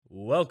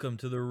Welcome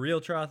to the Real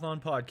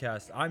Triathlon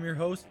Podcast. I'm your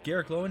host,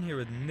 Garrick Lowen, here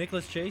with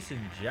Nicholas Chase and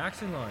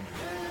Jackson Laundry.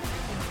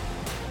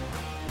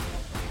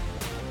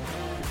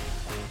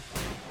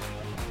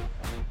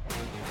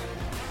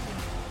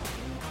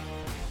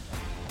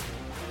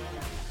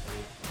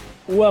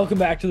 Welcome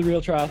back to the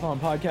Real Triathlon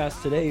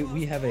Podcast. Today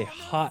we have a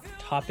hot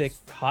topic,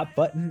 hot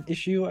button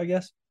issue, I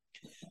guess.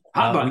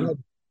 Hot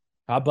button.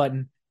 Hot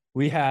button.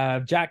 We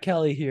have Jack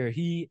Kelly here.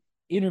 He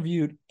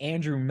interviewed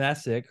Andrew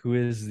Messick, who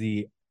is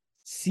the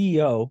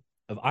CEO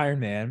of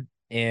Ironman.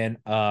 And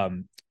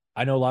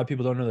I know a lot of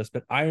people don't know this,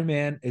 but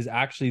Ironman is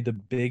actually the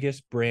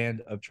biggest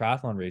brand of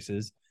triathlon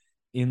races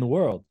in the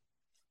world.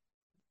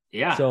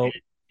 Yeah. So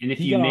and if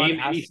you name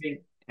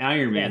anything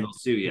Ironman, they'll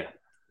sue you.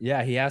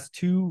 Yeah, he asked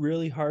two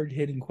really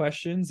hard-hitting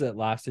questions that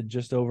lasted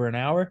just over an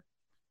hour.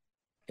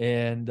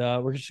 And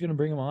we're just going to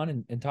bring him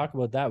on and talk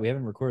about that. We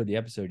haven't recorded the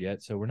episode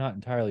yet, so we're not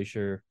entirely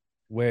sure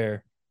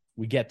where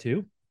we get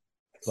to.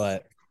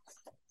 But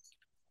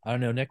I don't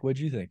know, Nick, what'd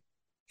you think?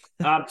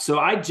 So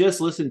I just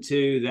listened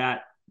to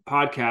that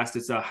podcast.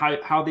 It's a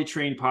How They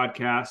Train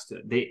podcast.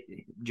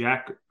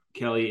 Jack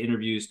Kelly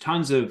interviews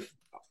tons of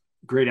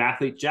great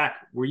athletes. Jack,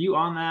 were you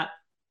on that?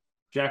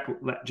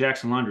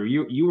 Jackson Laundry,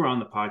 you were on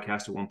the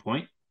podcast at one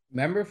point.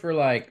 Remember for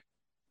like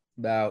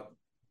about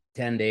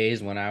 10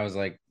 days when I was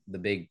like the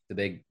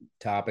big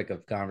topic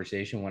of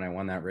conversation when I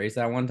won that race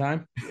that one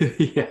time?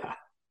 Yeah.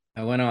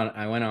 I went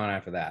on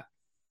after that.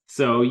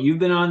 So you've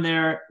been on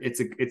there.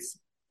 It's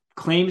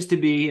claims to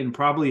be and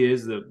probably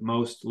is the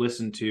most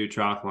listened to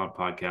triathlon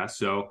podcast.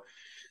 So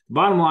the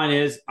bottom line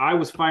is I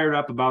was fired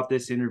up about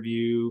this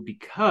interview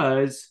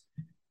because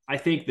I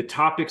think the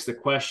topics, the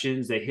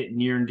questions, they hit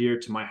near and dear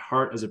to my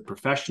heart as a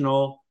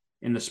professional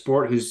in the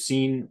sport who's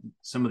seen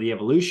some of the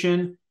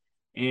evolution.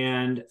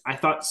 And I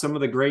thought some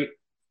of the great,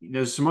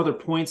 there's some other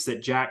points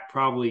that Jack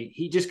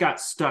he just got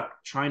stuck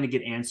trying to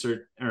get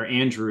answered, or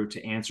Andrew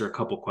to answer a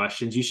couple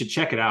questions. You should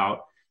check it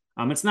out.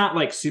 It's not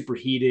like super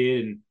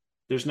heated and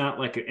there's not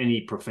like any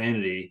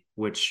profanity,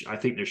 which I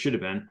think there should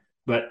have been,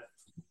 but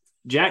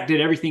Jack did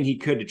everything he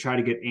could to try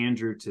to get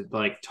Andrew to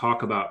like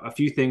talk about a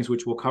few things,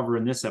 which we'll cover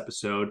in this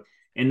episode.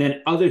 And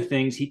then other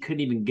things he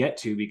couldn't even get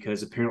to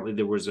because apparently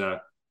there was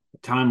a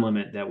time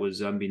limit that was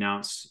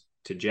unbeknownst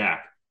to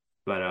Jack.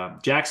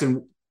 But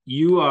Jackson,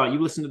 you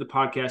listened to the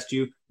podcast.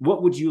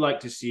 What would you like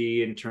to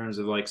see in terms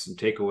of like some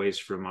takeaways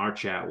from our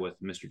chat with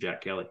Mr.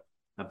 Jack Kelly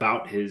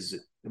about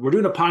we're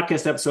doing a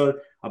podcast episode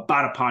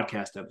about a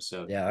podcast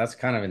episode. Yeah, that's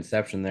kind of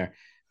inception there.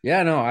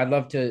 Yeah, no, I'd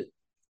love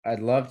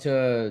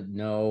to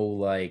know,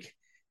 like,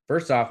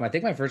 first off, I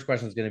think my first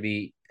question is going to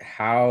be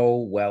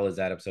how well is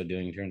that episode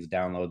doing in terms of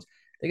downloads?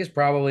 I think it's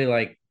probably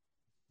like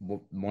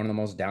one of the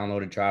most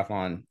downloaded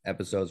triathlon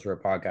episodes for a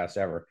podcast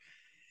ever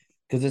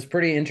because it's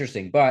pretty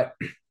interesting. But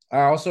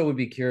I also would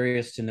be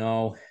curious to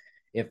know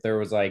if there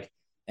was like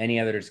any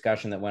other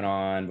discussion that went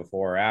on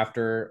before or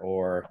after,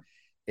 or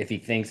if he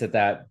thinks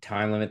that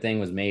time limit thing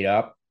was made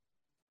up.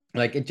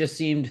 Like it just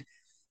seemed,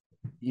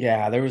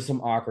 yeah, there was some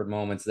awkward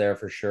moments there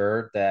for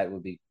sure that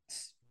would be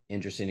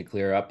interesting to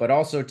clear up, but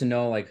also to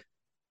know like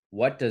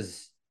what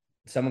does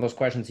some of those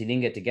questions he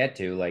didn't get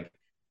to, like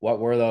what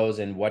were those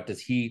and what does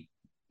he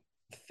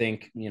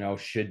think,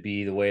 should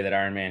be the way that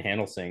Ironman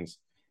handles things.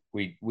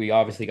 We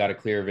obviously got a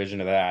clear vision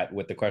of that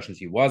with the questions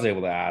he was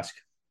able to ask.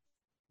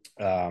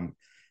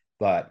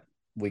 But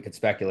we could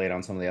speculate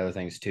on some of the other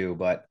things too.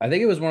 But I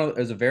think it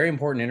was a very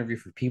important interview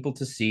for people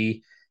to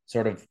see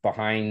sort of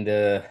behind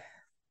the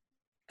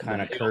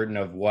kind of curtain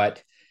of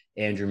what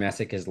Andrew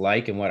Messick is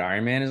like and what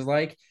Ironman is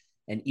like.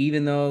 And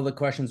even though the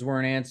questions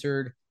weren't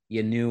answered,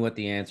 you knew what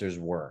the answers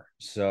were.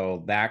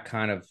 So that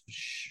kind of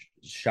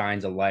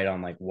shines a light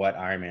on like what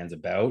Ironman's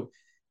about.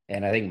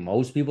 And I think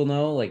most people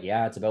know, like,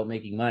 yeah, it's about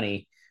making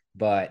money,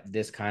 but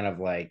this kind of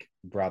like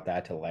brought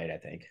that to light, I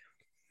think.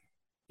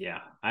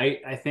 Yeah,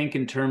 I think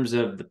in terms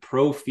of the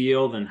pro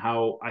field and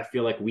how I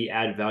feel like we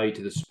add value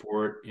to the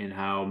sport and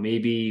how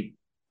maybe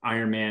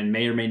Ironman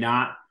may or may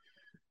not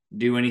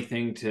do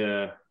anything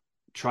to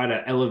try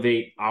to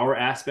elevate our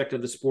aspect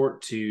of the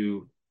sport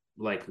to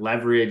like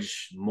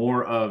leverage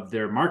more of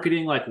their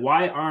marketing. Like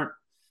why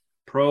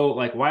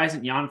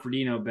hasn't Jan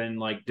Frodeno been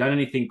like done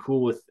anything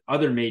cool with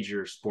other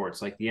major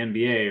sports like the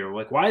NBA, or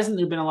like why hasn't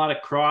there been a lot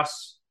of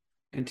cross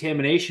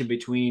contamination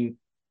between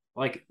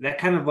like that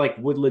kind of like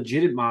would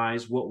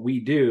legitimize what we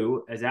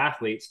do as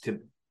athletes to,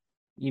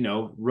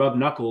 rub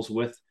knuckles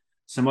with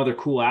some other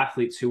cool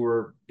athletes who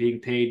are being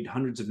paid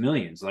hundreds of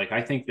millions. Like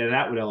I think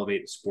that would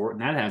elevate the sport,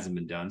 and that hasn't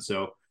been done.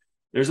 So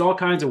there's all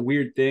kinds of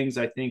weird things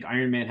I think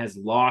Ironman has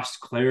lost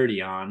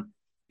clarity on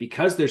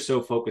because they're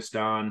so focused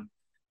on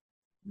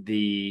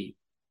the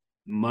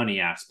money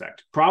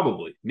aspect.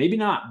 Probably, maybe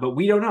not, but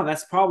we don't know.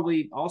 That's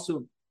probably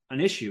also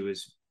an issue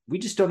is we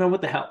just don't know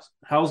what the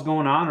hell's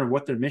going on or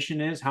what their mission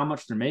is, how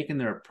much they're making.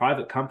 They're a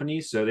private company,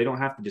 so they don't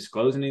have to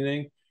disclose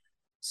anything.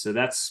 So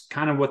that's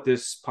kind of what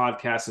this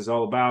podcast is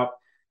all about,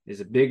 is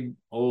a big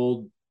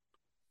old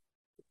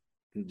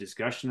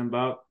discussion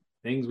about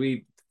things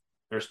we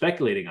are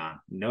speculating on.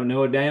 Don't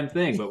know a damn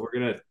thing, but we're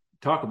going to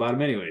talk about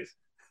them anyways.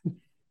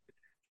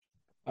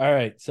 All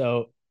right.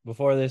 So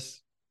before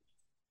this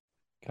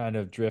kind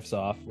of drifts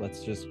off,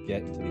 let's just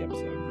get into the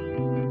episode.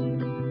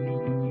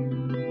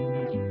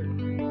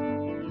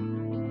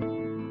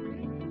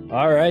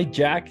 All right,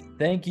 Jack.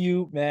 Thank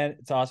you, man.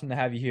 It's awesome to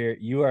have you here.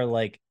 You are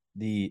like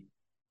the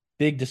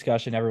big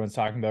discussion everyone's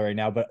talking about right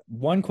now. But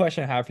one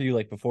question I have for you,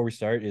 like before we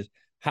start, is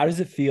how does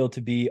it feel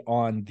to be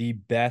on the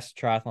best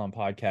triathlon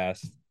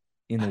podcast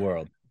in the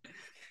world?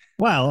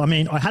 Well, I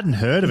mean, I hadn't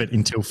heard of it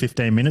until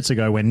 15 minutes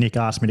ago when Nick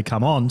asked me to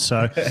come on.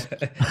 So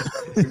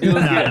You're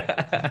doing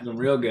good. Doing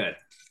real good.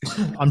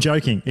 I'm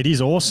joking. It is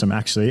awesome,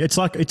 actually.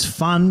 It's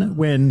fun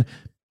when,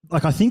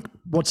 like, I think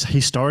what's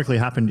historically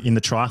happened in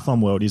the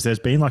triathlon world is there's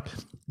been like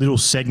little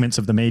segments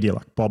of the media,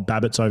 like Bob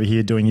Babbitt's over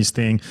here doing his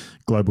thing,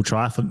 Global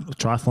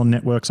Triathlon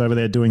Networks over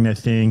there doing their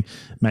thing,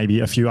 maybe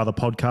a few other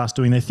podcasts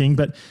doing their thing,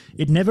 but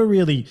it never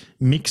really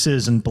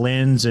mixes and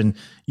blends. And,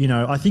 you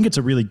know, I think it's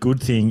a really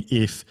good thing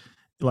if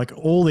like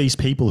all these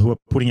people who are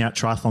putting out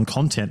triathlon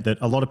content that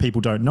a lot of people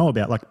don't know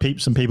about, like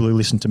some people who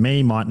listen to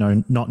me might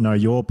not know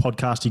your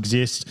podcast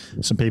exists.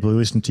 Some people who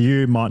listen to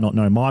you might not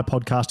know my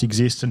podcast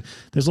exists. And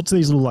there's lots of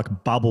these little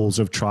like bubbles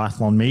of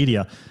triathlon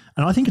media.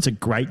 And I think it's a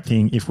great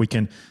thing if we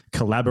can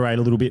collaborate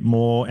a little bit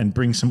more and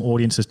bring some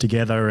audiences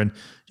together and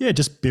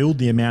just build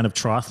the amount of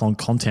triathlon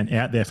content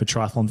out there for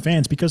triathlon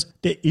fans, because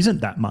there isn't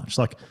that much.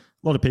 Like a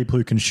lot of people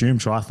who consume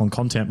triathlon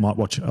content might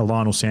watch a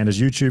Lionel Sanders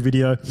YouTube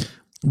video,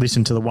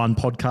 listen to the one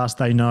podcast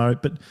they know,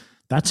 but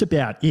that's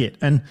about it.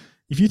 And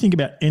if you think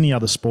about any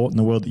other sport in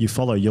the world that you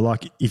follow, you're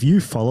like, if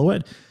you follow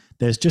it,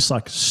 there's just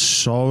like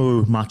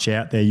so much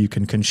out there you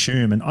can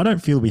consume. And I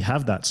don't feel we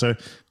have that. So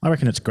I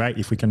reckon it's great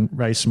if we can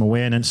raise some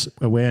awareness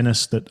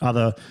that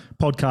other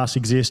podcasts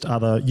exist,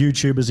 other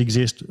YouTubers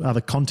exist,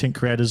 other content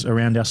creators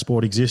around our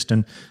sport exist.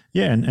 And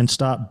and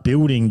start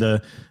building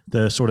the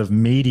sort of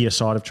media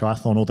side of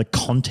triathlon or the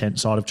content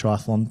side of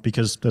triathlon,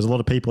 because there's a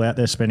lot of people out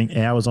there spending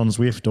hours on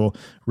Zwift or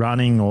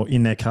running or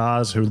in their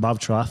cars who love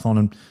triathlon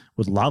and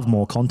would love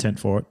more content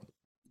for it.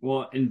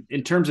 Well,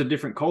 in terms of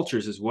different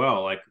cultures as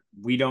well, like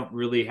we don't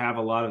really have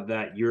a lot of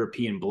that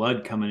European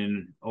blood coming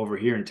in over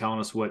here and telling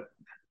us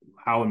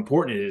how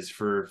important it is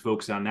for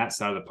folks on that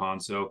side of the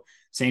pond. So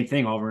same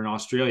thing over in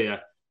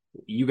Australia.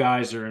 You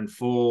guys are in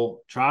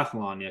full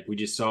triathlon. Like we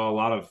just saw a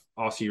lot of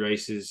Aussie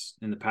races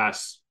in the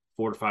past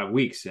 4 to 5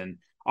 weeks. And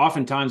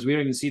oftentimes we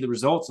don't even see the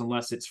results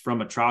unless it's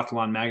from a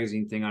triathlon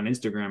magazine thing on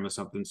Instagram or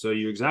something. So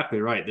you're exactly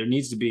right. There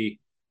needs to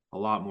be a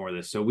lot more of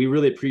this. So we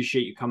really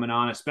appreciate you coming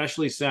on,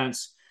 especially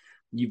since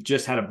you've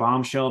just had a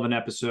bombshell of an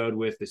episode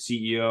with the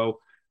CEO,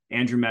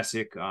 Andrew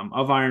Messick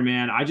of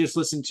Ironman. I just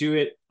listened to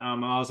it. I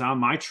was on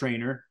my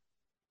trainer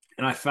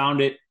and I found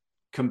it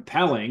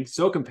compelling,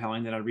 so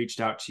compelling that I reached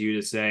out to you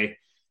to say,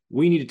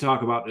 we need to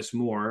talk about this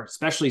more,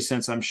 especially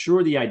since I'm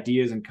sure the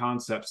ideas and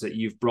concepts that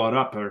you've brought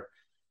up are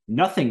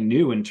nothing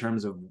new in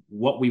terms of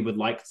what we would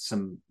like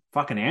some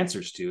fucking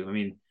answers to. I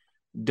mean,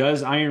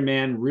 does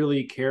Ironman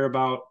really care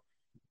about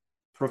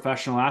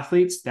professional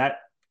athletes?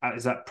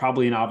 Is that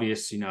probably an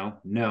obvious, no.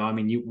 I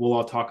mean, we'll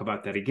all talk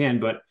about that again.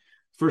 But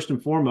first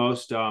and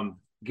foremost,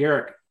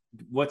 Garrick,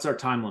 what's our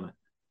time limit?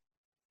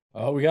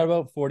 Oh, we got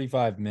about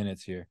 45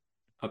 minutes here.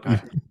 Okay.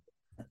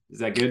 Is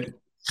that good?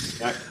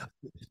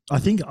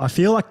 I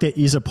feel like there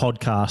is a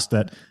podcast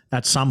that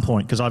at some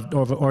point, because I've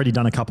already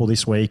done a couple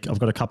this week, I've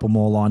got a couple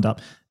more lined up.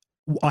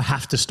 I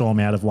have to storm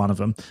out of one of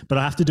them, but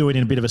I have to do it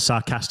in a bit of a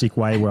sarcastic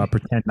way where I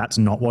pretend that's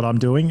not what I'm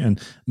doing and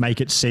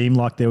make it seem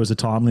like there was a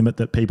time limit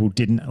that people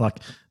didn't like,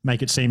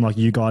 make it seem like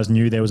you guys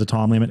knew there was a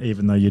time limit,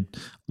 even though you'd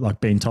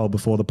like been told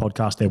before the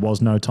podcast there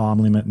was no time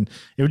limit. And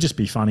it would just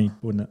be funny,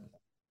 wouldn't it?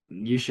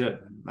 You should.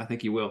 I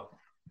think you will.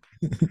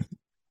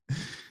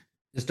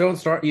 Just don't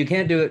start. You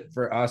can't do it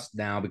for us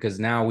now because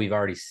now we've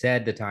already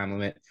said the time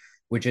limit,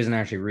 which isn't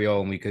actually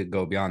real, and we could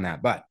go beyond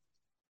that. But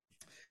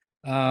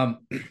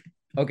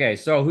okay,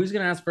 so who's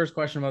going to ask first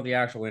question about the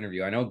actual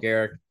interview? I know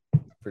Garrick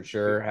for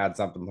sure had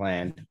something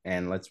planned,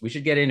 and we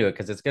should get into it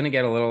because it's going to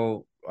get a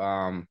little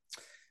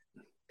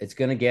it's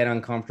going to get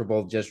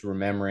uncomfortable just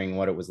remembering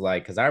what it was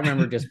like, because I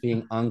remember just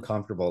being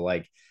uncomfortable.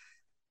 Like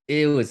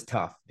it was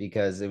tough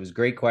because it was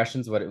great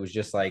questions, but it was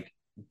just like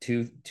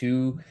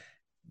two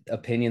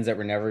opinions that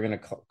were never going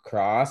to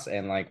cross,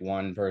 and like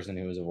one person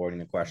who was avoiding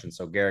the question.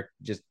 So Garrick,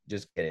 just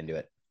get into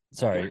it.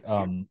 Sorry.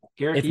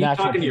 Garrick, it's are you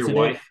talking to your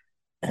wife?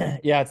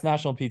 Yeah, it's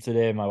National Pizza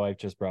Day and my wife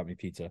just brought me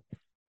pizza.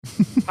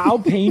 How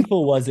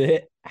painful was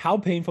it? How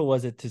painful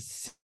was it to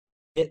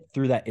sit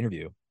through that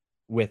interview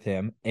with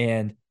him?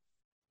 And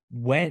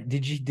when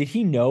did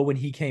he know when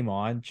he came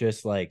on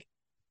just like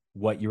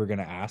what you were going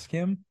to ask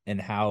him and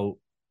how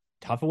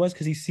tough it was?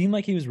 Because he seemed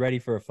like he was ready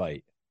for a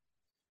fight.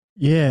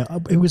 Yeah,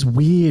 it was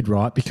weird,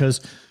 right? Because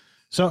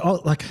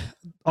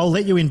I'll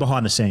let you in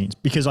behind the scenes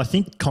because I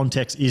think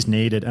context is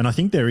needed, and I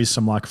think there is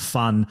some like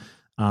fun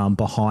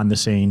behind the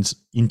scenes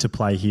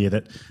interplay here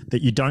that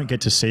you don't get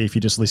to see if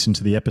you just listen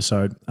to the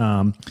episode.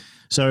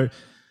 So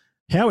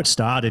how it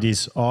started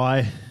is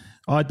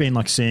I'd been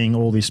like seeing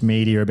all this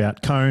media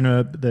about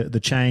Kona, the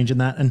change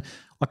and that, and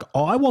like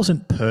I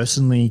wasn't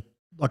personally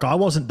I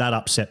wasn't that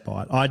upset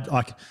by it.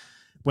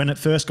 when it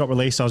first got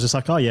released, I was just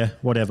like, oh yeah,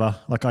 whatever.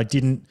 Like I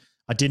didn't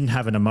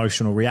have an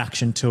emotional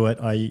reaction to it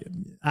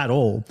at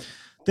all.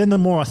 Then the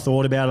more I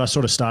thought about it, I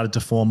sort of started to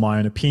form my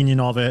own opinion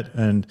of it.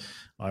 And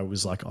I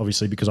was like,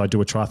 obviously, because I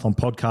do a triathlon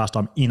podcast,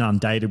 I'm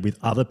inundated with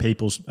other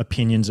people's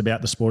opinions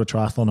about the sport of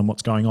triathlon and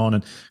what's going on,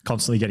 and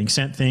constantly getting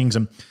sent things.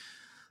 And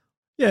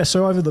yeah,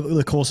 so over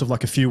the course of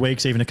like a few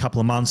weeks, even a couple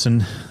of months,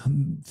 and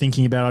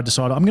thinking about it, I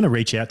decided I'm going to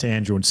reach out to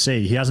Andrew and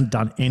see. He hasn't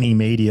done any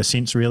media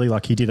since, really.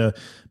 Like he did a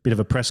bit of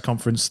a press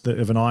conference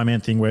of an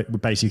Ironman thing where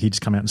basically he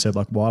just come out and said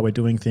like why we're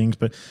doing things,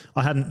 but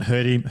I hadn't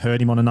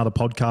heard him on another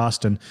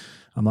podcast, and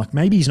I'm like,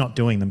 maybe he's not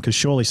doing them because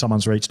surely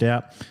someone's reached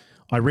out.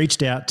 I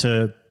reached out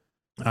to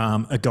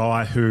a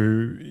guy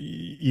who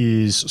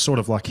is sort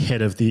of like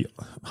head of the,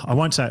 I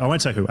won't say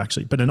who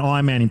actually, but an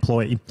Ironman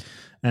employee,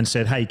 and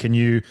said, hey, can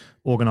you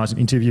organise an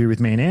interview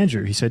with me and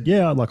Andrew? He said,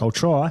 yeah, like I'll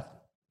try.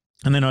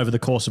 And then over the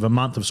course of a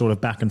month of sort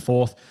of back and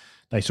forth,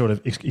 they sort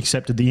of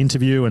accepted the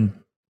interview. And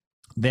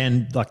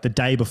then like the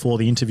day before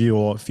the interview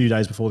or a few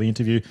days before the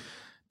interview,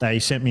 they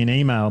sent me an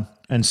email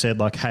and said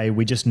like, hey,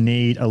 we just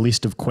need a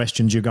list of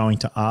questions you're going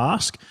to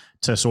ask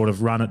to sort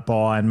of run it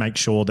by and make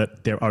sure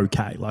that they're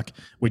okay. Like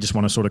we just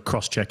want to sort of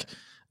cross-check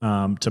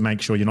to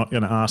make sure you're not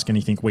going to ask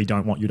anything we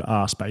don't want you to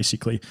ask,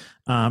 basically.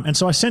 And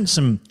so I sent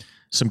some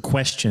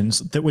questions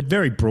that were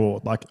very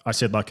broad. Like I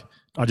said, like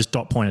I just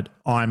dot pointed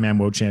Ironman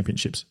World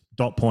Championships,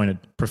 dot pointed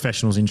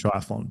professionals in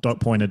triathlon, dot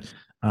pointed,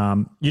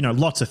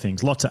 lots of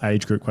things, lots of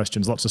age group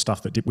questions, lots of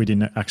stuff that we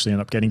didn't actually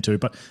end up getting to,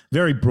 but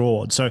very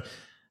broad. So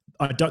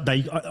I don't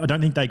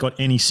think they got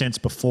any sense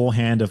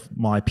beforehand of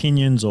my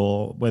opinions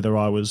or whether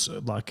I was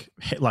like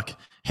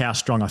how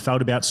strong I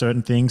felt about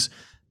certain things.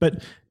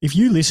 But if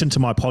you listen to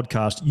my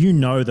podcast, you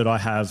know that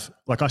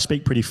I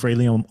speak pretty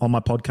freely on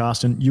my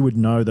podcast, and you would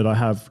know that I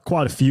have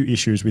quite a few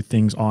issues with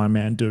things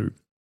Ironman do.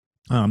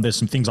 There's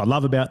some things I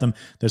love about them.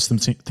 There's some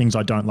things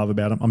I don't love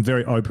about them. I'm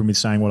very open with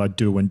saying what I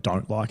do and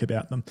don't like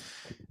about them.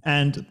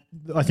 And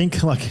I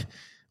think like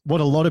what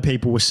a lot of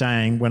people were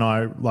saying when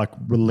I like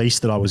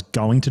released that I was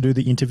going to do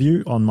the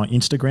interview on my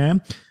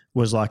Instagram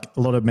was like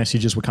a lot of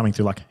messages were coming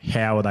through like,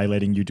 how are they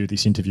letting you do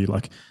this interview?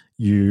 Like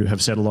you have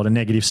said a lot of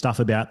negative stuff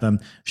about them.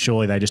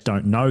 Surely they just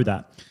don't know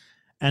that.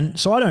 And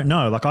so I don't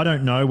know. Like I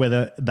don't know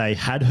whether they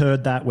had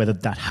heard that, whether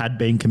that had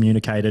been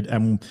communicated,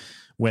 and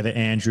whether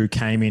Andrew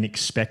came in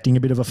expecting a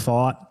bit of a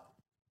fight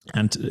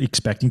and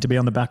expecting to be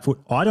on the back foot.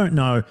 I don't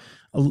know.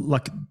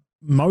 Like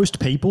most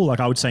people, like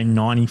I would say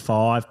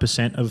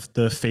 95% of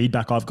the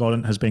feedback I've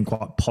gotten has been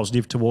quite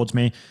positive towards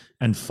me,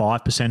 and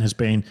 5% has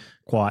been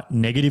quite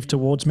negative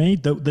towards me.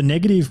 The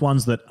negative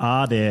ones that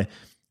are there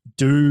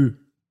do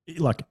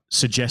like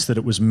suggest that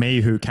it was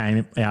me who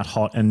came out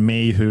hot and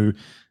me who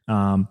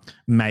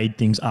made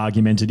things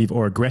argumentative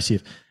or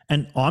aggressive.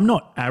 And I'm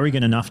not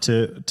arrogant enough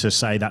to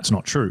say that's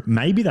not true.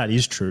 Maybe that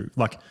is true.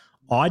 Like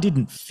I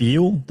didn't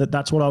feel that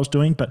that's what I was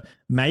doing, but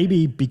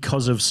maybe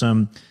because of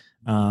some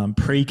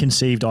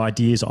preconceived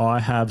ideas I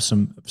have,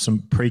 some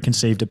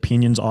preconceived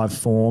opinions I've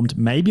formed,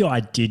 maybe I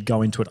did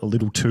go into it a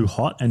little too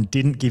hot and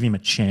didn't give him a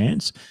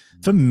chance.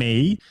 For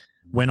me,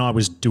 when I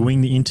was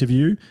doing the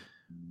interview,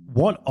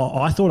 what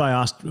I thought I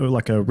asked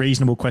like a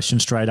reasonable question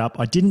straight up.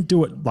 I didn't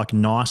do it like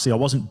nicely. I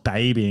wasn't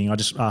babying. I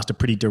just asked a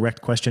pretty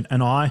direct question,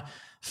 and I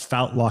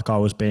felt like I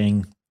was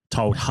being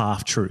told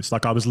half truths.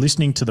 Like I was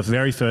listening to the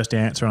very first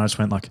answer and I just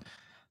went like,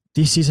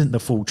 this isn't the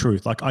full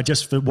truth. Like I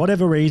just, for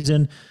whatever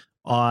reason,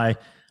 I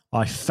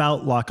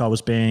felt like I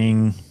was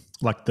being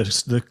like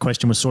the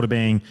question was sort of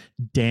being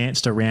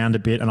danced around a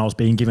bit, and I was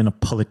being given a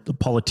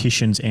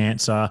politician's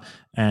answer.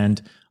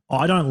 And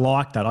I don't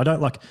like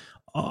that.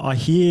 I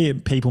hear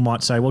people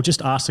might say, well,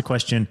 just ask the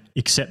question,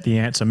 accept the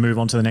answer, move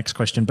on to the next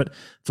question. But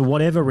for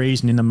whatever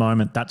reason in the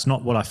moment, that's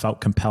not what I felt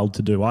compelled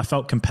to do. I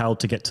felt compelled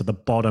to get to the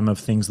bottom of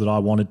things that I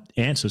wanted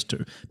answers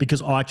to,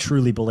 because I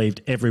truly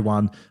believed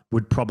everyone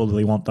would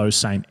probably want those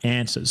same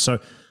answers. So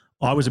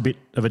I was a bit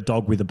of a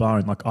dog with a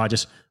bone. Like I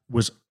just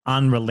was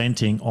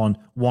unrelenting on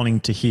wanting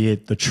to hear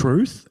the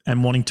truth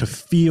and wanting to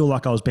feel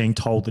like I was being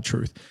told the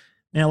truth.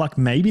 Now, like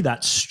maybe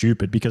that's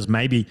stupid, because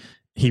maybe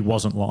he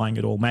wasn't lying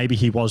at all. Maybe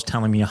he was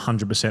telling me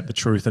 100% the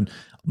truth, and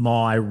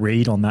my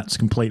read on that's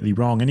completely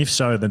wrong. And if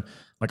so, then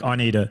like I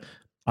need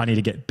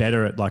to get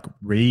better at like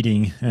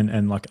reading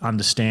and like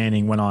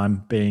understanding when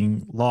I'm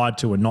being lied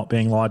to and not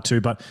being lied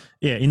to. But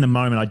yeah, in the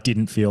moment, I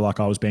didn't feel like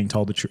I was being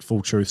told the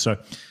full truth. So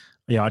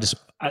yeah, I just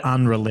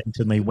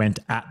unrelentingly went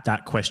at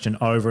that question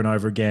over and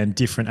over again,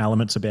 different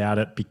elements about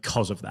it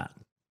because of that.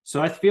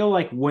 So I feel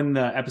like when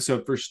the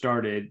episode first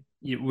started,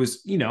 it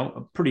was,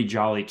 a pretty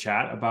jolly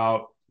chat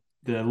about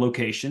the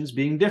locations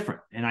being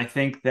different. And I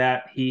think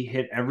that he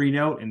hit every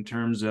note in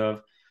terms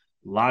of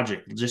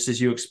logic, just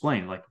as you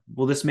explained, like,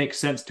 well, this makes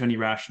sense to any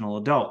rational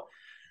adult.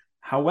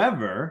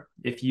 However,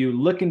 if you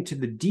look into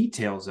the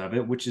details of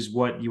it, which is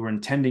what you were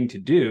intending to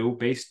do,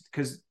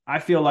 because I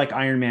feel like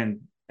Ironman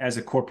as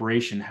a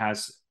corporation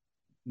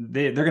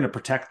they're going to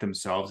protect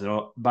themselves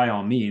by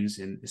all means,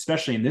 and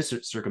especially in this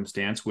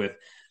circumstance with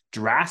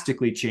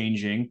drastically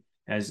changing,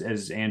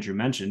 as Andrew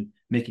mentioned,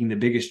 making the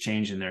biggest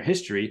change in their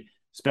history.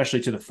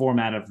 especially to the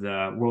format of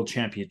the World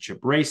Championship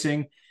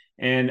racing.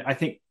 And I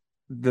think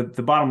the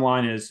bottom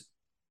line is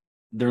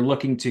they're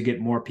looking to get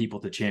more people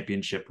to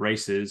championship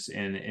races.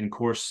 And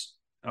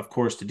of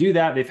course, to do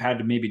that, they've had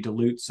to maybe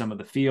dilute some of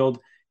the field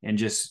and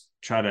just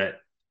try to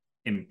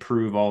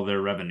improve all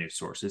their revenue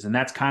sources. And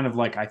that's kind of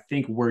like, I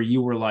think, where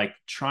you were like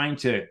trying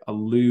to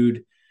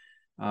allude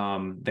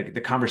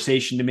the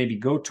conversation to maybe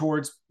go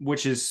towards,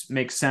 which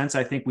makes sense.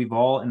 I think we've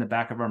all in the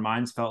back of our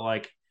minds felt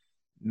like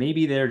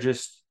maybe they're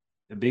just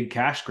a big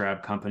cash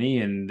grab company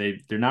and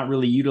they're not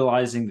really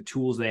utilizing the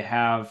tools they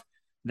have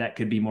that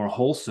could be more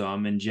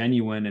wholesome and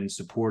genuine and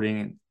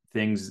supporting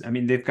things. I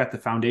mean, they've got the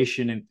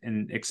foundation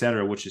and et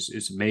cetera, which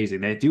is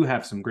amazing. They do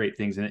have some great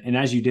things. And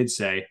as you did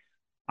say,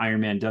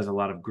 Ironman does a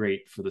lot of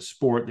great for the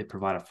sport. They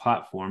provide a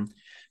platform.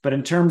 But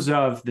in terms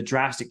of the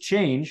drastic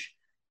change,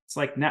 it's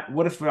like,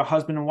 what if a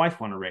husband and wife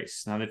want to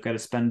race? Now they've got to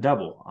spend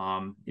double.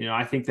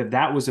 I think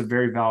that was a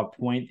very valid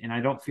point, and I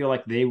don't feel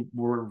like they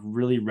were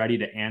really ready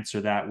to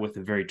answer that with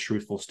a very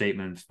truthful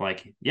statement.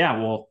 Like, yeah,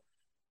 well,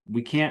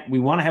 we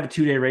want to have a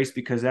 2-day race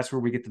because that's where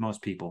we get the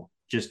most people.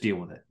 Just deal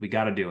with it. We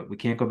got to do it. We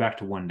can't go back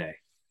to 1 day.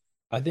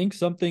 I think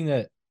something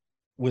that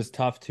was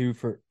tough too,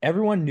 for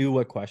everyone knew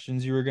what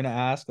questions you were going to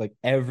ask. Like,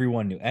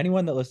 everyone knew.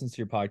 Anyone that listens to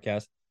your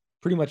podcast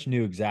pretty much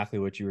knew exactly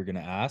what you were going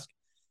to ask.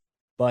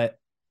 But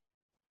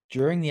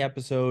during the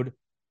episode,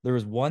 there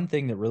was one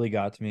thing that really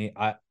got to me.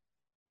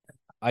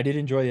 I did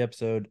enjoy the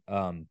episode.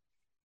 The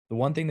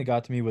one thing that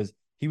got to me was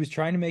he was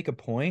trying to make a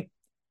point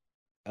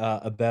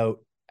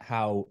about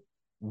how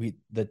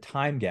the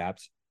time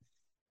gaps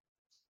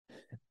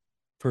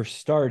for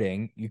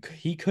starting,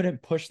 he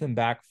couldn't push them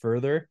back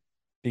further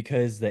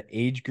because the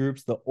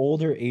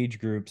older age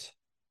groups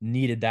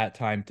needed that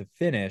time to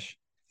finish,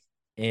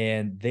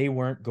 and they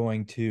weren't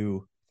going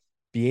to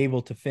be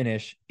able to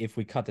finish if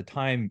we cut the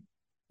time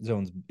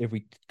zones, if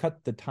we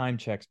cut the time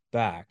checks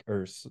back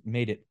or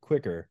made it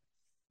quicker.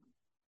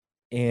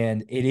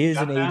 And it is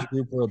an age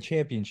group world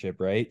championship,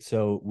 right?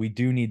 So we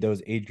do need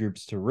those age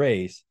groups to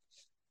race.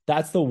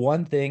 That's the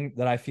one thing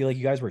that I feel like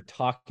you guys were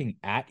talking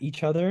at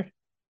each other,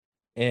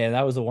 and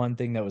that was the one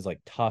thing that was like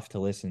tough to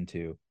listen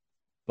to.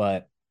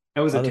 But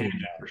that was a tangent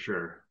for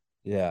sure.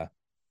 Yeah,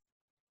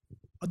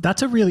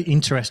 that's a really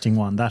interesting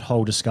one, that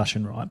whole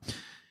discussion, right?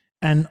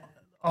 And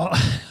a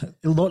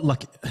lot,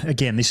 like,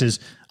 again, this is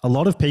a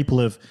lot of people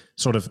have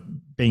sort of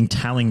been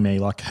telling me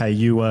like,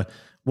 hey,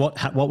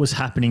 what was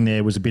happening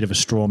there was a bit of a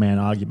straw man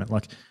argument.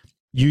 Like,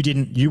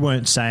 you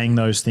weren't saying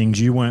those things,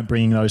 you weren't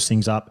bringing those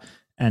things up,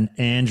 and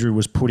Andrew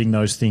was putting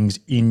those things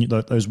in,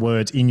 those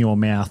words in your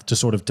mouth to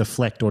sort of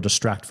deflect or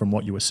distract from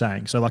what you were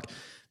saying. So like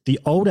the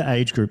older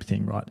age group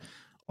thing, right?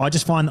 I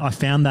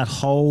found that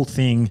whole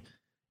thing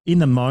in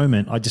the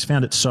moment, I just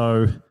found it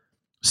so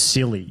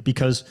silly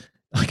because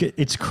like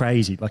it's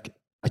crazy. Like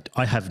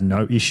I have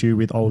no issue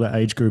with older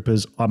age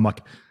groupers. I'm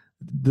like,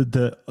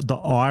 the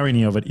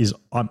irony of it is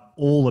I'm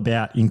all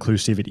about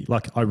inclusivity.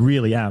 Like I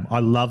really am. I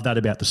love that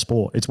about the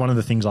sport. It's one of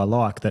the things I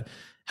like, that,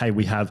 hey,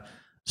 we have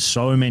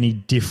so many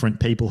different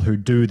people who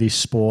do this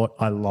sport.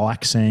 I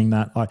like seeing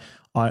that.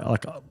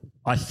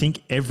 I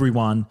think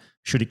everyone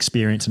should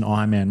experience an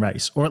Ironman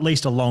race, or at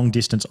least a long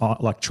distance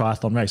like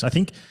triathlon race. I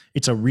think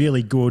it's a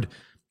really good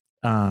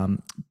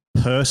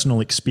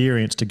personal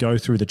experience to go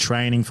through the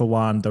training for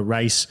one, the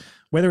race,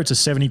 whether it's a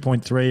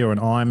 70.3 or an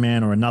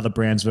Ironman or another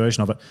brand's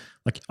version of it.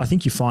 Like, I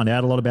think you find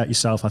out a lot about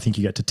yourself. I think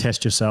you get to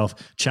test yourself,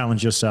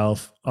 challenge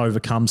yourself,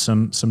 overcome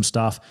some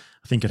stuff.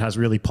 I think it has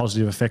really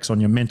positive effects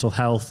on your mental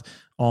health,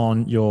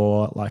 on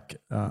your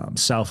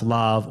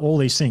self-love, all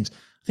these things.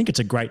 I think it's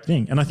a great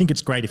thing. And I think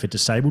it's great if a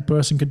disabled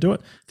person can do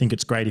it. I think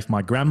it's great if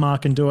my grandma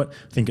can do it.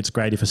 I think it's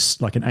great if an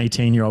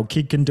 18-year-old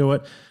kid can do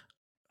it.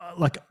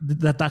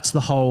 That's the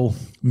whole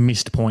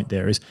missed point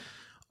there, is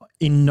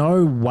in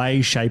no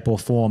way, shape or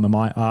form am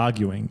I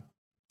arguing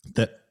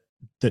that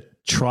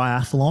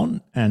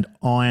triathlon and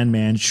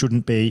Ironman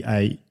shouldn't be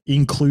a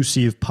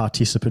inclusive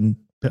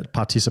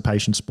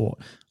participation sport.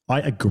 I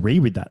agree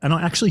with that. And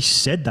I actually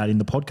said that in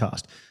the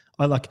podcast.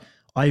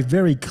 I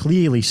very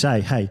clearly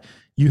say, hey,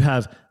 you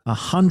have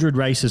 100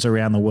 races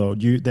around the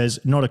world.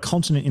 There's not a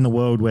continent in the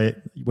world where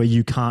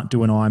you can't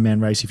do an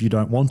Ironman race if you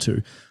don't want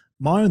to.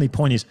 My only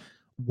point is,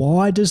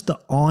 why does the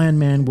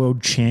Ironman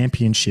World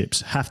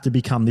Championships have to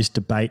become this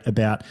debate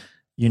about,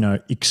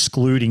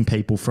 excluding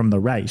people from the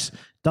race?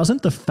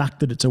 Doesn't the fact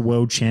that it's a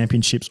World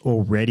Championships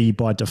already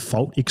by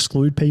default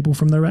exclude people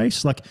from the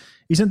race? Like,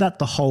 isn't that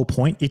the whole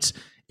point?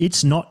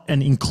 It's not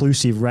an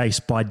inclusive race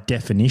by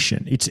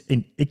definition. It's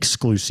an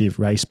exclusive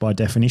race by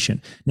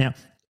definition. Now,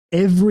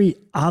 every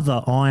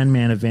other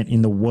Ironman event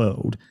in the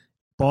world,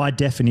 by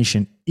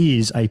definition,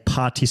 is a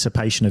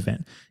participation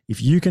event.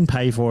 If you can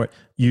pay for it,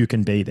 you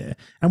can be there.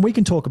 And we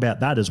can talk about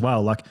that as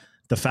well, like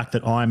the fact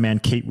that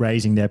Ironman keep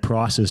raising their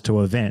prices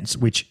to events,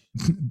 which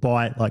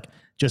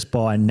just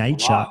by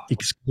nature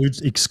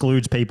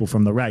excludes people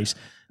from the race.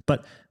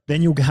 But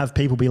then you'll have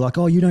people be like,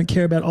 oh, you don't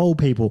care about old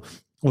people,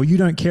 or you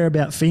don't care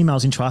about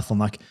females in triathlon.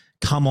 Like,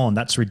 come on,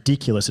 that's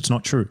ridiculous. It's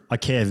not true. I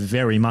care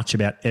very much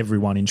about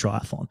everyone in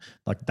triathlon.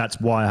 Like, that's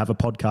why I have a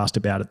podcast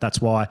about it.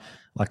 That's why,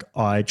 like,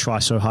 I try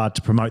so hard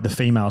to promote the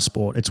female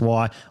sport. It's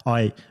why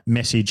I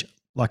message,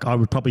 like, I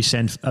would probably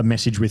send a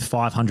message with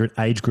 500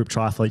 age group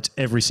triathletes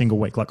every single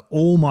week. Like,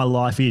 all my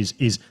life is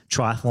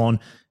triathlon,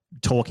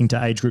 talking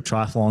to age group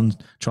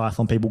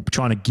triathlon people,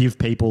 trying to give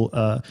people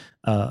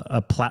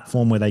a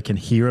platform where they can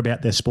hear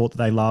about their sport that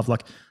they love.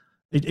 Like,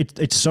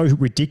 it's so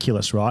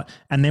ridiculous, right?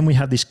 And then we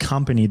have this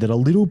company that a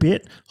little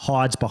bit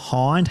hides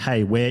behind,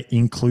 hey, we're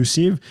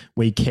inclusive,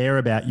 we care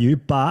about you,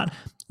 but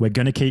we're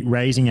going to keep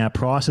raising our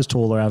prices to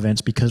all our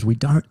events because we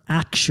don't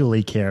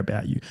actually care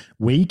about you.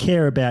 We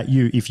care about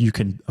you if you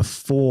can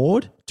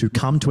afford to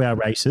come to our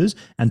races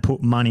and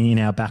put money in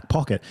our back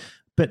pocket.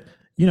 But,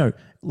 you know,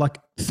 like,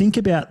 think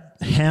about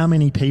how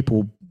many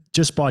people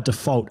just by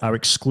default are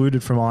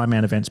excluded from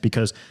Ironman events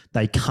because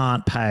they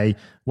can't pay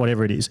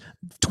whatever it is,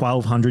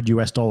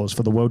 $1,200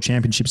 for the World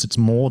Championships. It's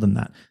more than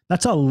that.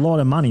 That's a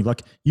lot of money.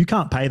 Like, you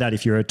can't pay that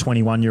if you're a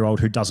 21-year-old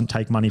who doesn't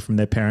take money from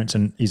their parents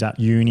and is at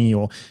uni,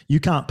 or you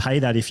can't pay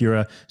that if you're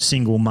a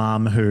single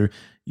mom who,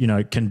 you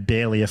know, can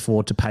barely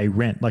afford to pay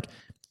rent. Like,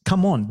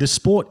 come on, this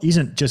sport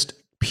isn't just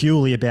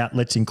purely about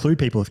let's include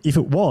people. If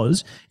it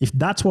was, if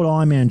that's what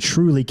Ironman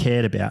truly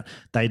cared about,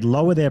 they'd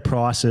lower their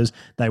prices.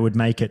 They would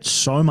make it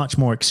so much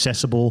more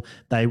accessible.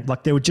 They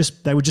would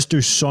just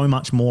do so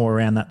much more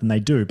around that than they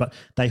do. But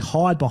they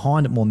hide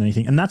behind it more than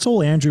anything. And that's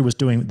all Andrew was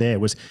doing there.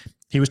 Was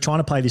he was trying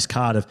to play this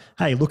card of,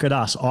 hey, look at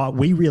us.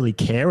 We really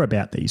care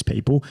about these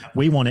people.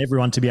 We want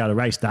everyone to be able to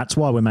race. That's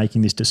why we're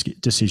making this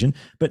decision.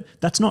 But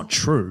that's not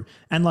true.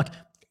 And like,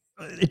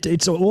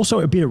 it's also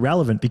a bit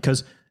irrelevant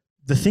because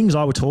the things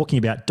I were talking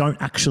about don't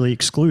actually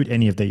exclude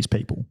any of these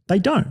people. They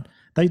don't.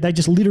 They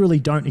just literally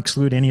don't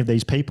exclude any of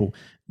these people.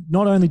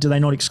 Not only do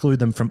they not exclude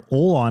them from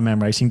all Ironman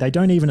racing, they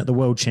don't even at the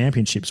World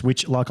Championships,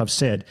 which, like I've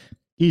said,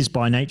 is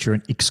by nature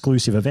an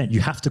exclusive event.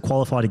 You have to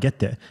qualify to get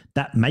there.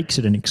 That makes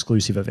it an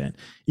exclusive event.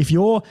 If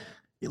you're,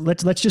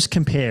 let's just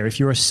compare.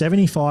 If you're a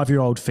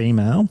 75-year-old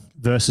female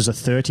versus a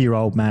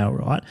 30-year-old male,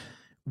 right?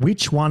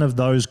 Which one of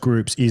those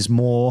groups is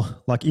more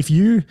like if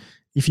you're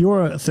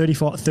a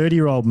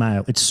 30-year-old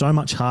male, it's so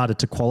much harder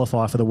to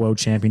qualify for the World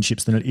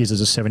Championships than it is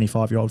as a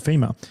 75-year-old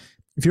female.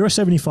 If you're a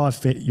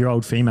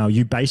 75-year-old female,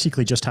 you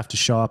basically just have to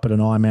show up at an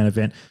Ironman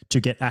event to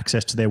get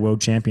access to their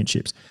World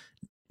Championships.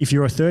 If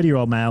you're a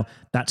 30-year-old male,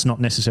 that's not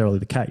necessarily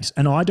the case.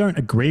 And I don't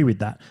agree with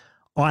that.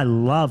 I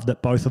love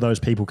that both of those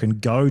people can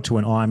go to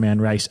an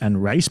Ironman race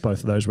and race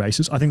both of those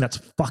races. I think that's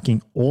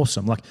fucking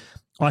awesome. Like,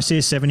 I see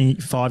a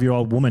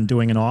 75-year-old woman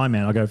doing an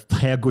Ironman. I go,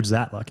 how good's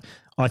that? Like,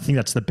 I think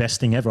that's the best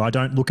thing ever. I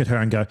don't look at her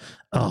and go,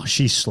 oh,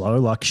 she's slow.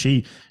 Like,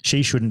 she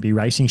shouldn't be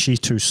racing. She's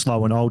too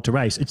slow and old to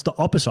race. It's the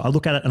opposite. I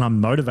look at it and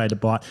I'm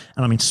motivated by it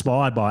and I'm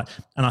inspired by it.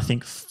 And I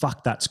think,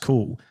 fuck, that's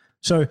cool.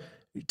 So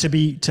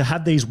to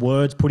have these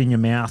words put in your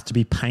mouth, to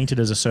be painted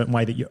as a certain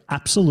way that you're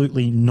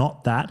absolutely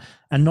not that.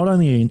 And not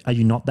only are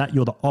you not that,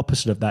 you're the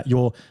opposite of that.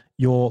 You're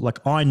like,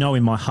 I know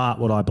in my heart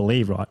what I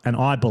believe, right? And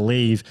I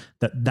believe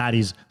that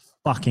is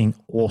fucking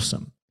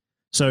awesome.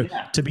 So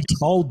to be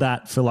told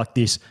that for like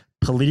this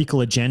political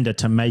agenda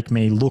to make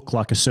me look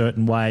like a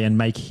certain way and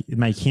make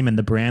him and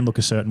the brand look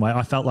a certain way,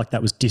 I felt like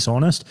that was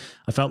dishonest.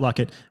 I felt like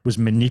it was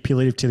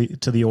manipulative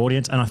to the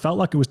audience, and I felt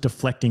like it was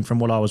deflecting from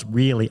what I was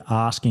really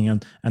asking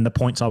and the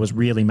points I was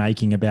really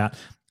making about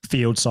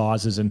field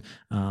sizes and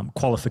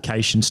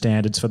qualification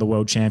standards for the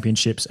World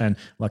Championships and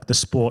like the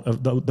sport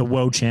of the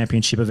World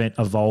Championship event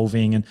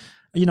evolving. And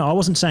you know, I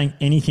wasn't saying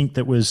anything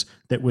that was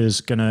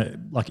going to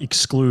like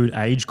exclude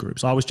age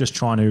groups. I was just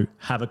trying to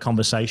have a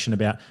conversation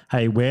about,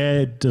 hey,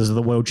 where does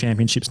the World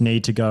Championships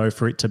need to go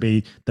for it to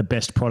be the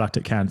best product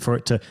it can, for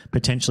it to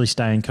potentially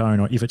stay in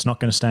Kona? Or if it's not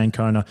going to stay in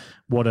Kona,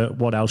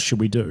 what else should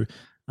we do?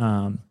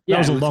 That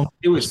was a long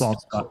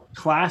response.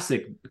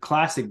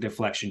 Classic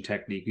deflection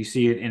technique. You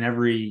see it in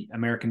every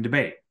American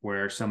debate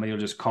where somebody will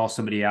just call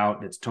somebody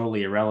out that's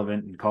totally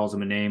irrelevant and calls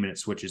them a name and it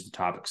switches the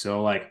topic.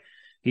 So like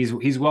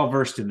he's well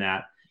versed in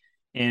that.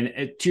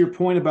 And to your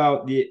point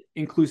about the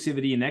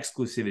inclusivity and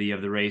exclusivity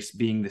of the race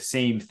being the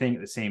same thing at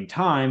the same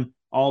time,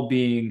 all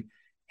being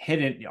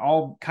hidden,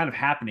 all kind of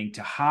happening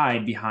to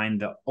hide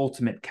behind the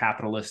ultimate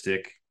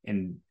capitalistic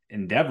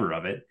endeavor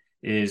of it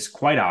is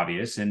quite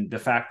obvious. And the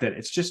fact that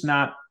it's just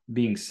not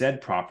being said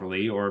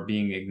properly or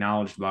being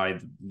acknowledged by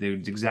the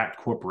exact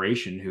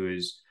corporation who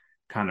is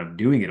kind of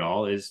doing it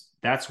all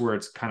that's where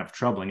it's kind of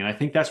troubling. And I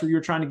think that's where you're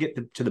trying to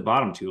get to the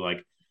bottom to,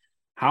 like,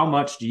 how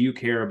much do you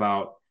care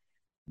about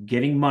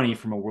getting money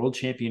from a world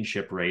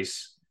championship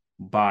race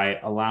by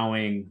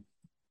allowing,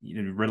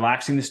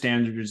 relaxing the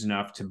standards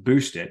enough to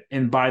boost it?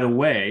 And by the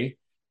way,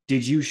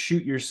 did you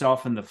shoot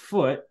yourself in the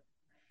foot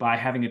by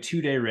having a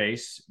 2-day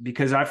race?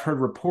 Because I've heard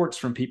reports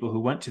from people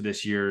who went to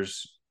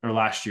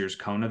last year's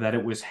Kona that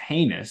it was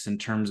heinous in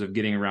terms of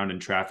getting around in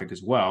traffic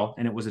as well.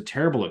 And it was a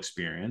terrible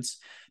experience.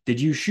 Did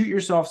you shoot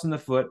yourselves in the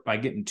foot by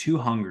getting too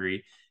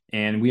hungry?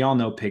 And we all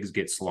know pigs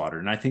get slaughtered.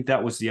 And I think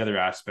that was the other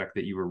aspect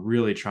that you were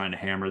really trying to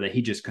hammer that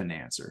he just couldn't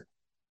answer.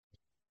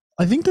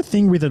 I think the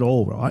thing with it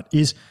all, right,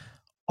 is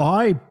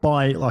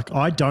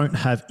I don't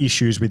have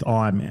issues with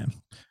Ironman.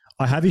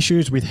 I have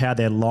issues with how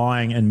they're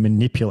lying and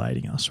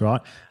manipulating us,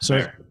 right? So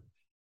Fair.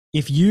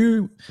 if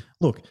you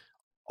look,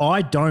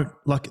 I don't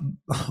like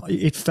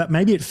it.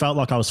 Maybe it felt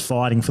like I was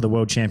fighting for the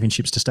world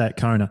championships to stay at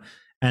Kona,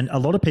 and a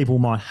lot of people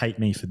might hate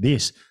me for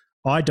this.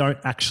 I don't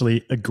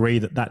actually agree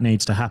that that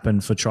needs to happen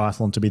for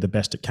triathlon to be the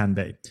best it can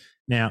be.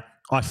 Now,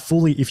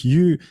 if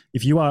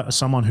you are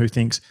someone who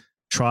thinks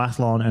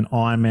triathlon and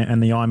Ironman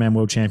and the Ironman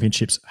World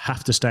Championships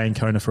have to stay in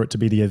Kona for it to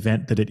be the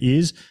event that it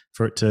is,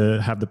 for it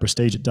to have the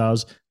prestige it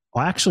does,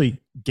 I actually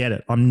get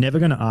it. I'm never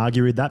going to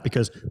argue with that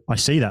because I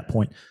see that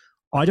point.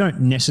 I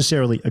don't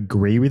necessarily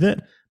agree with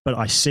it, but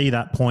I see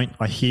that point.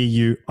 I hear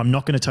you. I'm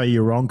not going to tell you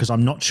you're wrong because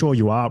I'm not sure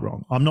you are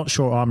wrong. I'm not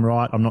sure I'm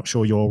right. I'm not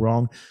sure you're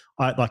wrong.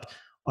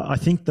 I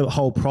think the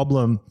whole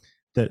problem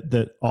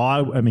that I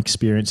am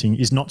experiencing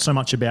is not so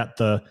much about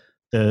the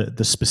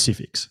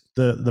specifics.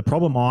 The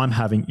problem I'm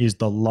having is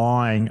the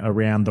lying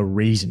around the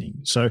reasoning.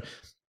 So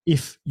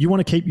if you want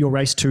to keep your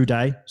race 2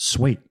 day,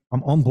 sweet.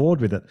 I'm on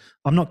board with it.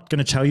 I'm not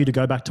going to tell you to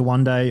go back to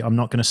 1 day. I'm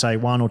not going to say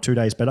 1 or 2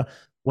 days better.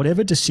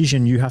 Whatever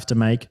decision you have to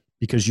make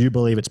because you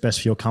believe it's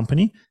best for your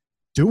company,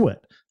 do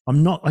it.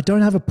 I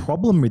don't have a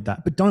problem with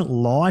that, but don't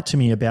lie to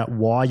me about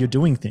why you're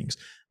doing things.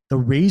 The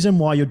reason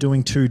why you're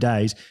doing 2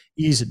 days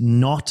is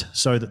not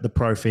so that the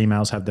pro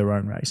females have their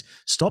own race.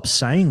 Stop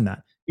saying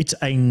that. It's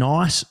a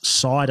nice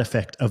side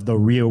effect of the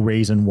real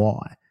reason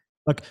why.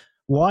 Like,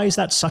 why is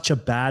that such a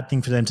bad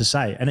thing for them to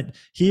say? And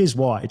here's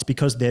why. It's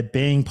because they're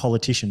being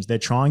politicians. They're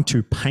trying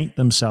to paint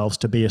themselves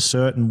to be a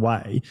certain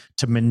way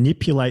to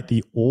manipulate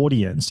the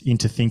audience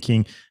into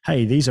thinking,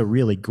 hey, these are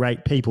really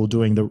great people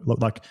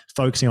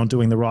focusing on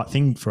doing the right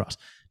thing for us.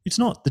 It's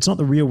not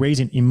the real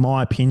reason, in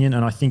my opinion.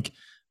 And I think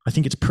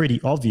it's pretty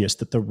obvious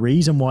that the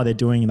reason why they're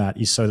doing that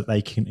is so that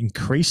they can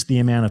increase the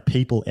amount of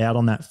people out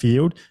on that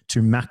field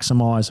to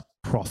maximize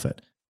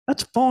profit.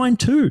 That's fine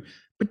too.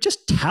 But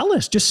just tell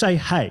us, just say,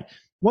 hey,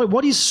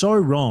 what is so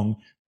wrong?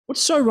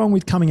 What's so wrong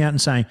with coming out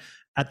and saying,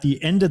 at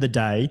the end of the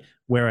day,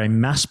 we're a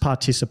mass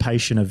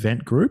participation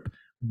event group.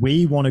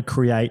 We want to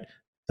create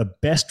the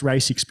best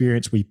race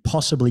experience we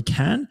possibly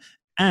can.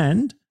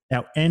 And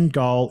our end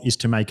goal is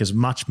to make as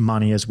much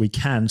money as we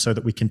can so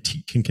that we can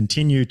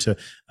continue to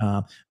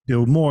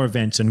build more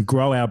events and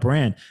grow our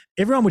brand.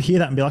 Everyone would hear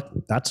that and be like,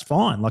 that's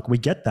fine. Like, we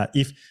get that.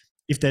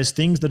 If there's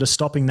things that are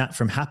stopping that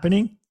from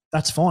happening,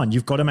 that's fine.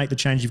 You've got to make the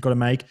change you've got to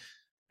make.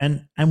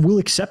 And we'll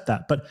accept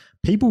that. But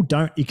people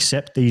don't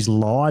accept these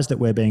lies that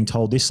we're being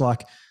told. These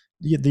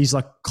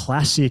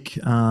classic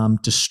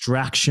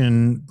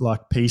distraction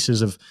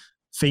pieces of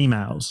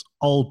females,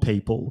 old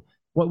people,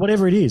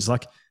 whatever it is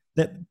like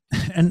that.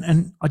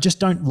 And I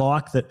just don't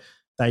like that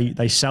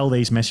they sell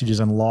these messages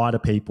and lie to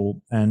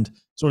people and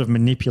sort of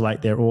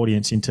manipulate their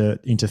audience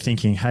into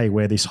thinking, hey,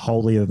 we're this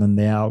holier than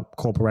thou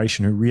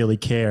corporation who really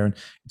care. And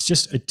it's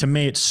just, to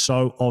me, it's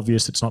so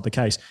obvious it's not the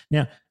case.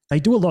 Now, they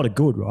do a lot of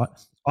good, right?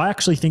 I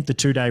actually think the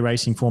 2 day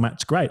racing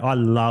format's great. I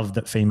love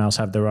that females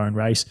have their own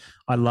race.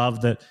 I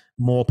love that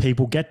more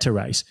people get to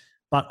race,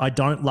 but I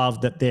don't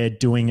love that they're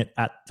doing it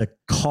at the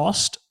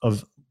cost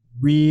of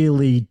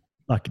really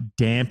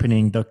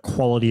dampening the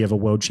quality of a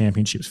world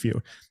championships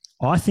field.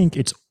 I think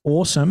it's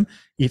awesome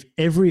if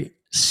every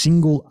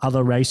single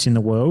other race in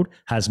the world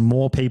has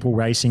more people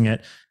racing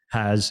it,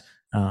 has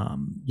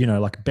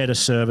better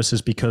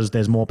services because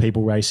there's more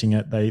people racing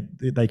it.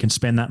 They can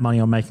spend that money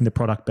on making the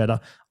product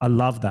better. I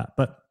love that,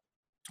 but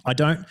I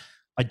don't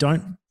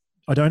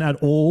at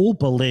all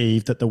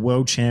believe that the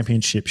World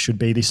Championship should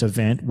be this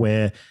event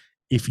where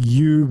if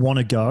you want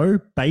to go,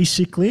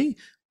 basically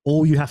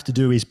all you have to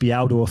do is be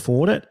able to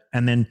afford it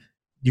and then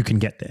you can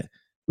get there,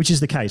 which is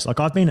the case. Like,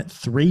 I've been at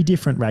three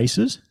different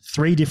races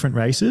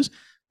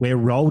where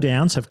roll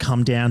downs have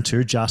come down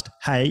to just,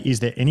 hey,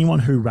 is there anyone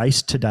who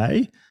raced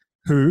today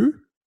who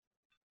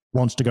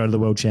wants to go to the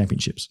World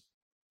Championships?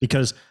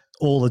 Because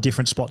all the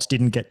different spots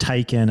didn't get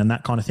taken and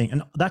that kind of thing.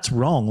 And that's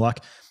wrong. Like,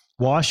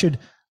 why should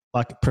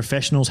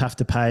professionals have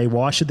to pay?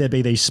 Why should there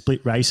be these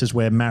split races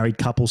where married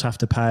couples have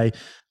to pay?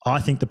 I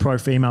think the pro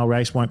female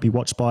race won't be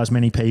watched by as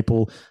many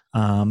people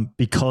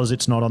because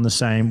it's not on the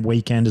same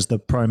weekend as the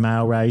pro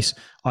male race.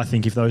 I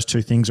think if those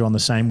two things are on the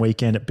same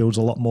weekend, it builds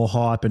a lot more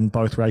hype and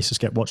both races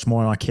get watched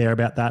more, and I care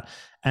about that.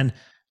 And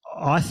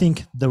I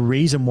think the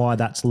reason why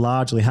that's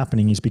largely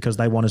happening is because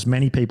they want as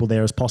many people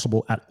there as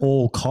possible at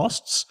all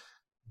costs,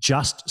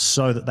 just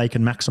so that they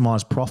can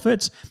maximize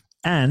profits.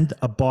 And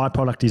a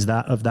byproduct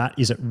of that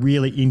is it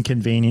really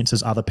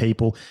inconveniences other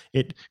people.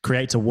 It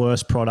creates a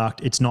worse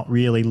product. It's not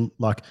really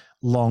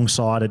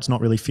long-sighted. It's not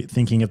really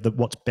thinking of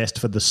what's best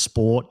for the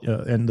sport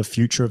and the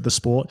future of the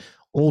sport,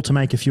 all to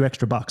make a few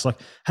extra bucks. Like,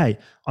 hey,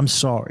 I'm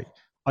sorry.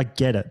 I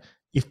get it.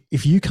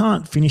 If you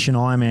can't finish an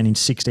Ironman in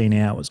 16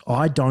 hours,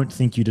 I don't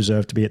think you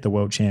deserve to be at the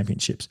World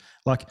Championships.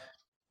 Like,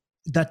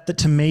 that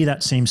to me,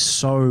 that seems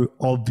so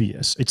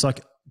obvious. It's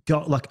like,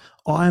 God,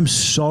 I am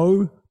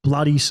so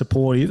bloody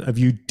supportive of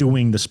you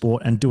doing the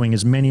sport and doing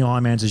as many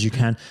Ironmans as you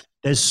can.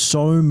 There's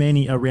so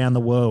many around the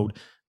world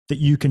that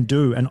you can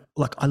do. And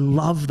I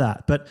love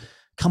that. But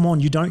come on,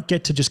 you don't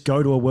get to just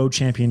go to a world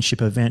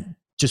championship event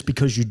just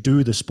because you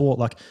do the sport.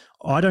 Like,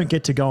 I don't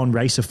get to go and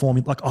race a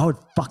Formula. Like, I would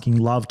fucking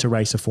love to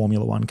race a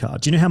Formula One car.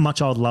 Do you know how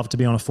much I would love to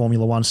be on a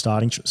Formula One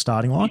starting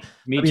line?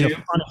 Me It'd too.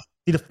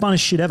 be the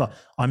funnest shit ever.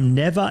 I'm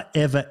never,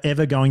 ever,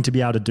 ever going to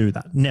be able to do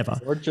that. Never.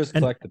 Or just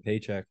collect the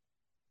paycheck.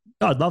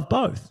 I'd love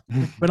both,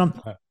 but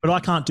I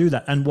can't do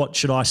that. And what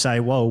should I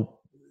say? Well,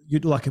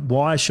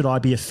 why should I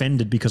be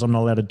offended because I'm not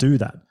allowed to do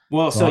that?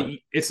 Well, right? So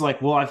it's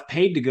like, well, I've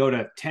paid to go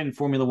to 10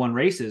 Formula One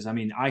races. I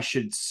mean, I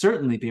should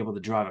certainly be able to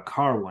drive a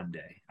car one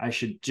day. I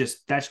should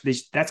just, that's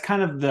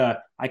kind of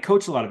I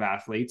coach a lot of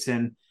athletes,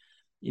 and,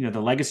 you know,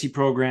 the legacy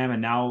program,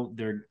 and now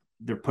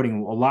they're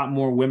putting a lot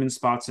more women's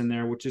spots in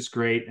there, which is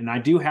great. And I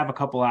do have a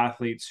couple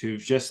athletes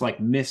who've just like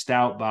missed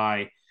out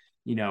by,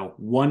 you know,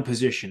 one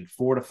position,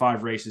 4 to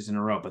 5 races in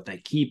a row, but they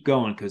keep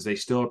going because they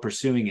still are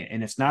pursuing it.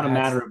 And it's not a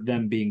matter of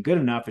them being good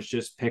enough. It's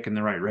just picking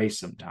the right race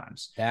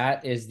sometimes.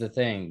 That is the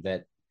thing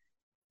that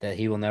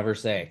he will never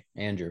say,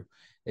 Andrew,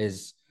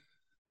 is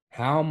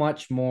how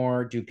much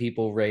more do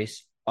people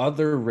race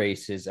other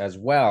races as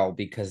well,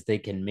 because they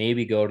can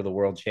maybe go to the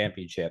world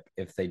championship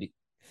if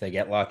they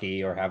get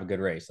lucky or have a good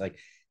race. Like,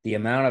 the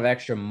amount of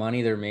extra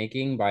money they're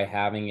making by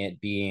having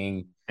it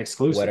being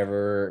exclusive,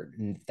 whatever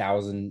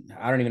thousand,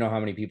 I don't even know how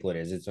many people it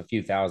is. It's a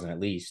few thousand at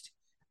least,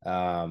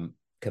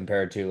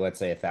 compared to, let's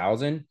say,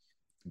 1,000.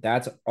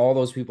 That's all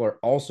those people are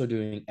also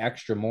doing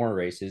extra more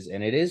races.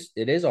 And it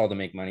is all to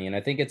make money. And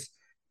I think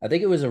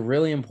it was a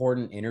really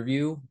important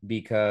interview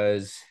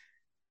because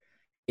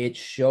it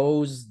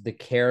shows the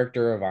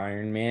character of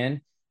Ironman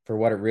for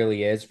what it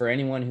really is, for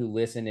anyone who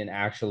listened and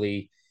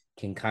actually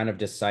can kind of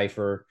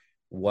decipher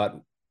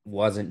what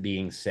wasn't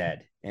being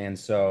said. And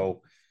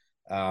so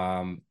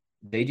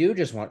they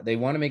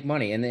want to make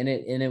money. And then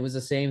it was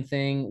the same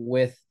thing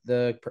with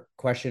the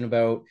question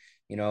about,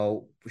 you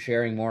know,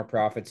 sharing more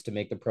profits to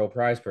make the pro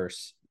prize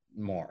purse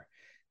more.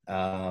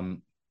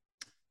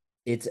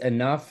 It's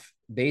enough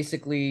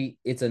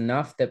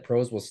that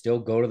pros will still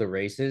go to the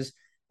races,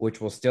 which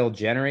will still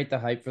generate the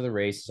hype for the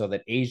race so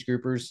that age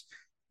groupers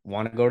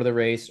want to go to the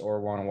race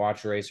or want to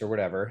watch the race or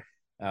whatever.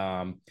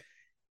 And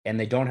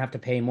they don't have to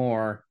pay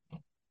more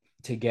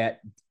to get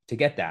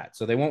that.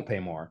 So they won't pay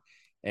more.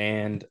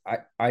 And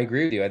I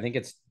agree with you. I think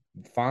it's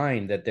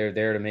fine that they're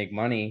there to make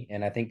money.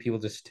 And I think people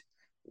just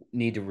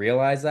need to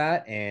realize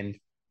that. And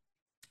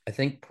I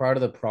think part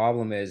of the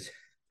problem is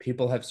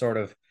people have sort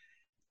of,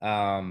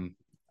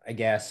 I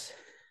guess,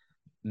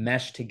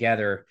 meshed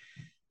together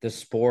the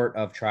sport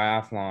of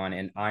triathlon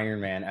and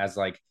Ironman as,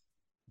 like,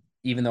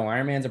 even though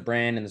Ironman's a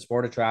brand and the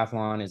sport of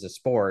triathlon is a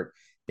sport,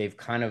 they've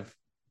kind of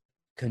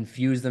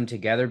confused them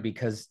together,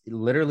 because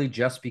literally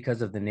just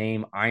because of the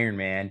name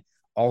Ironman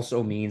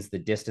also means the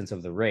distance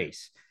of the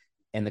race.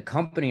 And the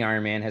company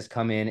Ironman has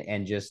come in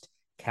and just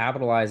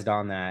capitalized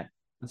on that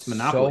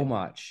so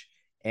much.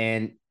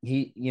 And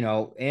he, you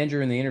know,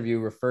 Andrew in the interview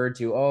referred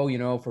to, oh, you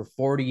know, for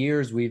 40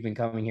 years we've been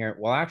coming here.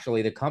 Well,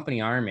 actually, the company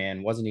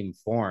Ironman wasn't even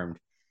formed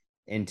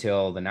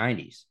until the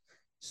 90s.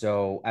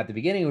 So at the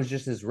beginning, it was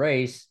just this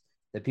race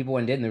that people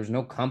went and did, and there was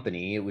no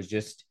company. It was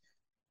just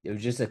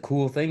a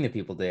cool thing that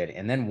people did.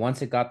 And then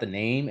once it got the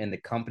name and the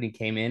company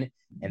came in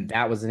and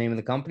that was the name of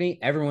the company,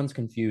 everyone's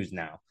confused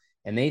now.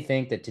 And they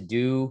think that to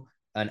do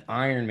an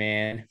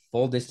Ironman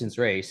full distance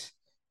race,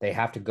 they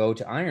have to go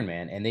to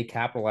Ironman, and they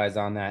capitalize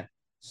on that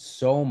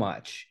so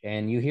much.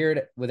 And you hear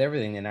it with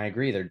everything. And I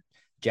agree. They're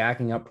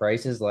jacking up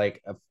prices.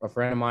 Like a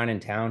friend of mine in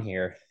town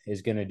here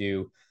is going to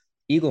do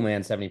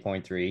Eagleman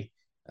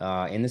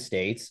 70.3 in the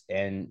States.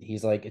 And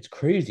he's like, it's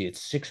crazy.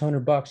 It's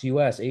 $600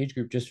 US age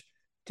group just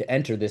to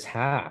enter this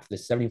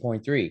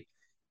 70.3.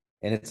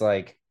 And it's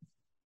like,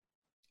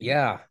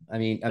 yeah, I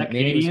mean,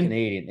 maybe it was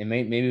Canadian, and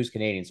maybe it was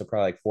Canadian. So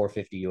probably like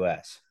 450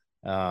 US.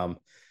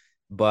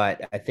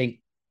 But I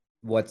think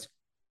what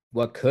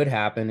could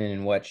happen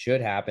and what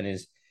should happen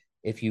is,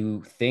 if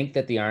you think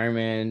that the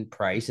Ironman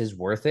price is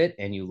worth it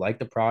and you like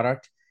the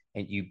product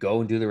and you go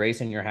and do the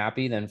race and you're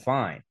happy, then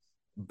fine.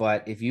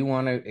 But if you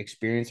want to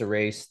experience a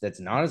race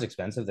that's not as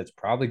expensive, that's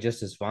probably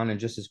just as fun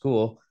and just as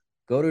cool,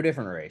 go to a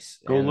different race.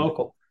 Go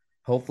local.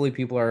 Hopefully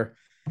people are,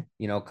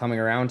 you know, coming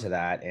around to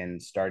that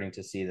and starting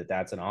to see that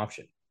that's an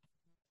option.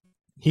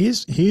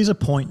 Here's a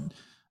point,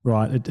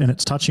 right? And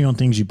it's touching on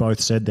things you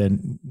both said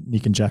then,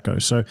 Nick and Jacko.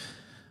 So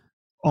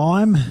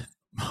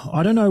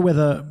I don't know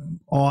whether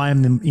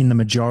I'm in the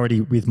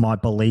majority with my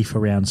belief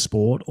around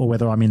sport or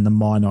whether I'm in the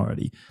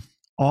minority.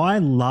 I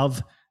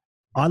love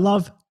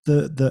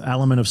the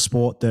element of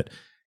sport that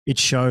it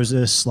shows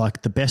us,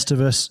 like, the best of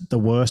us, the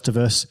worst of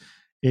us.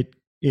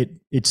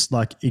 It's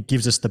like it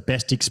gives us the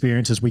best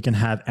experiences we can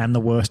have and the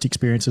worst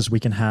experiences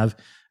we can have.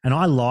 And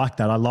I like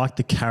that. I like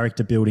the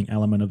character building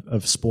element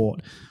of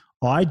sport.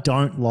 I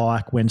don't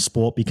like when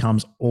sport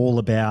becomes all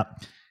about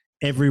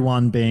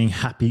everyone being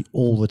happy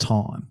all the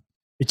time.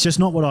 It's just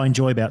not what I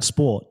enjoy about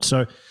sport.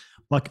 So,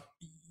 like,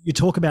 you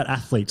talk about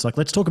athletes, like,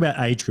 let's talk about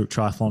age group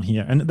triathlon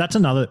here. And that's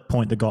another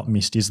point that got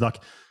missed, is like,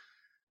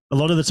 a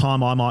lot of the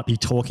time I might be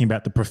talking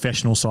about the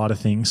professional side of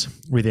things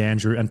with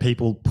Andrew, and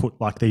people put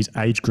like these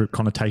age group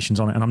connotations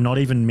on it. And I'm not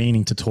even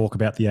meaning to talk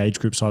about the age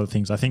group side of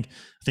things. I think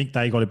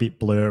they got a bit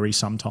blurry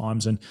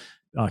sometimes, and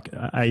like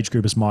age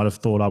groupers might have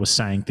thought I was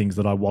saying things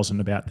that I wasn't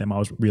about them. I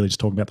was really just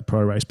talking about the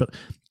pro race. But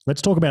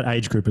let's talk about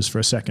age groupers for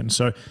a second.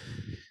 So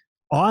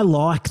I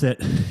like that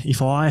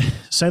if I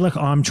say, like,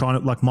 I'm trying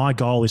to, like, my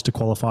goal is to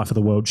qualify for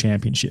the world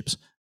championships.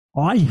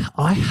 I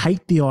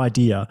hate the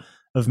idea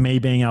of me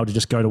being able to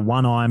just go to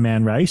one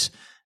Ironman race,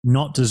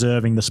 not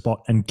deserving the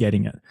spot and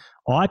getting it.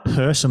 I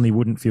personally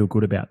wouldn't feel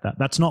good about that.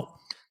 That's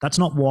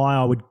not why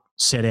I would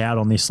set out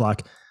on this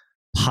like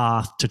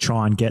path to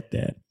try and get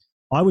there.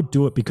 I would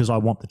do it because I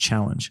want the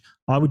challenge.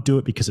 I would do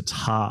it because it's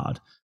hard.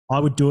 I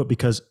would do it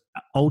because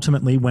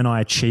ultimately when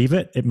I achieve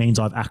it, it means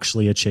I've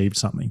actually achieved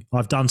something.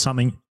 I've done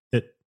something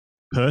that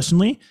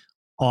personally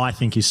I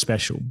think is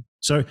special.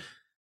 So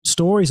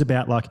stories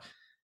about like,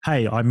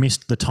 hey, I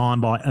missed the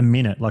time by a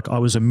minute. Like I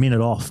was a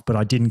minute off, but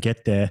I didn't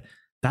get there.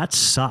 That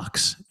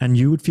sucks. And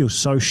you would feel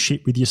so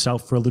shit with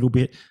yourself for a little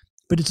bit.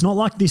 But it's not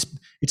like this.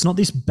 It's not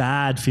this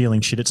bad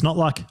feeling shit. It's not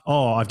like,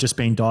 oh, I've just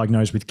been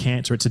diagnosed with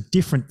cancer. It's a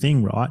different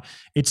thing, right?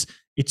 It's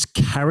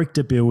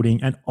character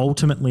building and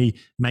ultimately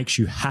makes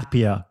you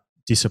happier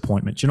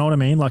disappointment. Do you know what I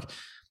mean? Like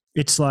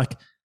it's like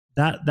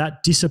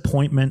that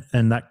disappointment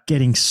and that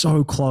getting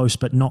so close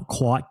but not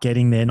quite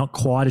getting there, not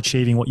quite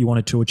achieving what you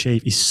wanted to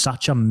achieve is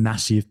such a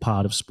massive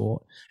part of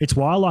sport. It's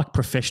why I like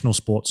professional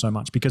sport so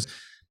much, because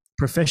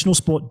professional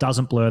sport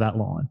doesn't blur that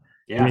line.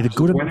 Yeah, you're either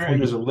good enough or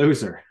there's a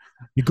loser.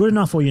 You're good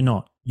enough or you're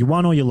not. You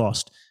won or you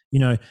lost. You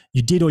know,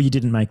 you did or you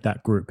didn't make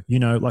that group. You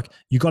know, like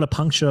you got a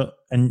puncture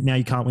and now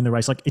you can't win the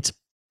race. Like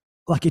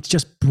it's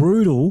just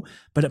brutal,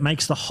 but it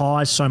makes the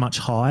highs so much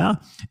higher.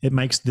 It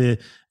makes the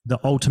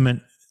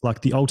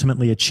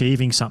ultimately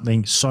achieving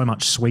something so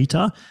much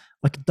sweeter.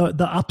 Like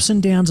the ups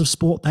and downs of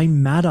sport, they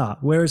matter.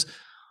 Whereas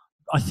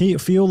I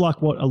feel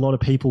like what a lot of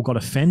people got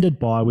offended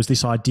by was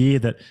this idea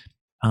that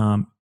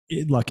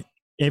like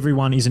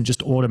everyone isn't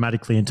just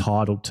automatically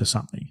entitled to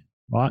something,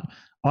 right?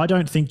 I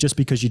don't think just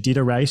because you did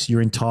a race,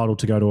 you're entitled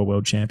to go to a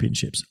world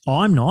championships.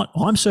 I'm not.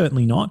 I'm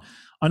certainly not.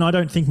 And I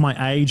don't think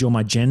my age or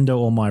my gender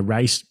or my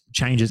race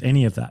changes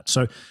any of that.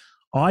 So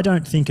I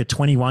don't think a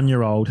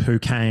 21-year-old who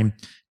came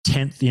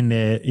 10th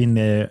in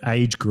their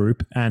age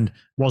group and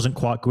wasn't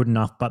quite good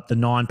enough, but the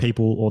 9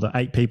 people or the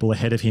 8 people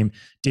ahead of him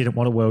didn't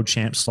want a world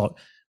champ slot.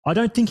 I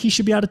don't think he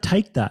should be able to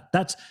take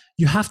that.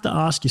 You have to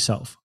ask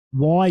yourself,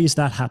 why is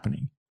that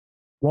happening?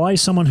 Why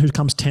is someone who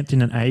comes 10th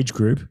in an age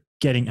group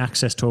getting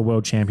access to a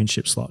world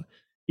championship slot?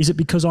 Is it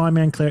because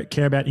Ironman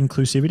care about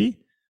inclusivity?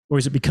 Or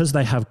is it because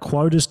they have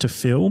quotas to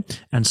fill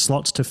and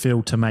slots to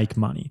fill to make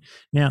money?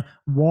 Now,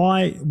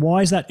 why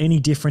is that any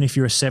different if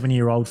you're a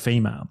 70-year-old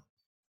female?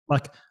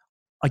 Like,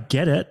 I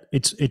get it.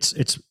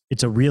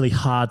 It's a really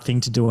hard thing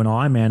to do an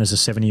Ironman as a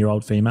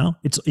 70-year-old female.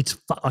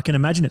 I can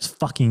imagine it's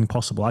fucking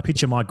impossible. I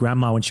picture my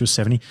grandma when she was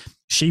 70.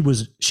 She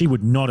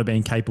would not have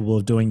been capable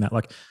of doing that.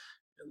 Like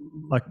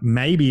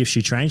maybe if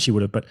she trained, she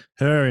would have. But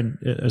her, and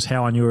as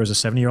how I knew her as a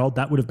 70-year-old,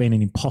 that would have been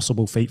an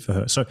impossible feat for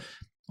her. So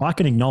I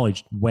can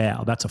acknowledge,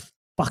 wow, that's a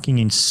fucking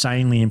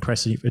insanely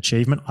impressive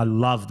achievement. I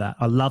love that.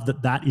 I love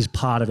that that is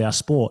part of our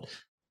sport.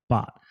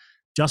 But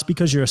just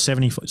because you're a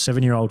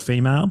 77-year-old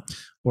female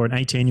or an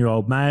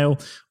 18-year-old male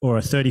or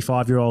a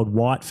 35-year-old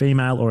white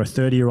female or a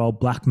 30-year-old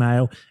black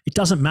male, it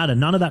doesn't matter.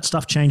 None of that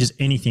stuff changes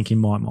anything in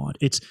my mind.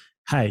 It's,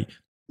 hey,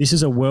 this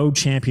is a world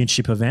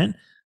championship event.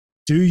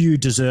 Do you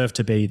deserve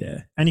to be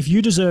there? And if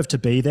you deserve to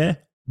be there,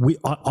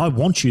 I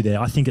want you there.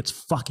 I think it's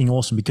fucking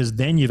awesome, because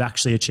then you've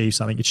actually achieved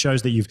something. It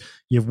shows that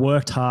you've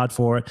worked hard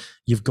for it.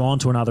 You've gone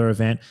to another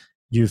event.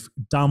 You've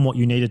done what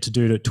you needed to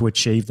do to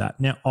achieve that.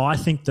 Now, I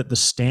think that the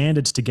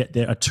standards to get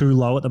there are too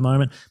low at the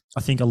moment.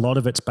 I think a lot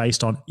of it's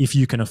based on if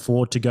you can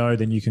afford to go,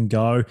 then you can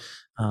go.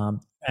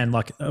 And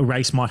like a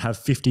race might have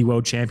 50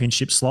 world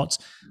championship slots.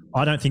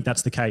 I don't think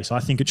that's the case.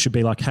 I think it should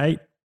be like, hey,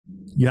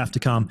 you have to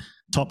come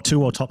top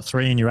 2 or top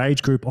 3 in your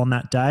age group on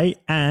that day.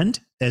 And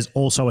there's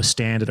also a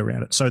standard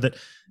around it, so that,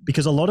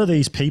 because a lot of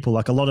these people,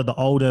 like a lot of the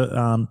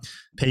older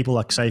people,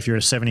 like say if you're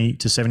a 70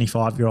 to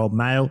 75-year-old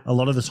male, a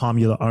lot of the time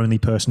you're the only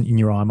person in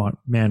your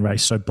Ironman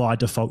race. So by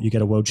default, you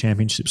get a world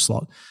championship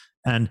slot.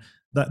 And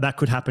that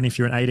could happen if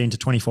you're an 18 to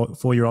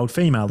 24-year-old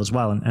female as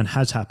well, and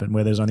has happened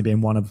where there's only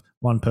been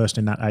one person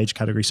in that age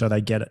category, so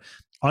they get it.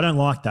 I don't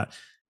like that.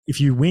 If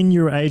you win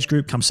your age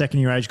group, come second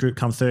in your age group,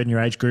 come third in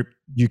your age group,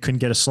 you can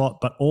get a slot,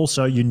 but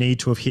also you need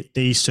to have hit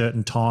these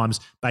certain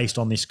times based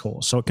on this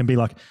course. So it can be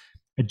like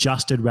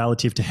adjusted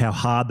relative to how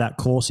hard that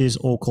course is.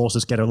 All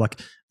courses get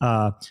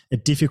a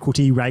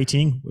difficulty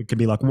rating. It could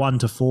be like 1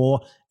 to 4.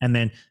 And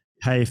then,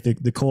 hey, if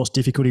the course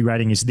difficulty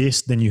rating is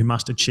this, then you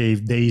must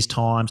achieve these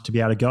times to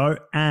be able to go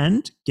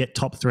and get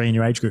top 3 in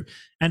your age group.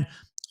 And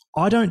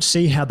I don't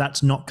see how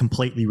that's not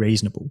completely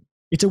reasonable.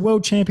 It's a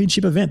world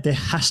championship event. There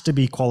has to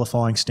be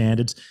qualifying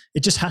standards.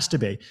 It just has to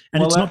be.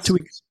 And it's not to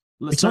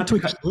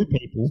exclude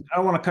people. I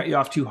don't want to cut you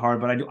off too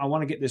hard, but I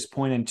want to get this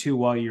point in too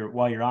while you're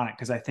on it,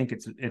 because I think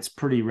it's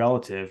pretty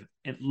relative.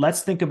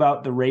 Let's think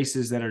about the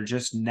races that are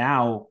just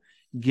now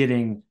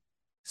getting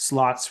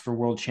slots for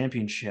world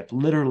championship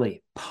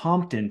literally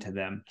pumped into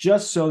them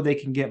just so they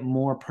can get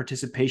more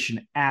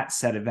participation at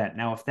said event.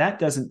 Now, if that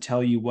doesn't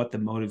tell you what the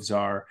motives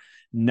are,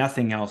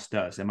 nothing else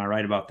does. Am I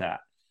right about that?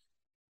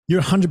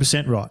 You're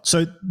 100% right.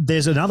 So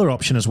there's another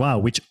option as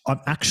well, which I'm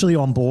actually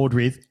on board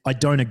with. I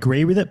don't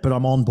agree with it, but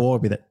I'm on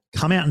board with it.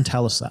 Come out and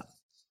tell us that.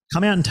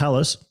 Come out and tell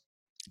us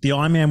the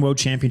Ironman World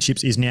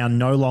Championships is now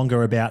no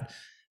longer about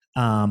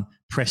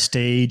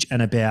prestige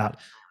and about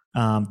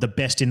the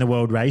best in the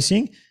world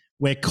racing.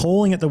 We're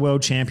calling it the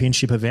World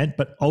Championship event,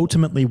 but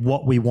ultimately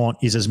what we want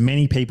is as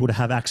many people to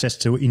have access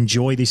to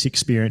enjoy this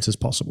experience as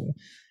possible.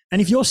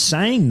 And if you're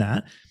saying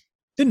that,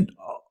 then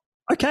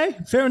okay,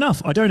 fair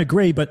enough. I don't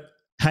agree, but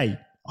hey,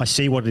 I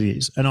see what it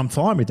is and I'm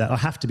fine with that. I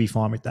have to be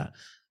fine with that,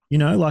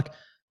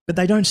 but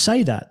they don't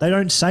say that. They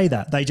don't say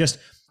that. They just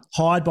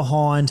hide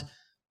behind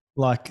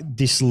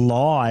this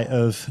lie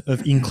of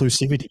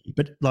inclusivity,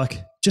 but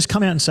just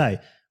come out and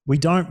say, we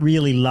don't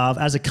really love,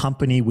 as a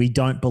company, we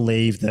don't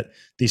believe that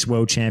this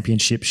world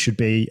championship should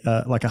be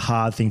a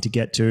hard thing to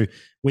get to.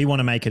 We want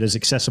to make it as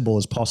accessible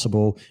as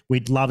possible.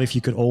 We'd love if you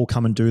could all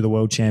come and do the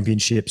world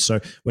championship. So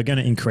we're going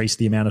to increase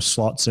the amount of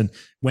slots. And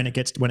when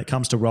it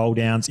comes to roll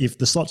downs, if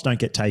the slots don't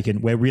get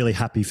taken, we're really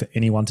happy for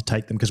anyone to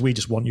take them because we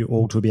just want you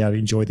all to be able to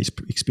enjoy this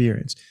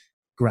experience.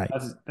 Great.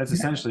 That's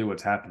essentially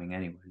what's happening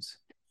anyways.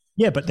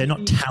 Yeah, but they're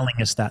not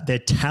telling us that. They're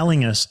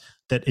telling us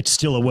that it's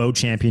still a world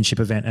championship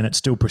event and it's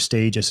still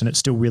prestigious and it's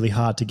still really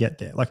hard to get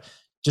there.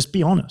 Just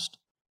be honest.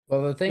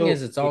 Well, the thing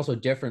is, it's also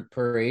different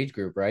per age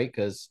group, right?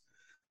 Because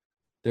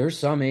there's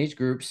some age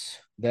groups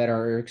that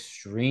are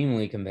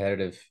extremely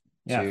competitive.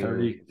 Yeah,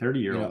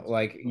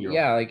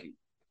 30-year-olds.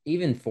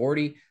 Even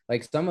 40.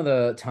 Some of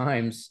the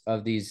times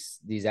of these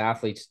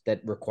athletes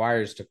that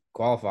requires to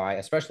qualify,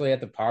 especially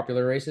at the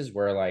popular races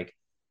where a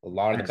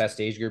lot of the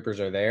best age groupers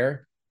are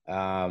there.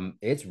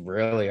 It's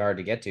really hard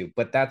to get to,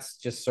 but that's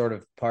just sort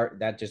of part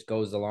that just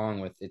goes along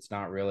with it's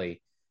not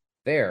really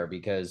fair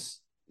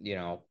because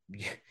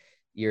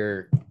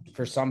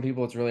for some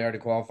people it's really hard to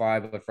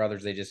qualify, but for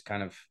others they just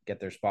kind of get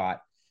their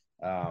spot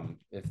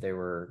if they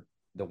were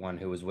the one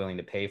who was willing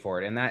to pay for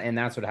it. And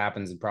that's what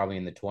happens probably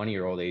in the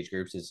 20-year-old age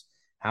groups is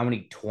how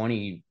many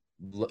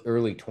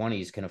early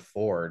 20s can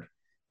afford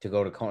to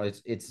go to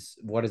it's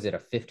what is it, a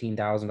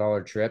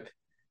 $15,000 trip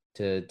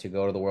to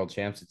go to the world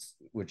champs,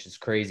 which is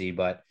crazy.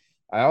 But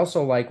I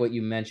also like what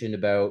you mentioned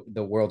about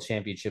the world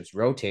championships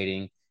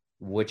rotating,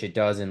 which it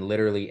does in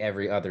literally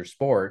every other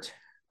sport,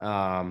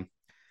 for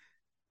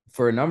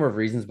a number of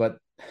reasons. But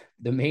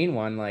the main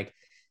one,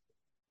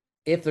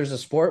 if there's a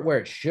sport where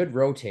it should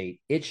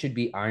rotate, it should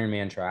be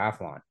Ironman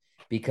triathlon,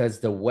 because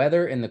the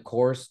weather and the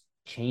course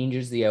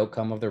changes the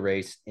outcome of the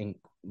race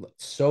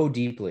so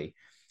deeply.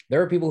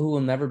 There are people who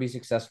will never be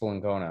successful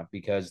in Kona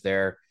because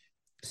they're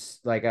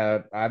I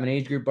have an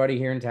age group buddy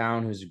here in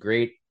town who's a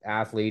great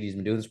athlete. He's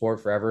been doing the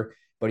sport forever,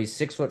 but he's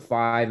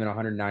 6'5" and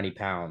 190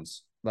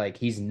 pounds.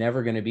 He's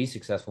never going to be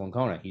successful in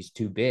Kona. He's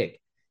too big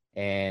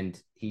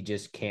and he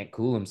just can't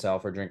cool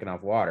himself or drink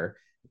enough water.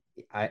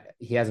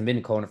 He hasn't been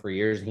to Kona for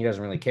years and he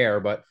doesn't really care.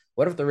 But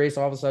what if the race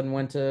all of a sudden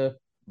went to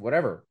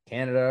whatever,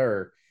 Canada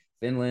or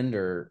Finland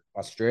or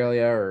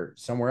Australia or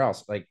somewhere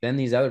else? Then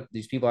these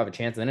people have a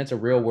chance. And then it's a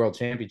real world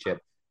championship,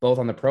 both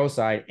on the pro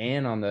side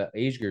and on the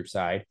age group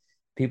side.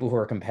 People who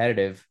are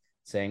competitive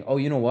saying, oh,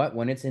 you know what?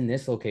 When it's in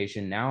this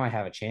location, now I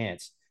have a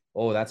chance.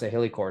 Oh, that's a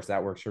hilly course.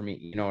 That works for me.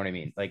 You know what I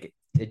mean?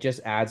 It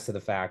just adds to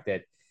the fact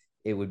that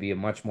it would be a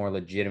much more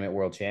legitimate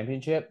world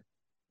championship.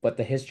 But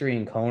the history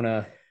in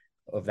Kona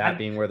of that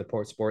being where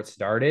the sport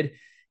started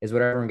is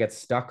what everyone gets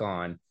stuck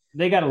on.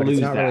 They got to lose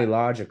that. It's not really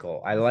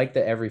logical. I like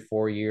the every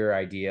 4-year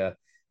idea.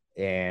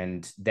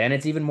 And then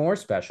it's even more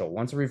special.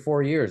 Once every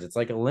 4 years, it's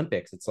like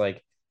Olympics. It's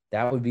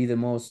that would be the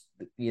most,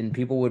 and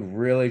people would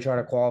really try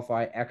to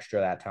qualify extra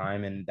that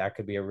time. And that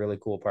could be a really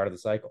cool part of the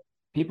cycle.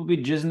 People be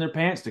jizzing their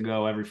pants to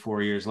go every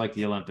 4 years, like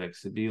the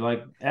Olympics. It'd be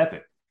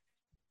epic.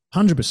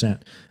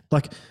 100%.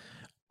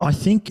 I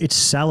think it's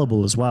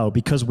sellable as well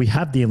because we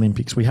have the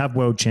Olympics, we have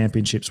world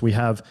championships, we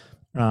have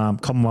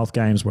Commonwealth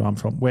Games where I'm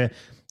from, where,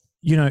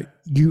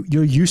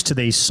 you're used to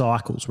these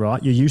cycles,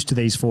 right? You're used to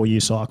these 4-year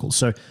cycles.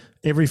 So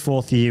every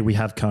 4th year we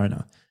have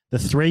Kona.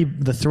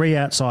 The three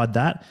outside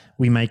that,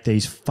 we make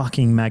these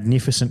fucking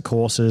magnificent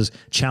courses,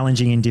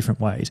 challenging in different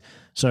ways.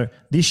 So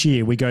this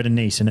year we go to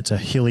Nice and it's a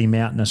hilly,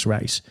 mountainous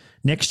race.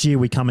 Next year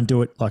we come and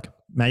do it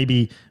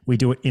maybe we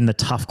do it in the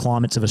tough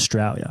climates of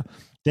Australia.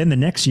 Then the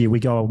next year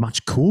we go a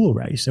much cooler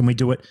race and we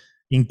do it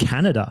in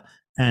Canada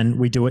and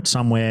we do it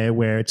somewhere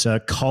where it's a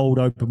cold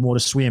open water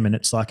swim and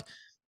it's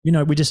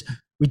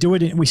we do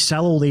it. We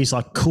sell all these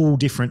cool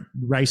different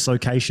race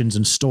locations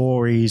and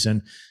stories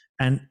and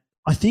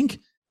I think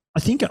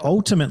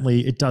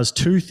ultimately it does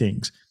two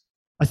things.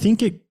 I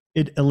think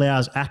it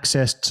allows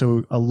access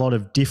to a lot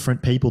of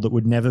different people that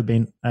would never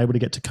been able to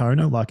get to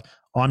Kona.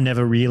 I'm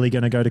never really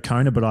going to go to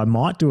Kona, but I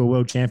might do a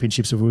world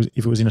championships if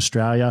it was in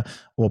Australia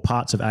or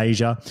parts of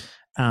Asia.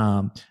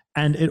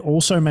 And it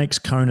also makes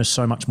Kona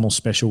so much more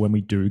special when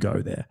we do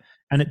go there.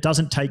 And it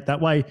doesn't take that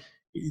way.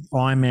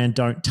 Ironman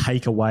don't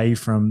take away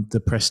from the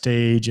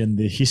prestige and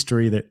the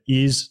history that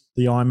is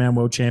the Ironman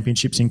World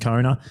Championships in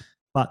Kona,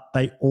 but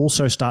they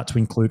also start to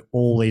include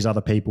all these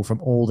other people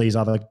from all these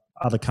other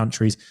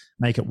countries,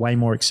 make it way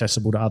more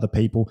accessible to other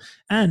people.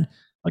 And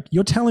like,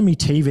 you're telling me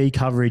TV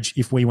coverage,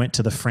 if we went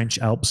to the French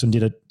Alps and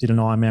did an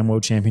Ironman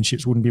World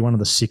Championships, wouldn't be one of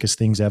the sickest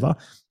things ever?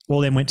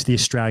 Or then went to the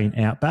Australian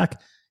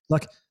Outback.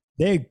 Like,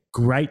 they're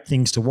great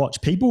things to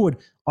watch. People would,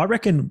 I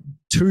reckon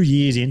 2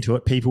 years into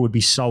it, people would be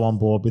so on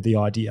board with the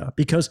idea,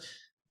 because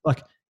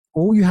like,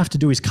 all you have to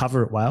do is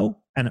cover it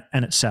well and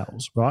it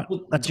sells, right?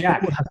 Well, That's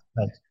Jack, all it has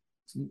to take.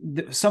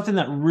 something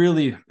that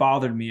really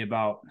bothered me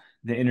about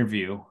the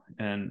interview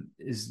and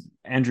is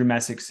Andrew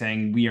Messick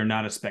saying we are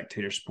not a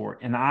spectator sport.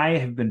 And I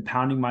have been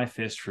pounding my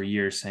fist for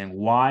years saying,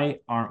 why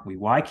aren't we?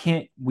 Why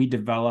can't we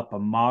develop a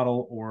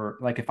model? Or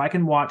like, if I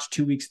can watch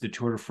 2 weeks of the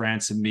Tour de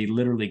France and be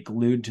literally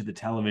glued to the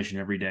television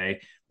every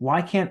day,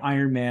 why can't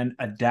Ironman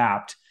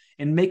adapt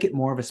and make it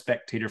more of a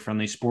spectator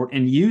friendly sport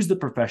and use the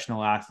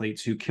professional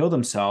athletes who kill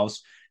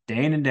themselves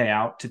day in and day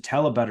out to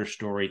tell a better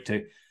story,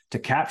 to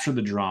capture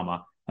the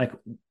drama? Like,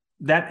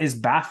 that is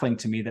baffling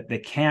to me that they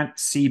can't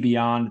see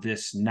beyond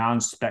this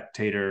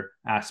non-spectator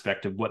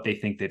aspect of what they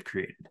think they've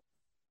created.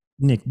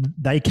 Nick,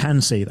 they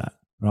can see that,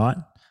 right?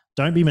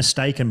 Don't be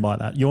mistaken by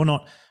that. You're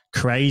not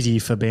crazy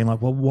for being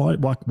like, well,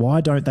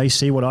 why don't they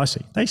see what I see?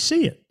 They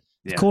see it.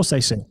 Yeah. Of course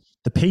they see it.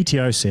 The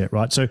PTO see it,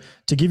 right? So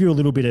to give you a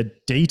little bit of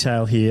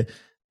detail here,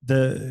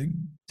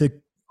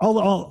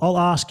 I'll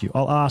ask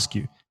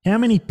you, how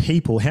many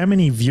people, how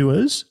many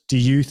viewers do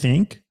you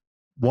think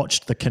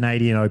watched the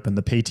Canadian Open,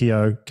 the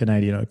PTO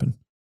Canadian Open?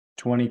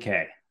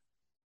 20K.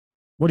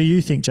 What do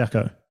you think,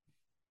 Jacko?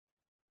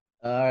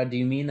 Do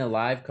you mean the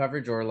live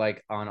coverage or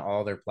like on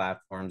all their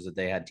platforms that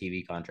they had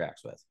TV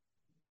contracts with?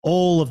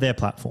 All of their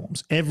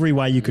platforms, every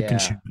way you could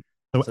consume it.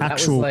 So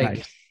actual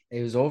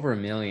it was over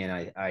 1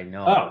 million. I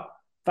know. Oh,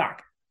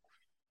 fuck.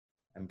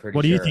 I'm pretty sure.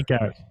 What do you think,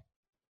 Gary?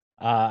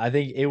 I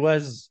think it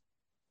was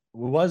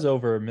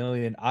over 1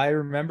 million. I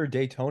remember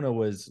Daytona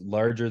was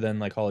larger than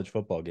like college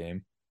football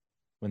game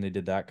when they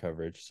did that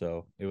coverage.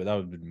 So that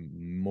would be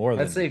more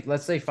let's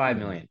say 5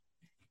 million.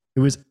 It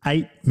was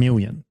 8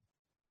 million.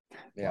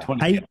 Yeah.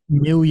 8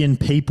 million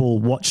people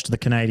watched the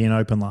Canadian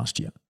Open last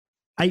year.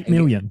 8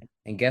 million.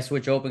 And guess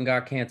which Open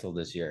got canceled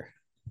this year?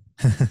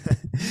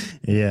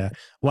 Yeah.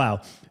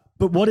 Wow.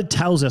 But what it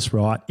tells us,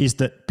 right, is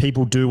that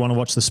people do want to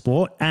watch the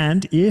sport.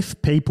 And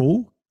if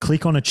people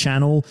click on a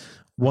channel,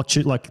 watch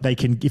it, like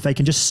if they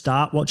can just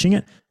start watching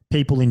it,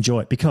 people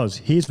enjoy it. Because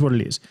here's what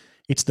it is.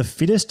 It's the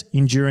fittest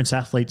endurance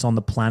athletes on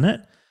the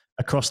planet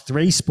across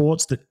 3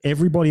 sports that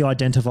everybody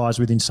identifies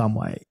with in some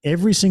way.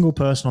 Every single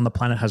person on the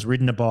planet has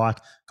ridden a bike,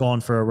 gone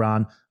for a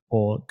run,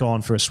 or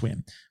gone for a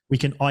swim. We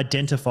can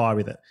identify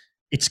with it.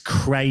 It's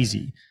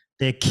crazy.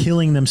 They're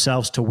killing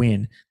themselves to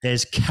win.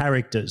 There's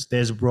characters,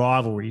 there's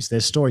rivalries,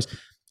 there's stories.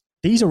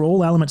 These are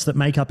all elements that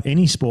make up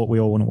any sport we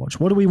all want to watch.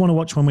 What do we want to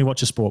watch when we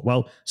watch a sport?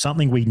 Well,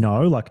 something we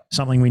know, like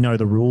something we know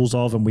the rules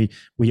of, and we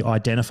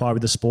identify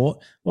with the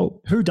sport. Well,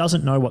 who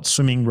doesn't know what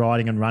swimming,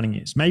 riding, and running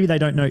is? Maybe they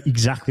don't know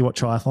exactly what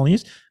triathlon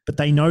is, but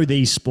they know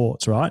these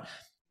sports, right?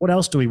 What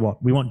else do we want?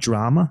 We want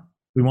drama.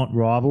 We want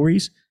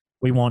rivalries.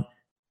 We want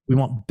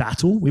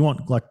battle. We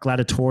want like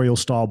gladiatorial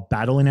style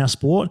battle in our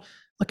sport.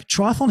 Like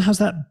triathlon has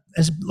that,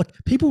 as like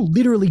people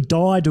literally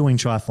die doing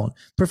triathlon.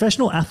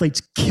 Professional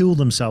athletes kill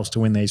themselves to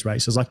win these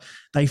races. Like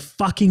they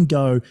fucking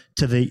go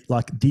to the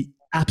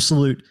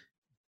absolute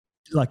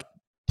like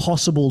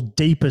possible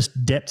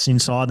deepest depths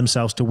inside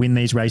themselves to win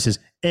these races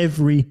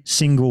every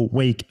single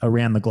week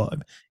around the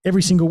globe.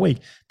 Every single week.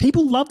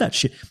 People love that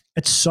shit.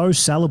 It's so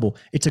sellable.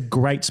 It's a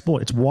great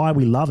sport. It's why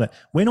we love it.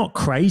 We're not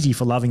crazy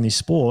for loving this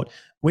sport.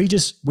 We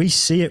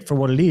see it for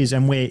what it is,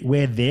 and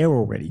we're there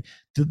already.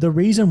 The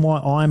reason why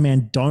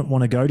Ironman don't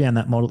want to go down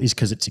that model is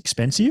because it's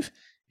expensive,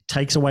 it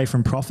takes away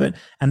from profit,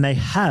 and they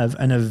have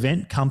an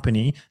event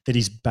company that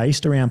is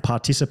based around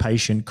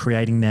participation,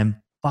 creating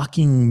them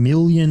fucking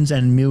millions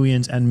and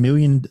millions and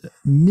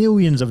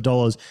millions of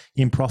dollars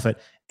in profit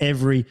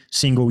every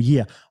single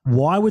year.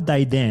 Why would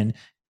they then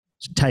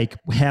take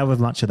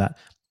however much of that,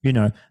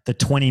 the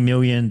 20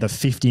 million, the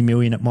 50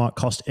 million it might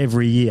cost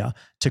every year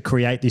to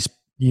create this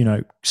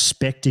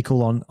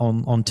spectacle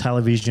on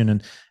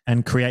television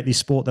and create this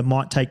sport that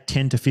might take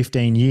 10 to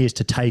 15 years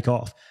to take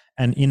off.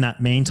 And in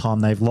that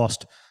meantime, they've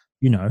lost,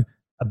 $1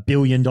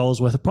 billion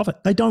worth of profit.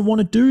 They don't want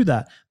to do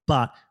that.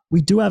 But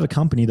we do have a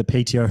company, the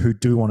PTO, who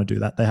do want to do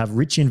that. They have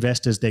rich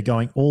investors. They're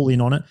going all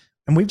in on it.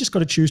 And we've just got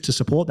to choose to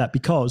support that,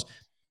 because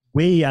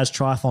we as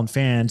triathlon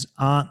fans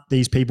aren't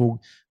these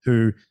people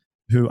who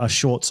are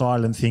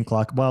short-sighted and think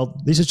like,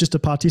 well, this is just a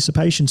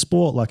participation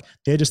sport. Like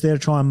they're just there to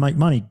try and make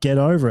money. Get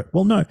over it.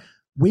 Well, no.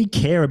 We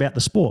care about the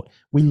sport.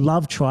 We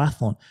love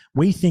triathlon.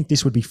 We think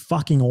this would be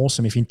fucking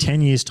awesome if in 10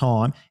 years'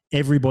 time,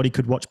 everybody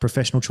could watch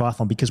professional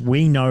triathlon, because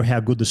we know how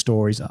good the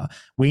stories are.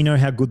 We know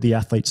how good the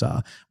athletes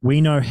are. We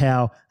know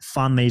how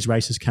fun these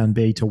races can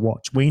be to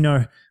watch. We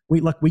know,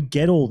 we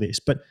get all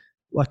this, but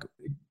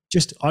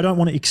I don't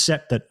want to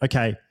accept that,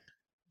 okay,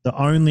 The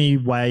only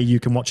way you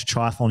can watch a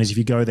triathlon is if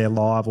you go there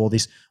live, or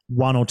this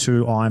 1 or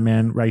 2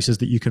 Ironman races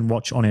that you can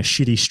watch on a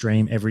shitty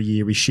stream every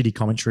year with shitty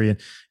commentary, and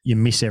you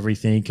miss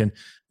everything, and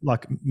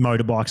like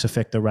motorbikes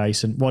affect the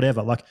race and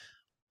whatever. Like,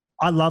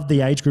 I love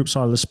the age group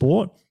side of the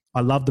sport.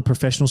 I love the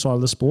professional side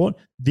of the sport.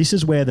 This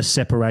is where the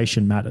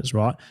separation matters,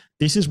 right?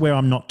 This is where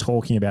I'm not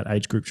talking about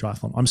age group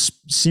triathlon. I'm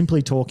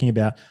simply talking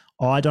about,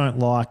 I don't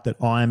like that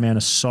Ironman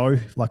are so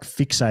like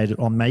fixated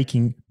on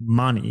making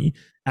money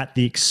at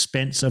the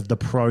expense of the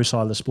pro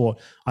side of the sport.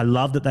 I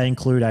love that they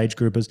include age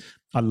groupers.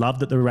 I love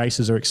that the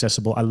races are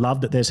accessible. I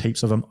love that there's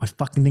heaps of them. I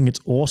fucking think it's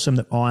awesome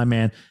that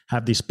Ironman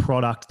have this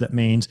product that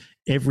means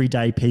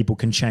everyday people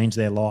can change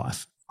their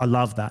life. I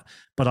love that.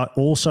 But I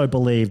also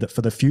believe that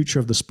for the future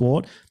of the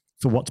sport,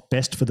 for what's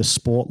best for the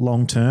sport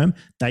long term,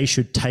 they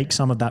should take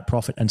some of that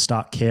profit and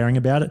start caring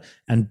about it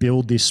and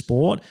build this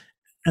sport.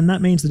 And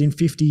that means that in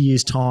 50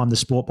 years' time, the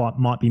sport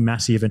might be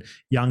massive and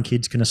young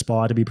kids can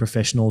aspire to be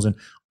professionals. And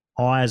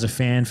I, as a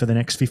fan, for the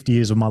next 50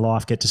 years of my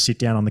life, get to sit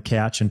down on the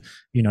couch and,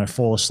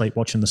 fall asleep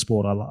watching the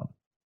sport I love.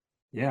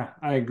 Yeah,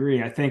 I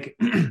agree. I think,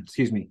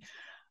 excuse me,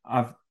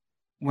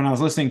 when I was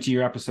listening to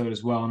your episode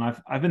as well, and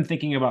I've been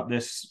thinking about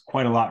this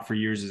quite a lot for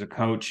years as a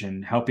coach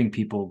and helping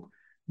people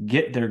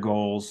get their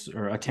goals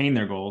or attain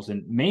their goals.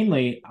 And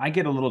mainly, I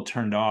get a little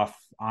turned off,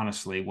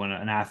 honestly, when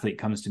an athlete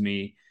comes to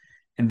me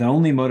and the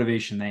only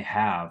motivation they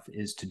have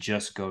is to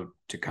just go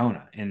to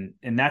Kona. And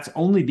that's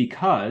only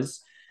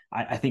because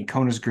I think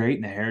Kona's great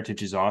and the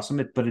heritage is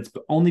awesome, but it's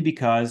only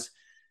because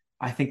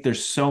I think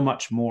there's so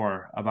much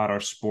more about our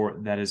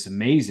sport that is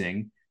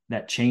amazing,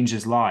 that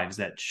changes lives,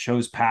 that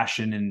shows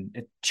passion, and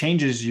it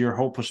changes your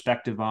whole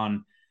perspective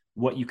on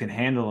what you can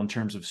handle in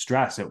terms of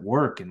stress at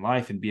work and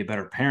life and be a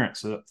better parent.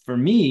 So for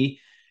me,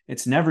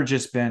 it's never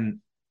just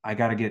been, I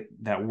got to get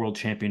that world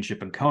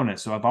championship in Kona.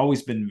 So I've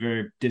always been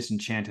very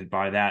disenchanted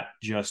by that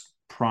just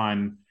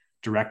prime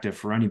directive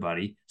for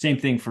anybody. Same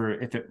thing for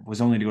if it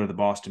was only to go to the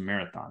Boston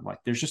Marathon. Like,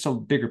 there's just a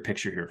bigger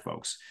picture here,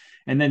 folks.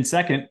 And then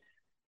second,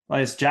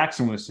 as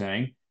Jackson was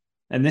saying,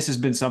 and this has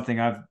been something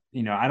I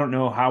don't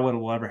know how it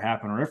will ever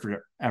happen or if it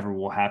ever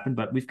will happen,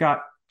 but we've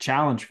got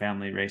Challenge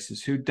Family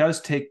Races, who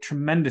does take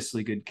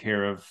tremendously good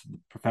care of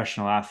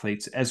professional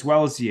athletes as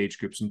well as the age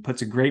groups and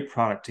puts a great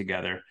product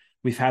together.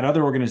 We've had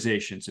other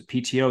organizations. The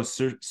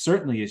PTO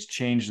certainly has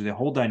changed the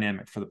whole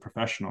dynamic for the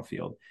professional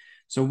field.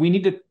 So we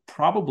need to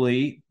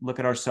probably look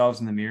at ourselves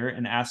in the mirror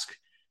and ask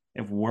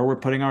if where we're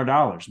putting our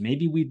dollars.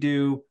 Maybe we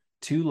do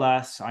 2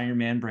 less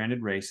Ironman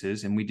branded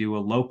races, and we do a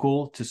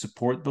local to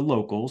support the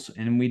locals,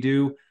 and we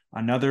do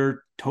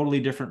another totally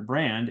different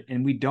brand,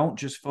 and we don't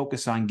just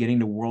focus on getting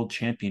to world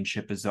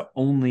championship as the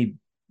only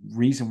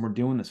reason we're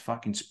doing this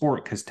fucking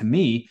sport. Because to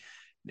me,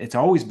 it's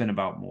always been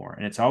about more,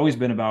 and it's always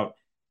been about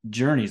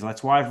journeys.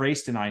 That's why I've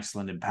raced in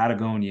Iceland and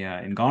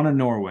Patagonia and gone to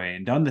Norway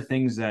and done the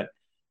things that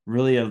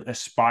really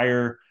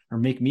aspire or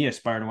make me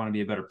aspire to want to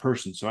be a better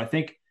person. So I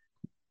think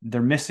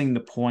they're missing the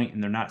point,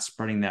 and they're not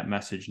spreading that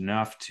message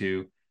enough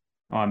to,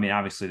 I mean,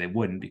 obviously they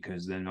wouldn't,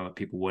 because then other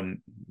people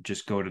wouldn't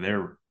just go to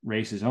their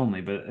races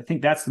only. But I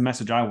think that's the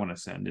message I want to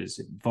send,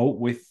 is vote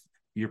with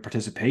your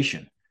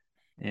participation.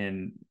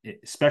 And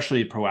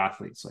especially pro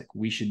athletes, like,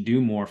 we should do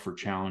more for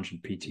Challenge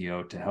and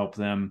PTO to help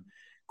them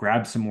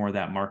grab some more of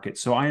that market.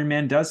 So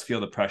Ironman does feel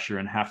the pressure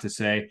and have to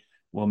say,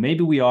 well,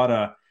 maybe we ought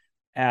to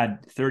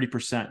add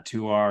 30%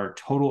 to our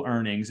total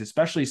earnings,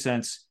 especially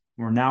since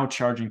we're now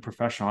charging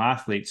professional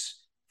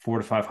athletes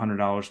 $400 to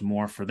 $500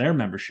 more for their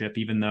membership,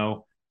 even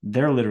though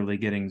they're literally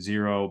getting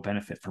zero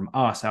benefit from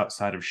us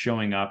outside of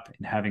showing up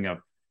and having a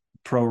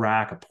pro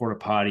rack, a porta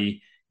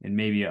potty, and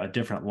maybe a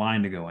different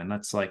line to go in.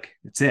 That's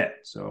it.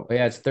 So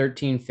it's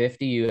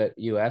 $13.50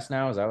 US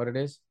now. Is that what it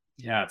is?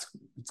 Yeah,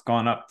 it's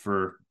gone up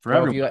for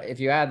everyone. If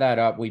you add that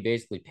up, we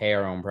basically pay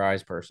our own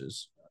prize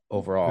purses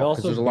overall. We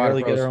also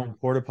barely get our own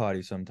porta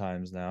potty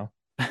sometimes now.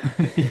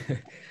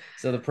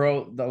 So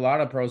a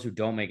lot of pros who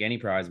don't make any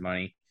prize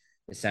money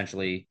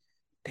essentially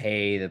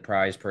pay the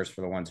prize purse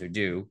for the ones who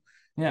do.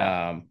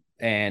 Yeah.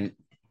 I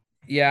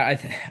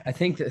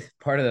think that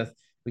part of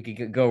we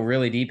could go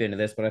really deep into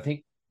this, but I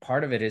think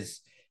part of it is,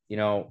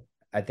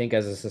 I think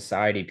as a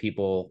society,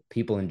 people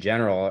in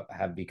general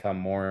have become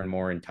more and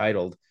more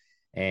entitled,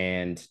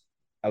 and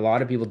a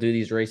lot of people do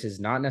these races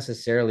not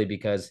necessarily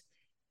because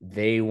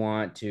they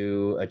want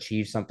to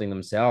achieve something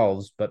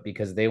themselves, but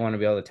because they want to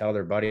be able to tell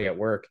their buddy at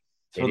work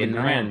they did an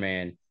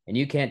Ironman. And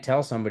you can't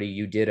tell somebody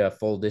you did a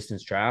full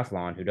distance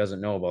triathlon who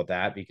doesn't know about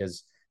that,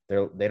 because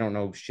they don't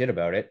know shit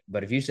about it.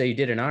 But if you say you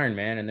did an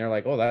Ironman and they're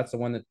like, oh, that's the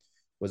one that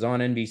was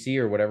on NBC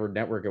or whatever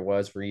network it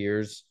was for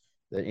years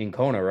in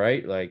Kona,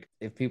 right? Like,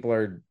 if people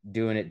are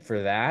doing it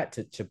for that,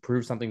 to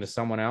prove something to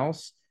someone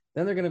else,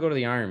 then they're going to go to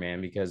the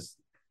Ironman because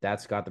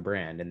that's got the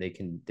brand and they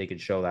can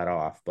show that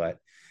off. But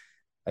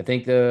I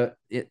think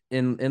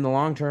in the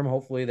long term,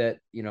 hopefully that,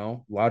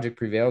 logic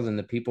prevails, and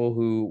the people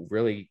who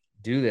really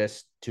do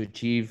this to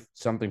achieve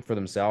something for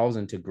themselves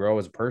and to grow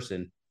as a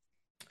person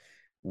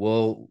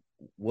will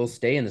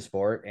stay in the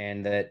sport,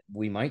 and that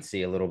we might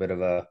see a little bit of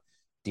a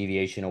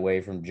deviation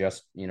away from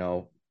just,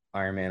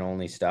 Ironman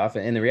only stuff.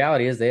 And the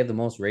reality is they have the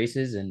most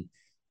races, and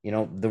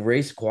the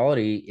race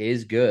quality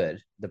is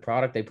good. The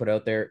product they put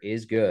out there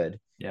is good.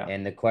 Yeah.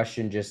 And the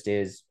question just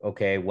is,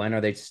 okay, at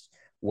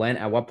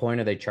what point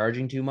are they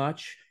charging too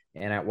much?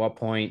 And at what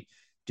point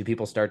do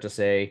people start to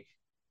say,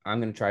 I'm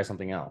going to try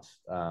something else?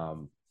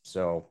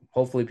 So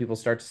hopefully people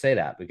start to say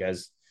that,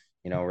 because,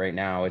 right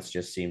now it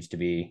just seems to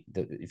be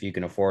if you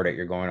can afford it,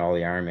 you're going to all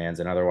the Ironmans,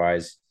 and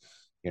otherwise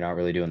you're not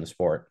really doing the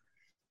sport.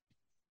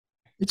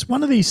 It's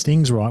one of these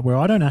things, right, where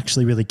I don't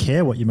actually really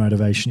care what your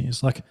motivation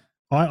is. Like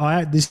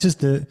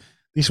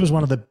this was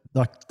one of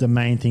the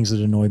main things that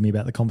annoyed me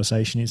about the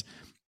conversation is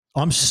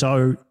I'm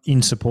so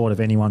in support of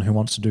anyone who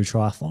wants to do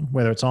triathlon,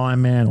 whether it's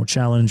Ironman or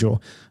Challenge or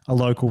a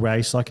local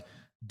race. Like,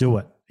 do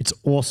it. It's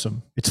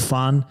awesome. It's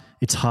fun.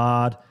 It's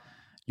hard.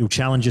 You'll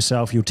challenge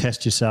yourself. You'll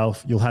test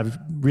yourself. You'll have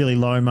really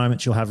low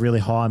moments. You'll have really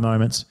high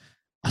moments.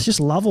 I just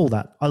love all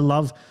that. I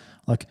love,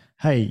 like,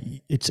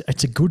 hey, it's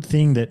a good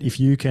thing that if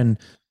you can,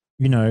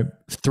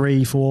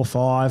 3, 4,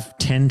 5,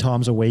 10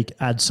 times a week,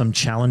 add some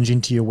challenge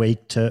into your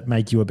week to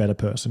make you a better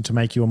person, to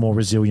make you a more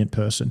resilient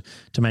person,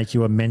 to make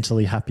you a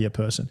mentally happier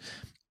person.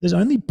 There's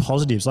only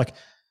positives. Like, I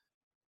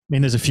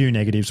mean, there's a few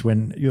negatives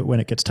when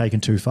it gets taken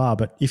too far,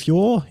 but if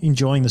you're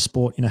enjoying the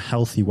sport in a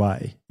healthy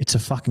way, it's a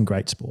fucking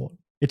great sport.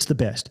 It's the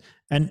best.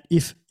 And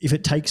if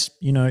it takes,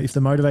 if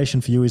the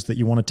motivation for you is that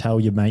you want to tell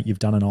your mate you've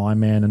done an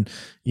Ironman and,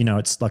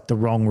 it's like the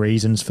wrong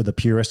reasons for the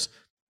purists,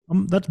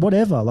 that's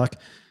whatever. Like,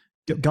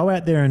 go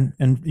out there and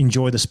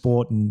enjoy the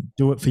sport and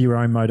do it for your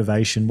own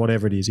motivation,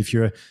 whatever it is. If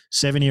you're a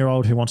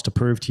 7-year-old who wants to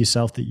prove to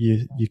yourself that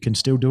you can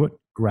still do it,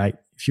 great.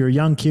 If you're a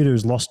young kid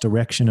who's lost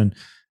direction and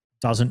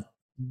doesn't,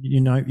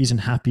 isn't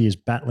happy, is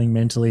battling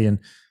mentally and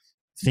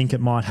think it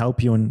might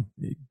help you, and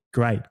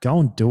great, go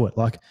and do it.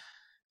 Like,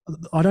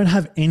 I don't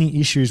have any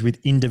issues with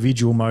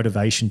individual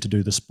motivation to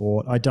do the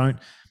sport. I don't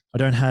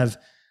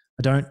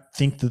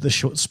think that the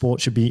short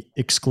sport should be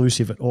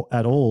exclusive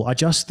at all. I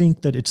just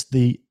think that it's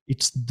the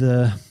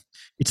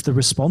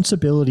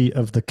responsibility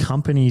of the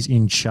companies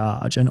in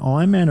charge, and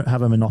Ironman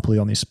have a monopoly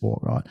on this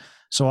sport, right?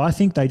 So I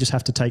think they just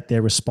have to take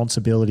their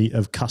responsibility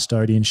of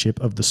custodianship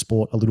of the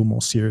sport a little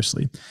more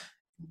seriously.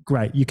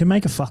 Great. You can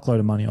make a fuckload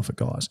of money off it,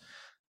 guys.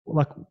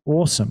 Like,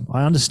 awesome.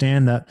 I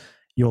understand that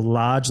you're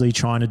largely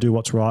trying to do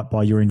what's right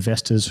by your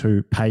investors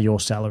who pay your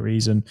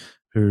salaries and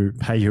who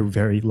pay your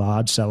very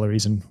large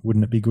salaries. And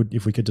wouldn't it be good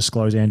if we could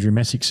disclose Andrew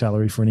Messick's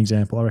salary, for an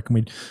example? I reckon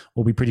we'd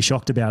all be pretty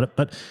shocked about it.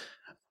 But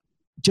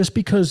just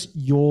because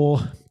you're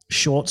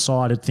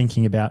short-sighted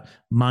thinking about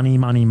money,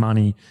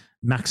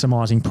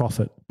 maximizing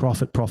profit,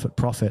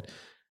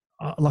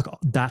 like,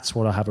 that's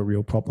what I have a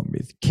real problem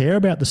with. Care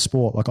about the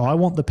sport. Like, I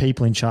want the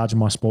people in charge of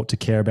my sport to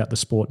care about the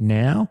sport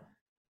now,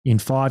 in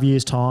 5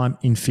 years' time,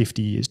 in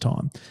 50 years'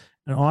 time.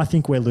 And I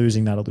think we're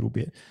losing that a little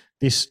bit.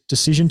 This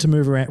decision to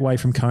move away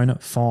from Kona,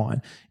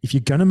 fine. If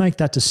you're going to make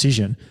that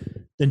decision,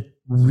 then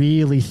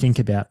really think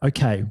about,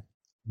 okay,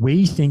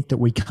 we think that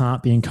we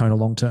can't be in Kona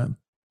long term.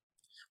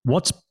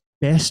 What's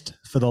best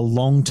for the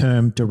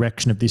long-term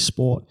direction of this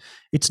sport?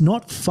 It's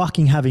not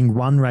fucking having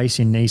one race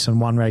in Nice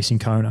and one race in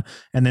Kona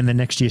and then the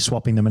next year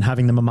swapping them and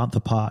having them a month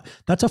apart.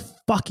 That's a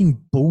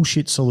fucking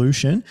bullshit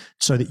solution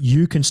so that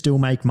you can still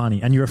make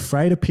money. And you're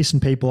afraid of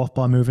pissing people off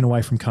by moving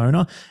away from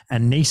Kona,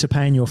 and Nice are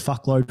paying you a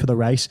fuckload for the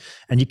race,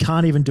 and you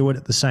can't even do it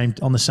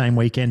on the same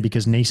weekend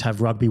because Nice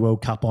have Rugby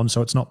World Cup on,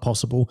 so it's not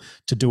possible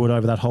to do it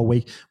over that whole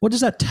week. What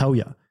does that tell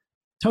you?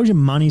 Tells you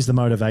money's the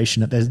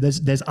motivation.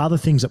 There's other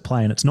things at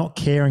play, and it's not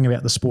caring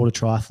about the sport of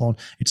triathlon.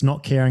 It's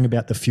not caring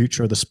about the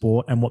future of the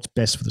sport and what's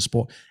best for the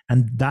sport.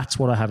 And that's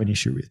what I have an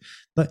issue with.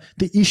 But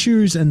the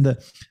issues and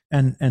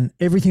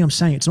everything I'm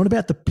saying, it's not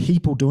about the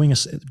people doing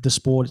the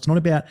sport. It's not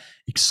about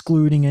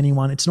excluding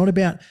anyone. It's not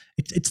about,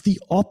 it's the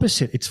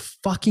opposite. It's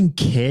fucking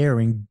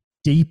caring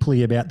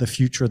deeply about the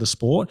future of the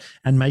sport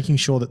and making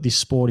sure that this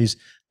sport is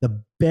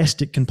the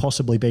best it can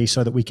possibly be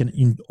so that we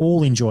can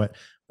all enjoy it.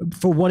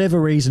 For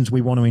whatever reasons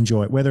we want to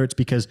enjoy it, whether it's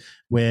because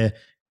we've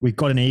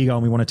got an ego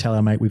and we want to tell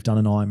our mate we've done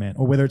an Ironman,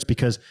 or whether it's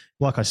because,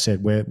 like I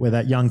said, we're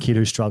that young kid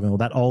who's struggling, or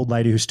that old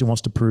lady who still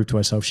wants to prove to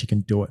herself she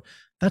can do it.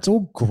 That's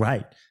all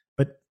great.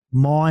 But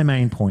my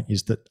main point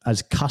is that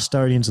as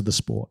custodians of the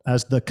sport,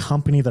 as the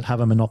company that have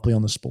a monopoly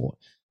on the sport,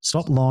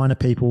 stop lying to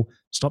people,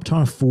 stop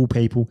trying to fool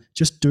people,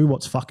 just do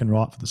what's fucking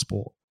right for the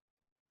sport.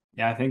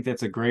 Yeah, I think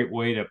that's a great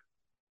way to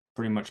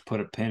pretty much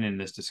put a pin in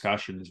this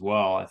discussion as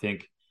well. I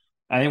think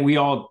we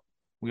all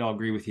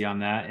agree with you on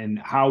that, and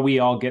how we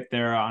all get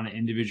there on an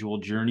individual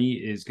journey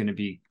is going to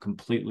be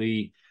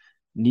completely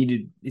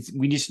needed.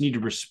 We just need to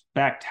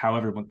respect how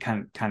everyone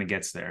kind of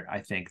gets there. I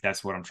think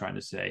that's what I'm trying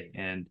to say.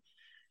 And,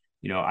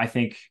 I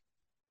think,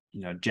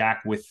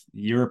 Jack, with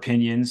your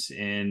opinions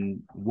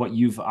and what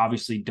you've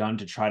obviously done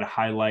to try to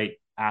highlight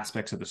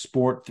aspects of the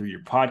sport through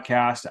your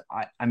podcast,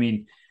 I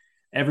mean,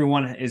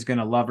 everyone is going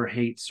to love or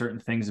hate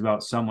certain things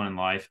about someone in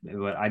life,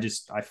 but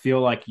I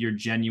feel like you're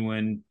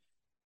genuine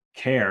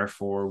care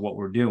for what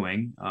we're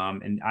doing.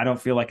 And I don't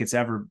feel like it's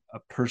ever a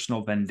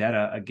personal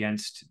vendetta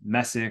against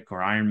Messick or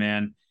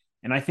Ironman.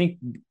 And I think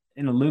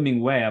in a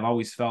looming way, I've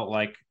always felt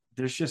like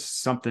there's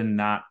just something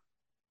not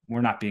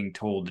we're not being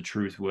told the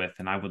truth with.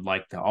 And I would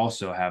like to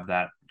also have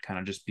that kind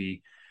of just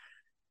be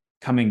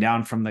coming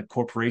down from the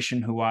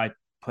corporation who I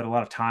put a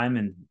lot of time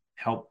and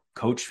help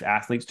coach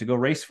athletes to go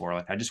race for.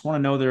 Like, I just want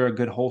to know they're a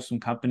good, wholesome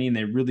company, and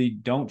they really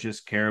don't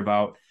just care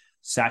about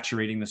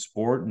saturating the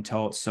sport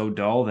until it's so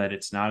dull that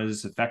it's not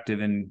as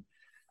effective and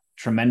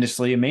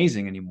tremendously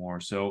amazing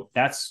anymore. So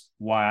that's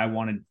why I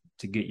wanted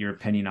to get your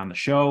opinion on the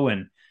show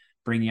and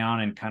bring you on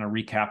and kind of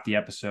recap the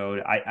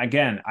episode. I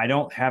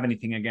don't have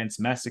anything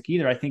against Messick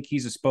either. I think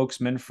he's a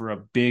spokesman for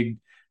a big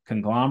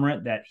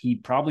conglomerate that he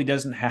probably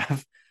doesn't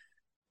have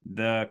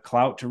the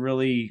clout to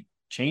really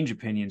change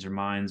opinions or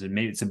minds. And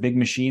maybe it's a big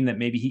machine that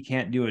maybe he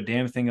can't do a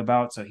damn thing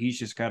about. So he's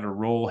just got to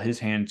roll his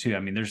hand too.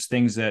 I mean, there's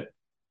things that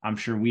I'm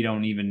sure we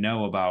don't even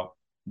know about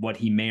what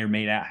he may or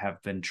may not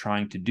have been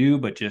trying to do,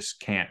 but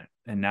just can't.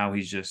 And now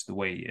he's just the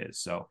way he is.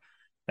 So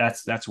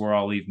that's where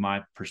I'll leave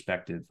my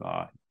perspective.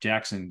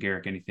 Jackson,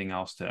 Garrick, anything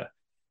else to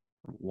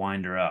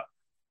wind her up?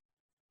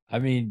 I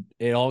mean,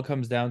 it all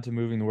comes down to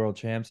moving the world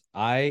champs.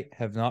 I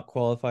have not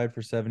qualified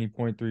for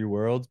 70.3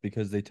 worlds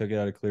because they took it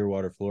out of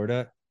Clearwater,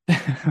 Florida.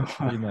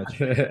 Pretty much.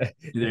 There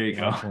you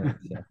go. Point,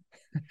 so.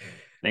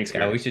 Thanks,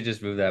 Yeah, we should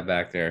just move that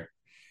back there.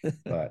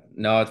 But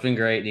no, it's been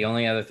great. The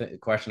only other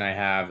question I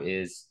have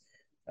is,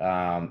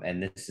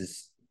 and this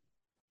is,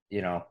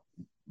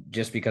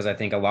 just because I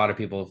think a lot of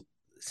people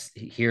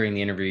hearing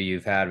the interview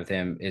you've had with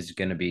him is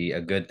going to be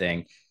a good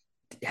thing.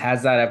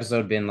 Has that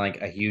episode been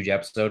like a huge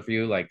episode for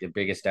you, like the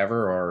biggest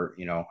ever, or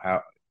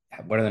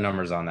what are the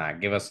numbers on that?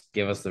 Give us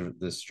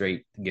the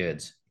straight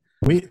goods.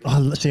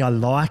 I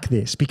like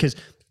this because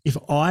if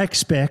I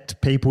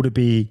expect people to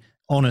be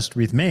honest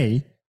with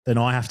me, then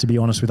I have to be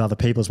honest with other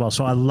people as well.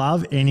 So I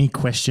love any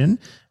question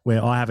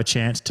where I have a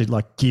chance to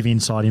like give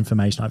inside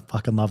information. I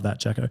fucking love that,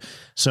 Jacko.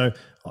 So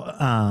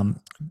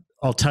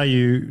I'll tell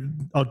you,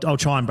 I'll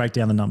try and break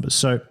down the numbers.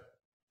 So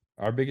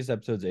our biggest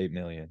episode's 8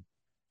 million.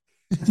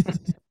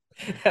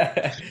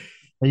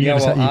 Yeah,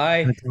 well,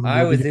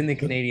 I was in the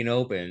Canadian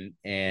Open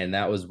and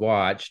that was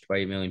watched by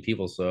 8 million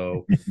people.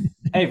 So,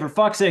 hey, for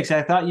fuck's sakes,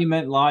 I thought you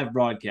meant live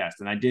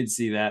broadcast, and I did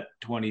see that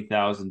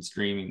 20,000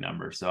 streaming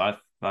number. So I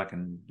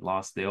fucking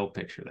lost the old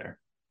picture there.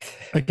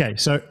 Okay,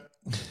 so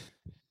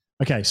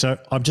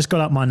I've just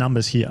got up my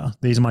numbers here.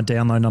 These are my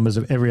download numbers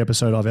of every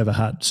episode I've ever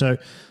had. So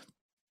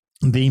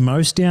the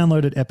most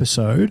downloaded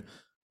episode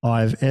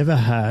I've ever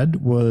had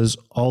was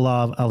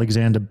Olav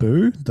Alexander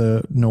Boo,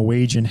 the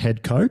Norwegian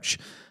head coach,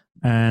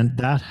 and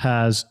that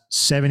has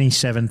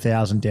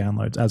 77,000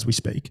 downloads as we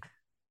speak.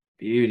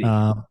 Beauty.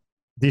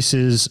 This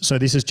is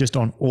just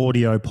on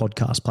audio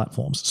podcast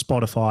platforms,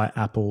 Spotify,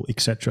 Apple,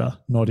 etc.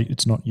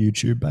 It's not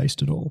YouTube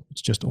based at all.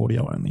 It's just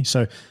audio only.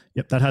 So,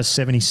 yep, that has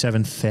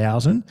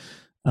 77,000,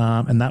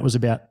 and that was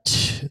about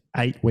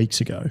 9 weeks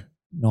ago.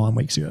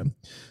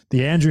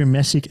 The Andrew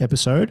Messick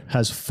episode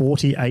has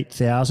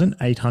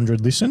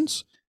 48,800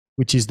 listens,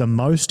 which is the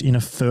most in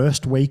a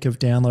first week of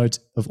downloads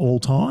of all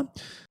time.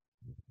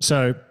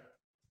 So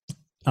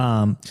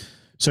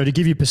to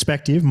give you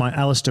perspective, my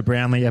Alistair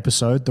Brownlee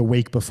episode the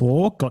week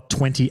before got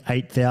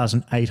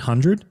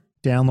 28,800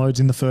 downloads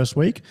in the first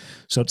week.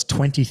 So it's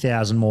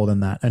 20,000 more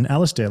than that. And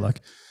Alistair,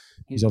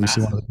 he's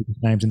obviously one of the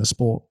biggest names in the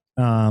sport.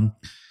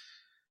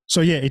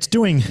 So yeah, it's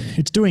doing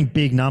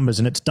big numbers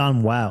and it's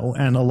done well,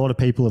 and a lot of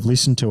people have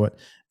listened to it.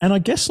 And I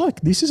guess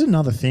this is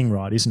another thing,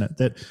 right? Isn't it?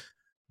 That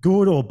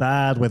good or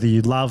bad, whether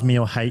you love me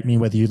or hate me,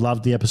 whether you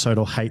love the episode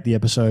or hate the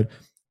episode,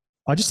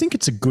 I just think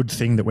it's a good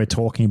thing that we're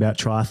talking about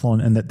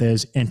triathlon and that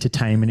there's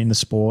entertainment in the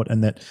sport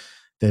and that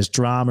there's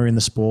drama in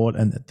the sport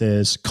and that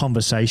there's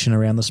conversation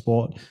around the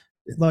sport.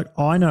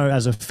 I know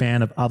as a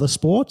fan of other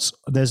sports,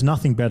 there's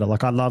nothing better.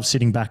 I love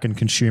sitting back and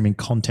consuming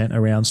content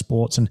around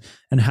sports and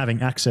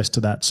having access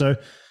to that. So,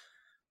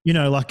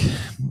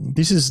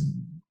 this is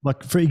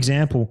for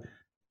example,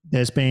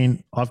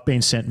 I've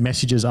been sent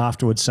messages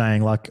afterwards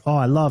saying oh,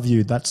 I love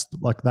you. That's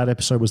that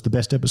episode was the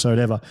best episode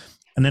ever.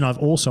 And then I've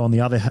also on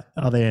the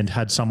other end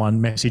had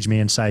someone message me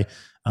and say,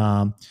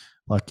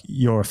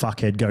 you're a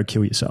fuckhead, go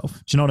kill yourself.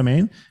 Do you know what I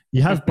mean?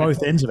 You have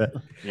both ends of it.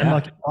 Yeah.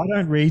 And I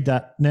don't read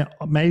that. Now,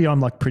 maybe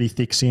I'm pretty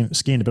thick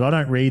skinned, but I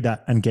don't read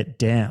that and get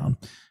down.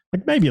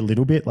 Maybe a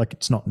little bit,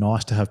 it's not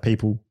nice to have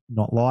people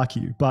not like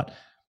you, but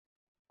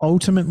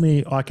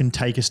ultimately I can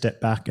take a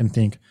step back and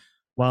think,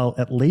 well,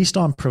 at least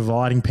I'm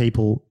providing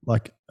people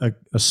a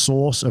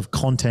source of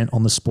content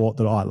on the sport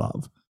that I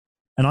love.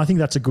 And I think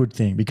that's a good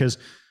thing because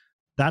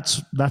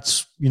that's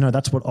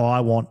what I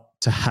want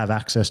to have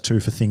access to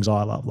for things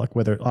I love.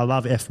 Whether I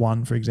love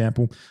F1, for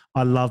example,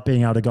 I love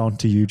being able to go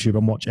onto YouTube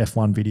and watch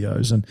F1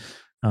 videos and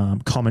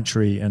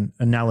commentary and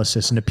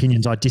analysis and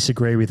opinions I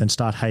disagree with and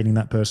start hating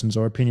that person's,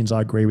 or opinions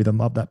I agree with and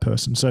love that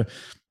person. So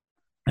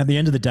at the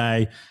end of the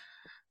day,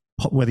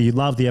 whether you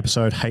love the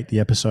episode, hate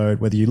the episode,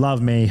 whether you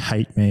love me,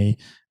 hate me,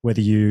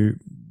 whether you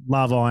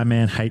love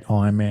Ironman, hate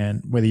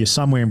Ironman, whether you're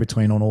somewhere in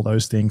between on all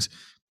those things,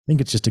 I think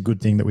it's just a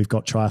good thing that we've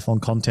got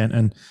triathlon content,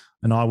 and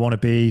I want to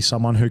be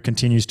someone who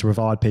continues to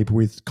provide people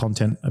with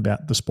content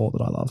about the sport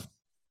that I love.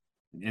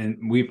 And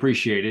we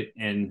appreciate it.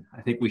 And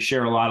I think we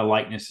share a lot of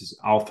likenesses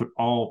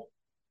all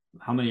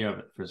how many of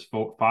it? There's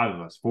four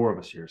of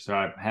us here. So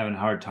I'm having a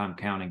hard time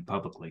counting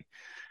publicly.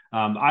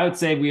 I would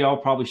say we all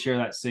probably share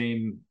that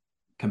same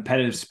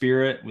competitive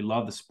spirit. We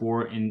love the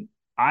sport. And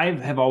I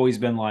have always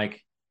been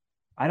like,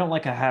 I don't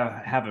like to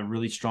have a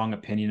really strong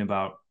opinion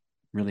about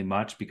really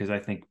much because I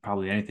think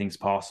probably anything's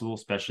possible,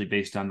 especially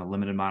based on the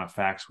limited amount of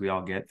facts we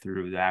all get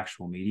through the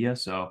actual media.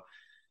 So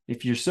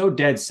if you're so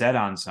dead set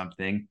on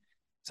something,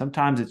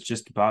 sometimes it's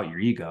just about your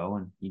ego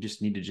and you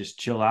just need to just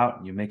chill out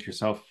and you make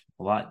yourself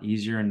a lot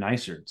easier and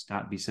nicer. It's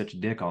not be such a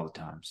dick all the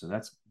time. So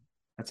that's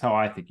how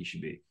I think you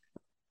should be.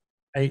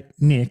 Hey,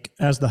 Nick,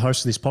 as the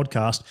host of this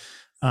podcast,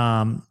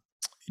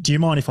 do you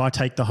mind if I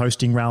take the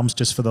hosting realms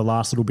just for the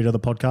last little bit of the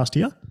podcast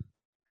here?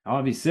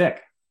 I'll be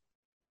sick.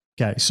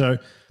 Okay, so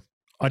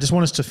I just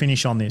want us to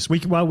finish on this. We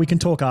can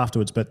talk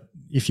afterwards, but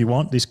if you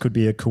want, this could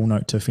be a cool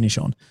note to finish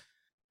on.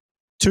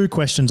 2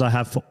 questions I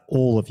have for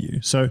all of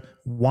you. So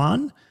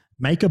 1,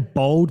 make a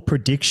bold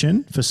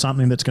prediction for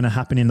something that's going to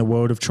happen in the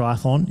world of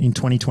triathlon in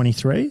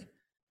 2023.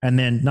 And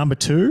then number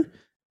 2,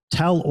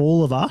 tell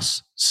all of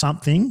us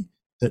something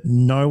that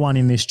no one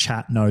in this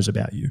chat knows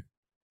about you.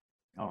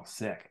 Oh,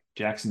 sick.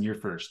 Jackson, you're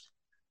first.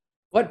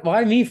 What?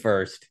 Why me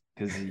first?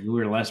 Because you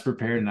were less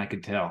prepared and I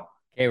could tell.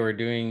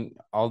 Okay,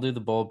 I'll do the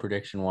bold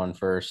prediction one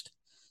first.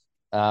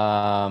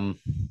 God.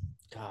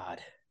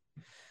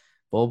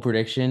 Bold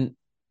prediction.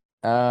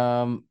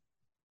 I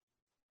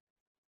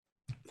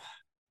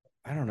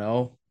don't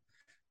know.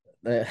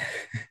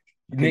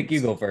 Nick, you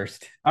go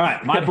first. All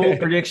right, my bold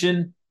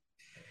prediction.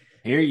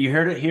 Here, you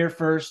heard it here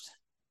first.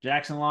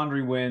 Jackson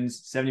Laundry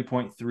wins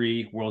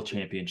 70.3 World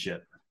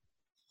Championship.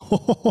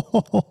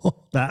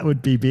 That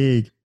would be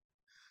big.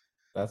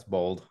 That's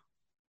bold.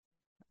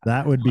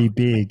 That would be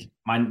big.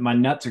 My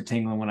nuts are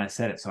tingling when I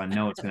said it, so I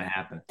know it's going to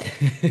happen.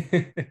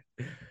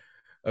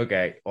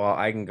 Okay, well,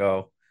 I can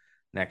go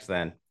next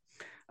then.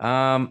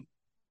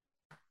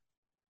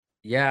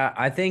 Yeah,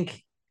 I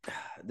think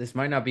this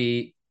might not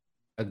be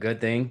a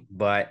good thing,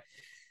 but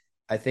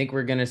I think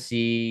we're gonna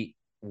see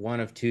one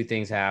of 2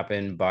 things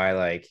happen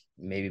by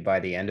maybe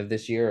by the end of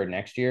this year or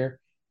next year,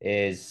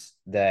 is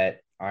that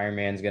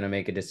Ironman's gonna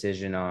make a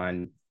decision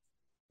on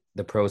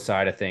the pro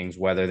side of things,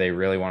 whether they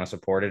really want to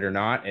support it or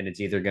not. And it's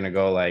either gonna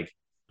go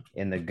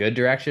in the good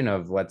direction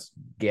of let's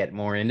get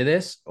more into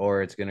this,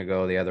 or it's gonna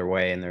go the other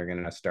way and they're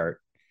gonna start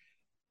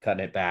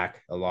cutting it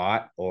back a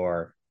lot,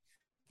 or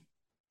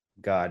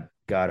God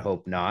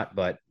hope not,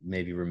 but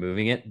maybe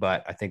removing it.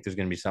 But I think there's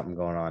going to be something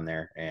going on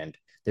there, and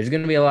there's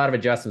going to be a lot of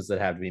adjustments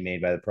that have to be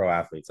made by the pro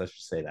athletes. Let's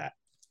just say that.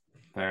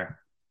 Fair.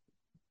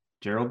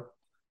 Gerald?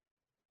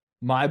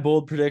 My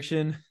bold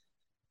prediction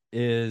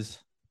is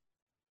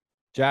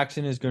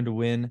Jackson is going to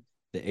win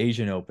the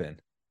Asian Open.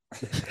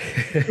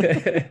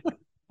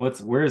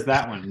 Where is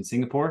that one? In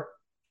Singapore?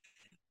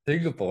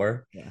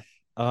 Singapore. Yeah.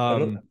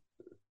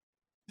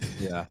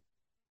 Yeah.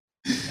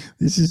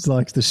 This is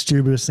like the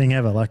stupidest thing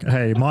ever. Like,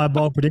 hey, my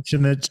bold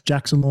prediction that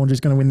Jackson Laundry is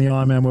going to win the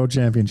Ironman World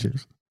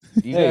Championships.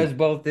 You guys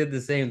both did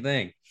the same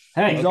thing.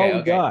 Hey, He's all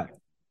we got.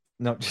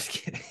 No, just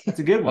kidding. That's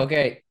a good one.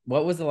 Okay,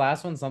 what was the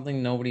last one?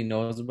 Something nobody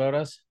knows about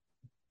us?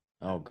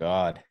 Oh,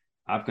 God.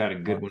 I've got a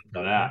good one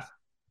for that.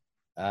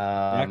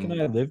 Jack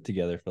and I lived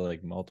together for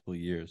like multiple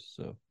years.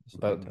 So,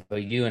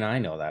 but you and I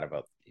know that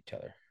about each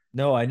other.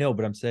 No, I know,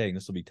 but I'm saying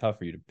this will be tough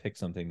for you to pick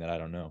something that I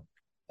don't know.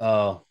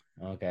 Oh,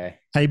 okay.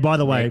 Hey, by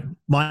the way,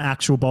 my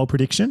actual bold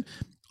prediction,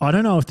 I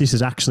don't know if this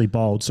is actually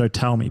bold, so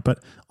tell me,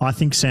 but I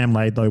think Sam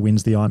Laidlow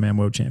wins the Ironman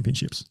World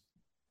Championships.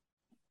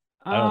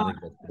 I don't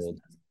think that's bold.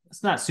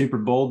 It's not super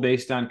bold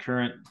based on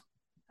current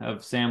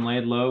of Sam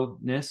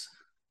Laidlow-ness.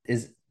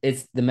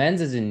 It's the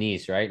men's is in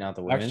Nice, right? Not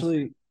the women's.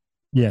 Actually,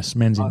 yes,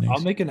 men's in Nice.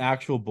 I'll make an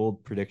actual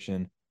bold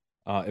prediction.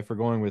 If we're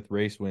going with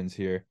race wins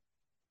here,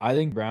 I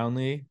think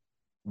Brownlee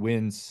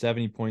wins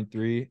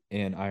 70.3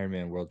 and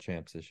Ironman World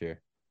Champs this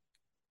year.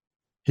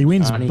 He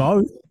wins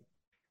both.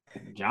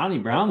 Johnny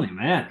Brownlee,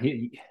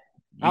 man.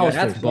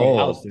 That's bold.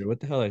 Alistair. What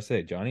the hell did I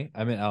say? Johnny?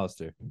 I meant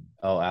Alistair.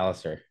 Oh,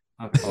 Alistair.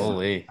 Okay.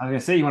 Holy. I was going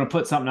to say, you want to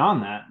put something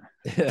on that.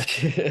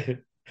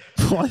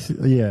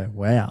 Yeah,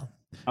 wow.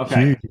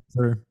 Okay.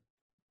 Huge.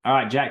 All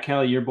right, Jack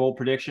Kelly, your bold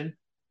prediction?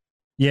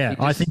 Yeah,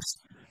 I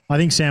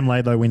think Sam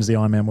Laidlow wins the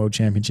Ironman World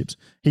Championships.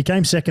 He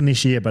came second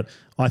this year, but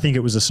I think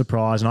it was a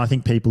surprise, and I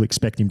think people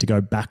expect him to go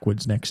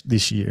backwards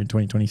this year in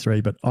 2023,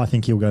 but I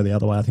think he'll go the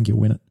other way. I think he'll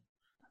win it.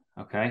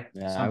 Okay.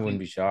 Yeah, I wouldn't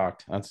be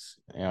shocked. It's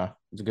a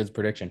good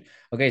prediction.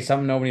 Okay,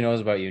 something nobody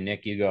knows about you,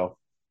 Nick. You go.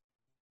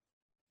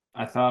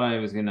 I thought I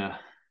was gonna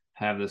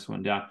have this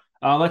one down.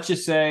 Let's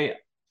just say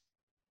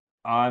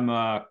I'm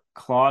a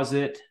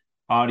closet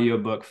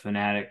audiobook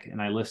fanatic,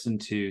 and I listen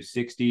to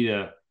 60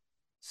 to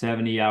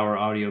 70-hour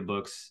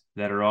audiobooks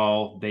that are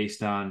all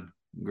based on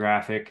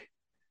graphic,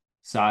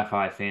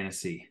 sci-fi,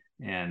 fantasy,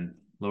 and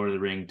Lord of the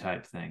Ring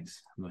type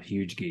things. I'm a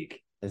huge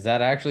geek. Is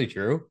that actually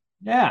true?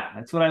 Yeah,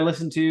 that's what I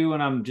listen to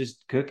when I'm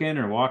just cooking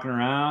or walking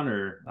around,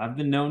 or I've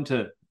been known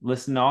to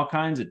listen to all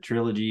kinds of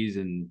trilogies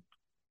and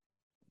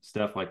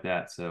stuff like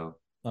that. So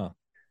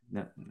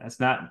that's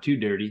not too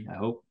dirty, I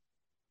hope.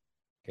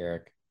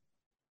 Garrick.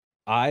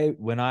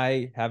 when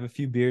I have a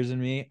few beers in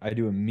me, I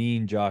do a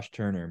mean Josh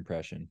Turner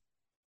impression.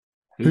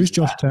 Who's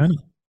Josh Turner?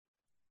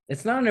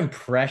 It's not an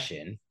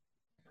impression.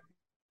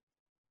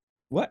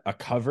 What? A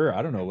cover?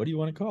 I don't know. What do you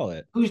want to call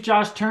it? Who's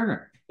Josh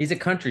Turner? He's a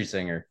country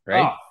singer,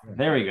 right? Oh,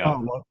 there we go.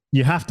 Oh, well,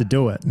 you have to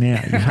do it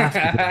now. You have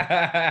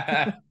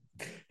to.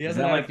 He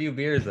hasn't had a few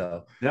beers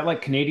though. Is that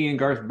like Canadian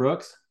Garth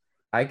Brooks?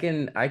 I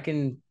can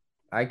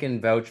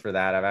vouch for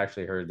that. I've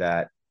actually heard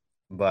that,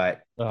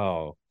 but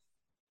Oh,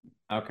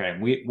 okay.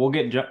 We'll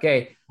get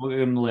okay. We'll get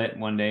him lit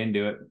one day and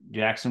do it.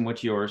 Jackson,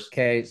 what's yours?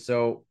 Okay,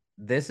 so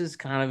this is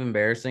kind of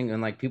embarrassing,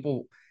 and like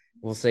people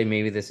will say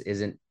maybe this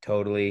isn't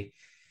totally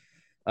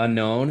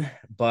unknown,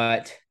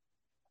 but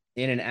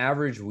in an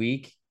average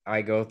week,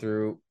 I go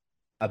through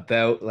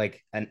about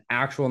like an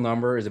actual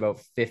number is about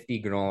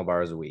 50 granola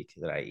bars a week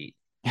that I eat.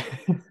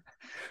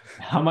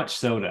 How much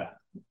soda?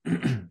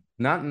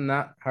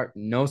 Not hard,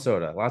 no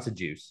soda, lots of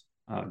juice.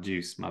 Oh,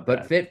 juice, my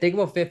But bad. think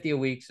about 50 a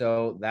week,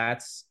 so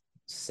that's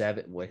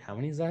 7. Wait, how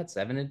many is that?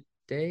 7 a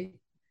day?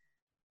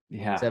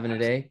 Yeah, 7 a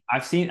day.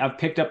 I've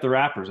picked up the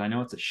wrappers. I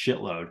know it's a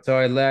shitload. So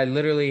I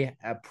literally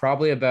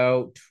probably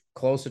about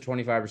close to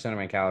 25% of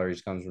my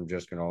calories comes from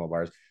just granola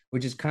bars,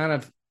 which is kind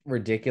of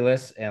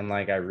ridiculous. And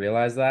like, I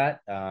realize that.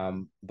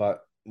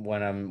 But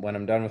when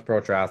I'm done with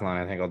pro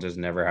triathlon, I think I'll just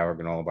never have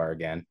a granola bar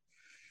again.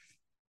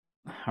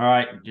 All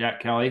right, Jack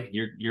Kelly,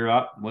 you're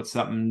up. What's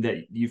something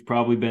that you've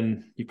probably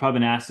been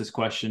asked this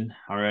question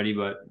already,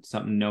 but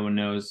something no one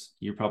knows?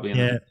 You're probably in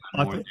the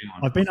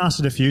I've been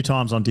asked it a few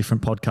times on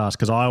different podcasts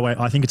because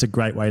I think it's a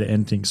great way to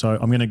end things. So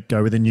I'm going to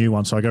go with a new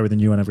one. So I go with a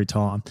new one every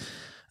time,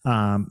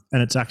 and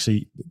it's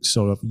actually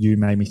sort of you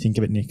made me think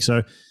of it, Nick.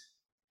 So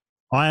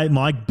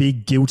my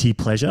big guilty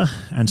pleasure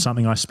and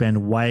something I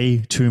spend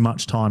way too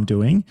much time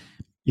doing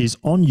is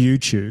on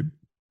YouTube.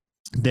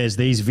 There's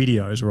these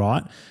videos,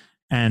 right?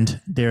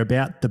 And they're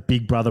about the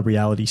Big Brother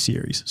reality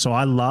series. So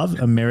I love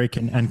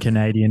American and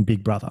Canadian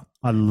Big Brother.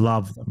 I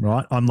love them,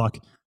 right? I'm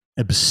like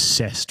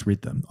obsessed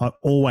with them. I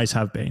always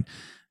have been.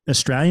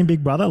 Australian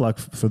Big Brother, like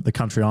for the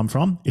country I'm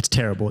from, it's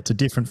terrible. It's a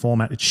different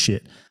format. It's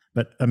shit.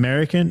 But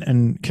American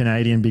and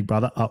Canadian Big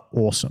Brother are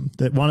awesome.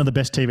 They're one of the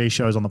best TV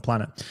shows on the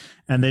planet.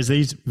 And there's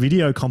these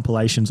video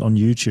compilations on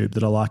YouTube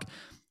that are like,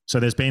 so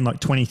there's been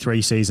like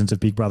 23 seasons of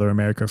Big Brother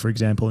America, for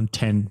example, and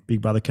 10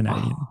 Big Brother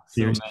Canadian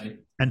series.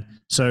 And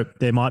so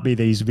there might be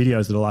these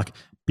videos that are like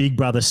Big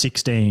Brother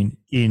 16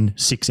 in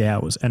 6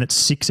 hours. And it's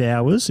 6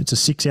 hours. It's a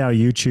 6-hour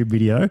YouTube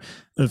video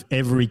of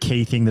every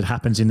key thing that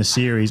happens in the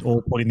series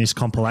all put in this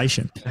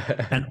compilation.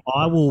 And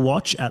I will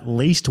watch at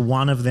least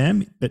one of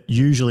them, but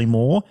usually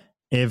more,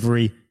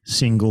 every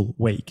single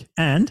week.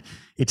 And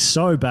it's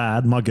so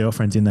bad. My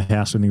girlfriend's in the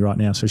house with me right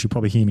now, so she'll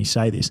probably hear me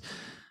say this.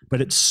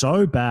 But it's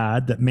so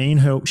bad that me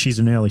and her, she's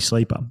an early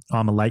sleeper.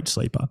 I'm a late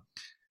sleeper.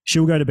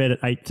 She'll go to bed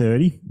at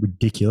 8:30,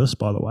 ridiculous,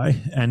 by the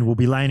way, and we'll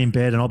be laying in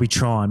bed and I'll be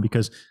trying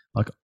because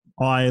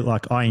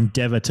I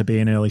endeavor to be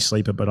an early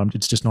sleeper, but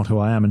it's just not who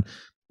I am. And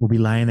we'll be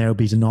laying there, it'll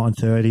be to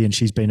 9:30 and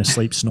she's been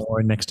asleep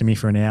snoring next to me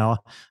for an hour,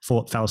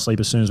 fell asleep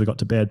as soon as we got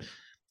to bed.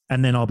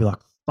 And then I'll be like,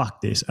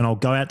 fuck this. And I'll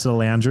go out to the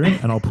lounge room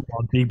and I'll put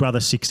on Big Brother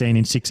 16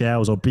 in 6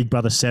 hours or Big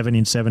Brother 7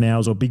 in 7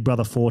 hours or Big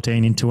Brother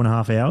 14 in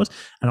 2.5 hours.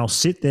 And I'll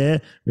sit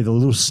there with a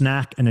little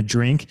snack and a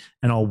drink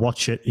and I'll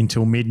watch it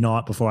until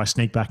midnight before I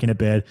sneak back into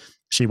bed.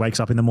 She wakes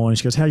up in the morning.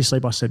 She goes, how do you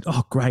sleep? I said,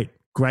 oh, great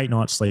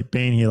night's sleep.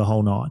 Been here the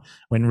whole night.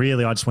 When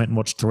really I just went and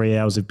watched 3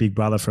 hours of Big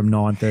Brother from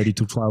 9:30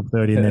 till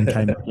 12:30 and then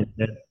came back in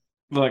bed.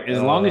 Look,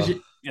 as long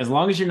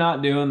as you're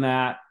not doing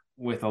that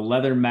with a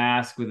leather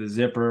mask with a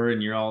zipper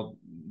and you're all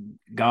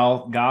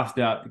gothed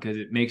up because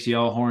it makes you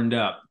all horned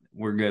up,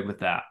 we're good with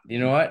that. You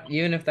know what?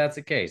 Even if that's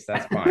the case,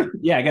 that's fine.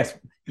 Yeah, I guess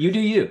you do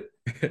you.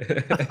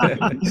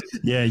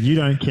 Yeah, you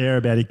don't care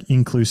about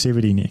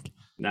inclusivity, Nick.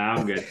 Nah,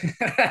 I'm good.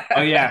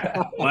 Oh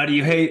yeah. Why do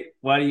you hate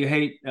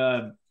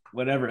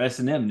whatever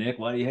S&M, Nick?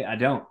 Why do you hate? I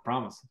don't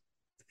promise.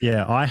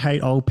 Yeah, I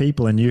hate old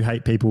people and you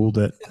hate people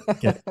that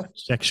get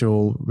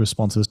sexual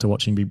responses to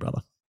watching Big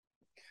Brother.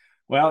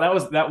 Well,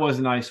 that was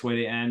a nice way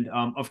to end.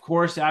 Of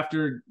course,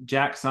 after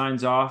Jack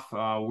signs off,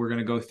 we're going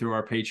to go through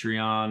our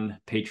Patreon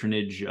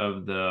patronage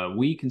of the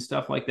week and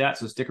stuff like that.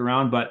 So stick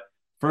around. But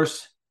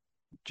first,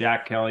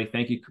 Jack Kelly,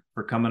 thank you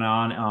for coming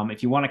on.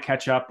 If you want to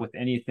catch up with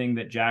anything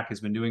that Jack has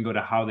been doing, go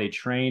to How They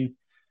Train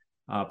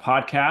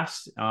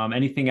podcast.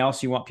 Anything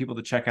else you want people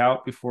to check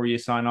out before you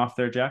sign off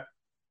there, Jack?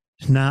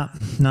 Nah.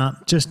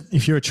 Just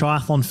if you're a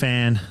triathlon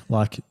fan,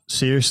 like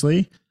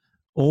seriously,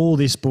 all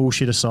this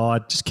bullshit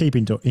aside, just keep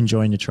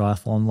enjoying your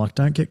triathlon. Like,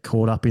 don't get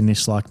caught up in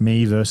this like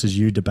me versus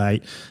you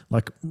debate.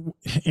 Like,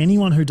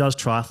 anyone who does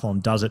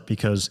triathlon does it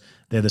because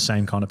they're the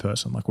same kind of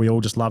person. Like, we all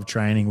just love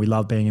training. We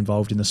love being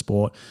involved in the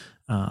sport.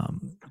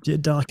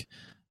 Like,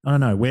 I don't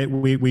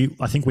know.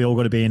 I think we all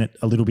got to be in it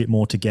a little bit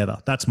more together.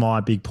 That's my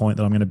big point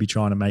that I'm going to be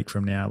trying to make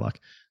from now. Like,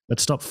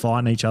 let's stop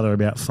fighting each other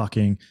about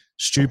fucking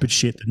stupid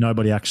shit that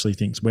nobody actually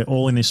thinks. We're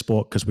all in this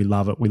sport because we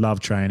love it. We love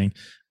training.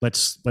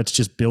 Let's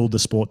just build the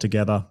sport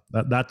together.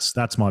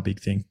 That's my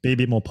big thing. Be a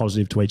bit more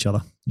positive to each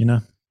other, you know?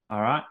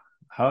 All right.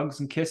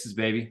 Hugs and kisses,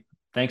 baby.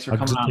 Thanks for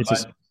coming on,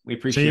 bud. We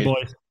appreciate See you, it.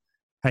 boys.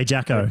 Hey,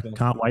 Jacko,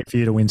 can't wait for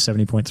you to win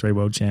 70.3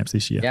 world champs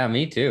this year. Yeah,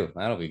 me too.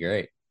 That'll be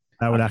great.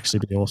 That would actually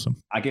be awesome.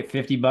 I get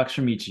 $50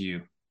 from each of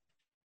you.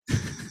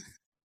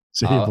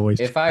 See you, boys.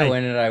 If I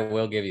win it, I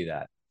will give you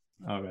that.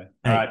 Okay.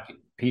 Hey. All right.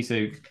 Peace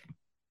out.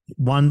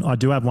 I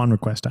do have one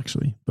request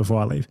actually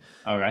before I leave.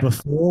 Okay.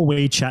 Before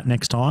we chat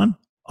next time,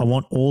 I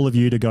want all of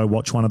you to go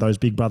watch one of those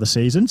Big Brother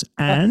seasons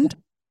and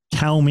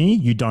tell me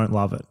you don't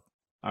love it.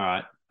 All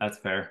right. That's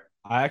fair.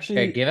 I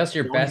actually give us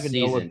your don't best even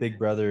know season. what Big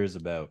Brother is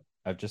about.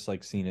 I've just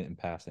like seen it in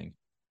passing.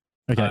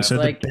 Okay, so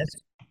like, the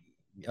best.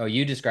 Oh,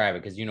 you describe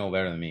it because you know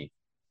better than me.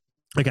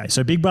 Okay,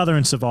 so Big Brother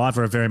and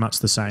Survivor are very much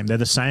the same. They're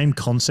the same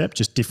concept,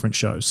 just different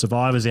shows.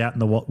 Survivor's out in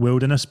the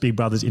wilderness, Big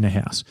Brother's in a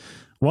house.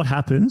 What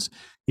happens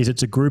is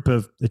it's a group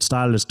of, it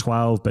started as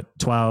 12, but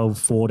 12,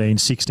 14,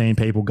 16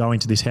 people go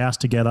into this house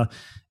together.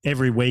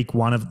 Every week,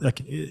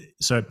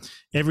 so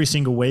every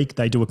single week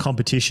they do a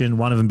competition.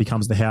 One of them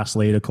becomes the house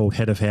leader called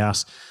head of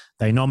house.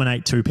 They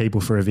nominate 2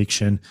 people for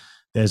eviction.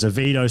 There's a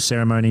veto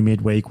ceremony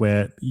midweek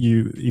where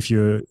if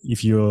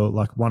you're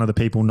like one of the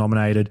people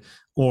nominated,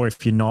 or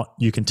if you're not,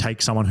 you can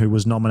take someone who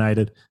was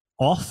nominated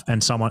off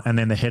and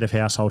then the head of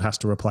household has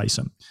to replace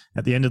them.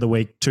 At the end of the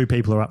week, 2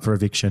 people are up for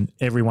eviction.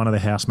 Every one of the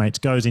housemates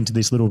goes into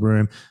this little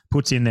room,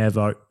 puts in their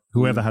vote.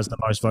 Whoever has the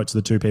most votes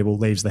of the 2 people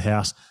leaves the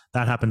house.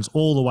 That happens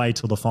all the way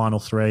till the final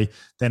 3.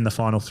 Then the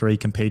final 3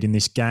 compete in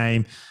this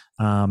game.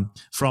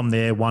 From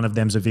there, one of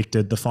them's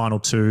evicted. The final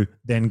 2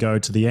 then go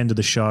to the end of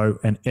the show,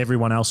 and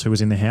everyone else who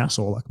was in the house,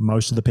 or like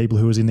most of the people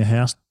who was in the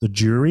house, the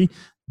jury,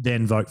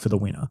 then vote for the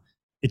winner.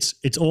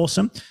 It's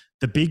awesome.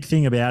 The big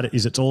thing about it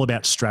is it's all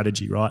about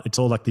strategy, right? It's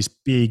all like this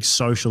big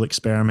social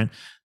experiment.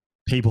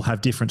 People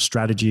have different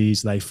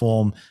strategies. They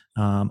form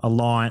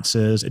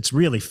alliances. It's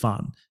really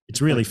fun.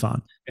 It's really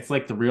fun. It's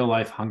like the real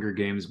life Hunger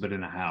Games, but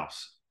in a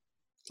house.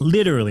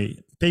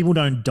 Literally, people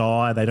don't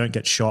die. They don't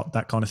get shot,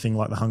 that kind of thing,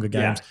 like the Hunger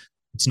Games. Yeah.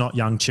 It's not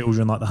young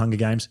children like the Hunger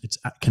Games. It's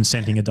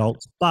consenting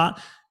adults, but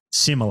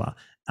similar.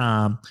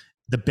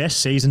 The best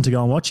season to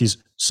go and watch is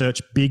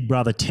search Big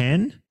Brother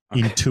 10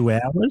 in 2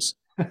 hours.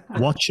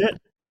 Watch it.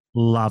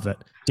 Love it.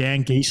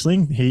 Dan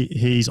Giesling,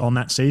 he's on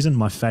that season.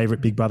 My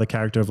favorite Big Brother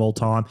character of all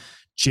time.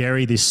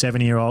 Jerry, this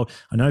 70-year-old.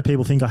 I know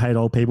people think I hate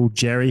old people.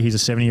 Jerry, he's a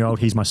 70-year-old.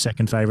 He's my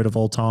second favorite of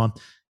all time.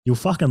 You'll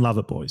fucking love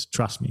it, boys.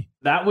 Trust me.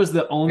 That was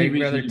the only Big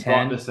reason Brother you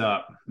 10. brought this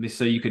up,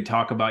 so you could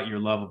talk about your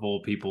love of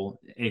old people,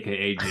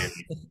 aka Jerry.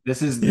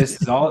 This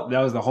is all.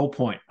 That was the whole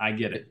point. I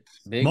get it.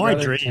 Big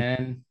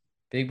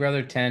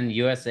Brother 10,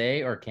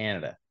 USA or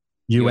Canada?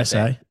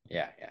 USA.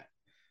 Yeah.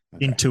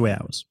 Okay. In 2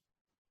 hours.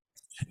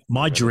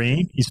 My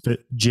dream is for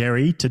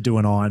Jerry to do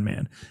an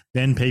Ironman.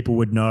 Then people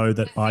would know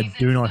that I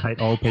do not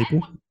hate old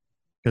people,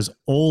 because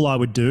all I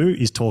would do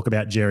is talk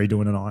about Jerry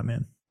doing an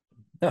Ironman.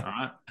 All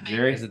right,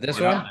 Jerry. Is it this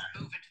one?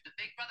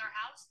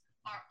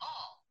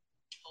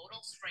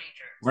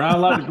 We're not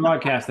allowed to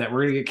broadcast that.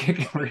 We're gonna get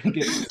kicked. We're gonna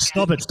get.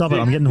 Stop it!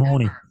 I'm getting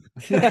horny.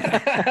 he's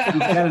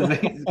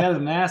got his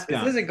mask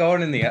on. This isn't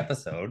going in the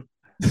episode.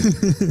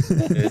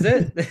 Is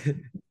it?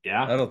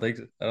 Yeah. I don't think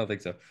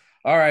so.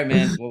 All right,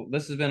 man. Well,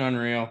 this has been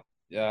unreal.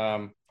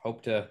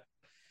 Hope to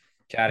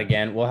chat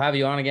again. We'll have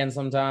you on again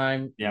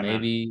sometime. Yeah,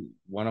 maybe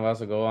one of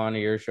us will go on to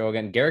your show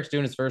again. Garrick's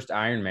doing his first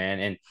Ironman,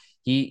 and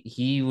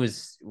he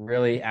was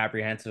really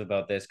apprehensive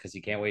about this because he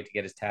can't wait to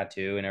get his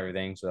tattoo and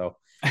everything. So,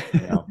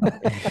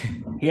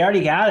 he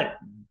already got it.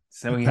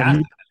 So he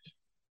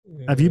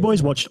have you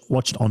boys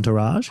watched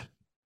Entourage?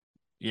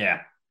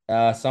 Yeah.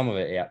 Some of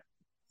it, yeah.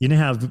 You know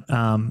how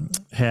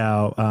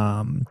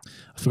I've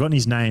forgotten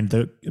his name.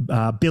 The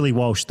Billy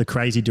Walsh, the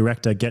crazy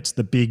director, gets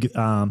the big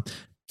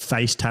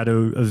face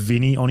tattoo of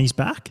Vinny on his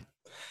back.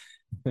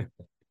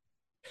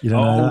 You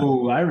don't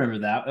know that? I remember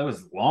that. That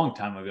was a long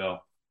time ago.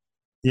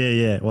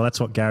 Yeah. Well, that's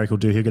what Garrick will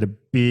do. He'll get a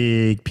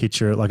big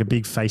picture, like a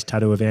big face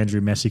tattoo of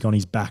Andrew Messick on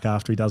his back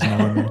after he does an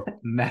Ironman.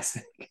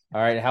 Messick.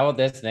 All right. How about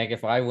this, Nick?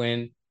 If I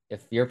win,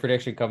 if your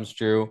prediction comes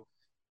true,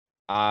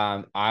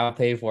 I'll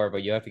pay for it,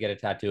 but you have to get a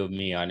tattoo of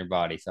me on your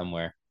body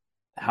somewhere.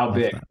 How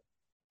big?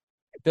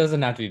 It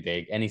doesn't have to be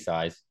big. Any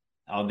size.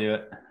 I'll do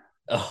it.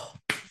 Oh,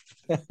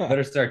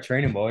 better start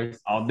training, boys.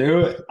 I'll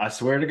do it. I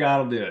swear to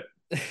God, I'll do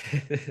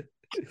it.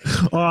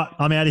 All right,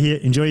 I'm out of here.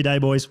 Enjoy your day,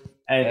 boys.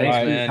 Hey, thanks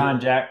for your time,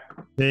 Jack.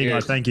 There you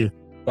go. Thank you.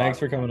 Thanks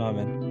for coming on,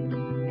 man.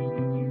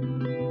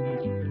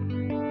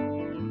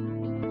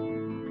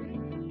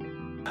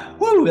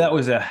 Woo! That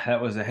was a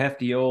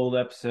hefty old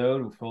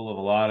episode full of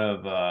a lot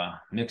of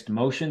mixed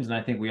emotions, and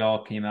I think we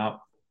all came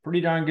out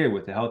pretty darn good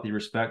with a healthy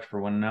respect for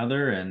one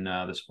another and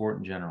the sport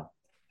in general.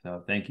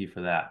 So thank you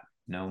for that.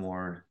 No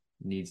more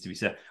needs to be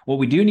said. What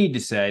we do need to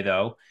say,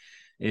 though,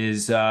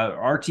 is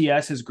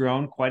RTS has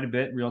grown quite a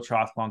bit. Real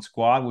Triathlon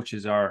Squad, which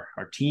is our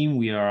team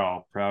we are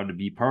all proud to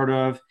be part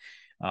of.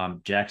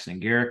 Jackson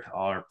and Garrick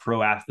are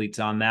pro athletes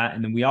on that.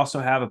 And then we also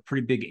have a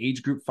pretty big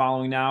age group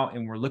following now,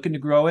 and we're looking to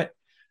grow it.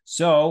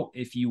 So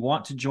if you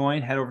want to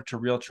join, head over to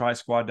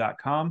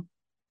realtrisquad.com.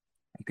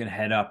 You can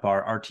head up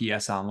our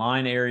RTS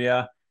online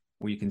area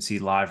where you can see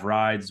live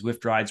rides,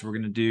 Zwift rides we're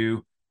going to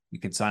do. You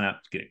can sign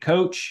up to get a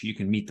coach. You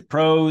can meet the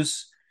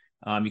pros.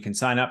 You can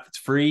sign up. It's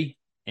free.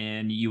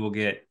 and you will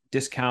get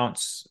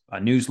discounts, a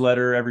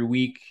newsletter every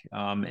week,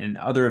 and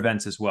other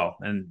events as well.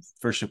 And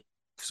for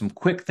some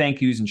quick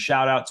thank yous and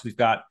shout outs, we've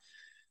got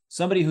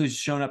somebody who's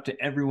shown up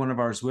to every one of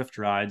our Zwift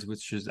rides,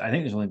 which is, I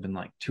think there's only been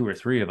like 2 or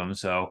 3 of them.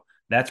 So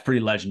that's pretty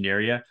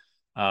legendary.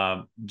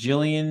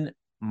 Jillian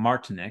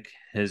Martinick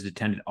has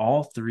attended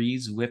all 3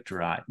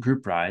 Zwift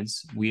group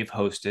rides we have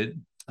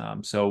hosted.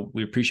 So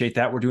we appreciate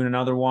that. We're doing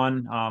another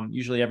one,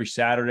 usually every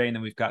Saturday. And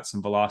then we've got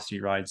some velocity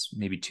rides,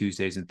 maybe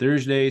Tuesdays and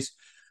Thursdays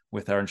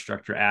with our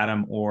instructor,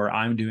 Adam, or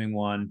I'm doing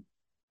one,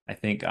 I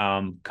think,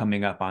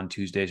 coming up on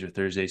Tuesdays or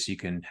Thursdays. So you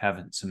can have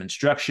some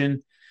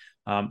instruction.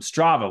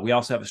 Strava, we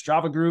also have a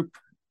Strava group,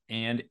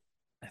 and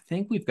I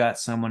think we've got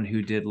someone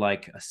who did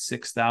like a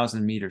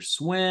 6,000 meter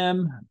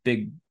swim,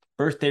 big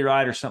birthday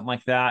ride or something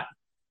like that.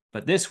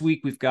 But this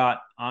week we've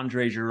got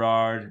Andre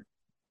Girard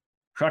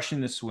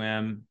crushing the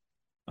swim.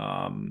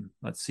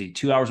 Let's see,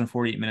 2 hours and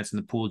 48 minutes in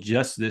the pool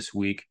just this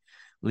week,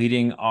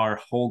 leading our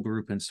whole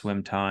group in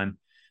swim time.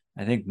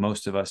 I think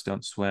most of us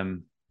don't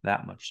swim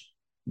that much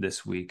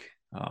this week.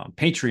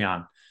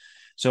 Patreon.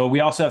 So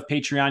we also have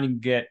Patreon. You can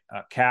get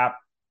a cap,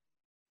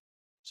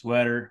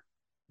 sweater,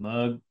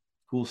 mug,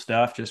 cool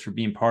stuff just for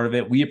being part of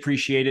it. We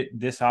appreciate it.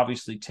 This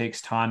obviously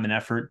takes time and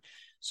effort.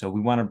 So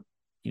we want to,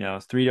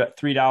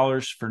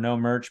 $3 for no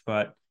merch,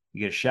 but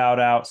you get a shout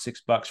out,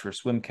 $6 for a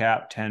swim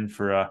cap, 10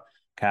 for a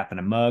cap and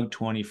a mug,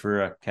 20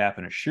 for a cap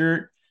and a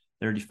shirt,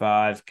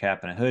 35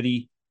 cap and a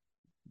hoodie,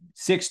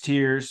 6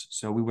 tiers.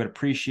 So we would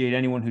appreciate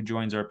anyone who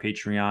joins our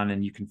Patreon,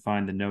 and you can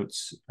find the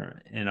notes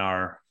in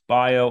our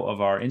bio of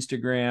our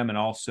Instagram and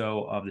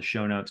also of the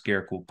show notes.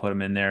 Garrick will put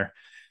them in there.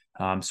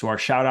 So our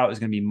shout out is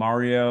going to be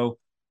Mario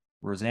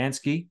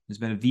Rosansky, who's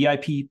been a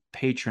VIP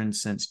patron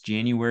since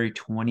January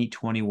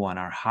 2021,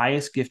 our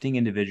highest gifting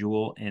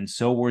individual and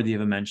so worthy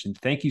of a mention.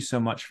 Thank you so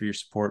much for your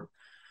support,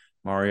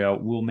 Mario.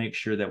 We'll make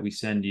sure that we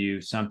send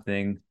you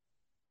something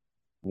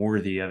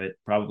worthy of it.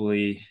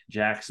 Probably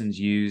Jackson's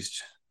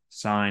used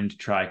signed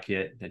tri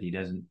kit that he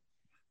doesn't.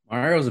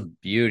 Mario's a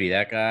beauty.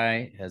 That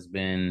guy has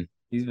been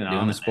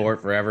doing the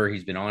sport forever.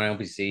 He's been on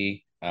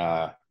LPC.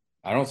 I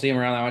don't see him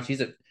around that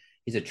much.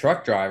 He's a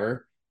truck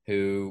driver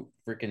who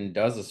freaking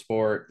does the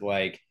sport.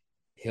 Like,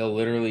 he'll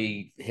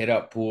literally hit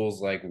up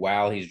pools like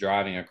while he's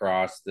driving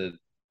across the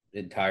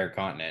entire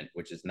continent,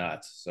 which is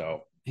nuts.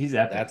 So he's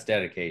epic. That's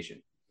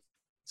dedication.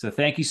 So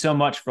thank you so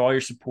much for all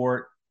your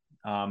support.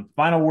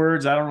 Final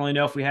words. I don't really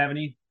know if we have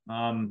any.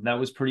 That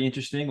was pretty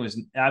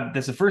interesting.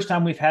 That's the first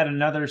time we've had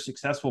another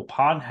successful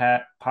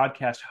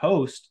podcast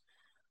host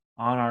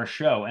on our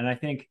show. And I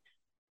think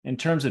in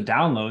terms of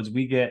downloads,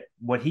 we get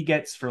what he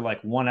gets for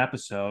like one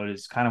episode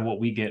is kind of what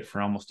we get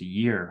for almost a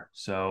year.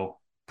 So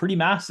pretty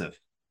massive.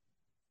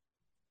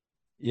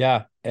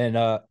 Yeah. And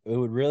it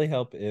would really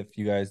help if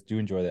you guys do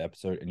enjoy the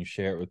episode and you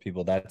share it with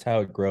people. That's how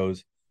it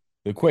grows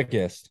the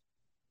quickest,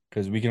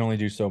 because we can only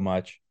do so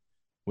much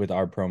with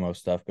our promo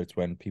stuff, but it's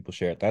when people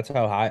share it. That's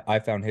how I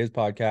found his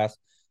podcast.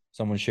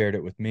 Someone shared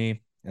it with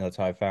me, and that's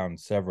how I found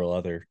several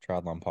other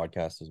triathlon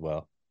podcasts as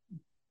well.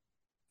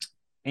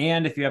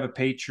 And if you have a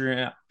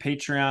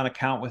Patreon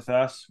account with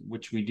us,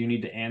 which we do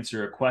need to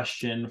answer a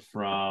question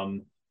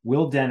from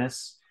Will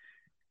Dennis.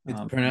 It's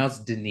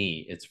pronounced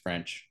Denis. It's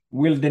French.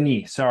 Will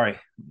Denis. Sorry,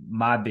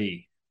 my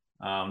B.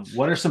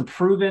 What are some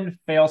proven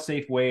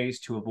fail-safe ways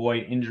to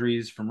avoid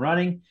injuries from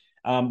running?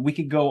 We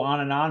could go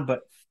on and on,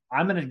 but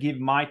I'm going to give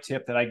my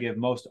tip that I give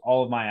most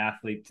all of my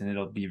athletes, and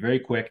it'll be very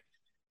quick.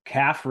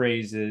 Calf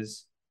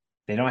raises.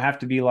 They don't have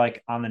to be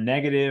like on the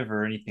negative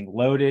or anything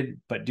loaded,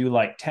 but do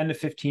like 10 to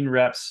 15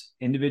 reps,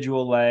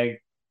 individual leg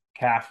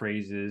calf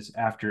raises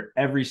after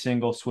every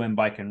single swim,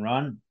 bike, and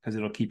run, because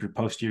it'll keep your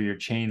posterior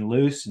chain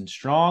loose and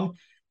strong.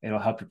 It'll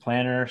help your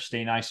plantar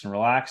stay nice and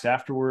relaxed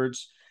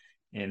afterwards.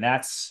 And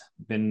that's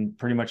been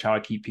pretty much how I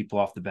keep people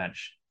off the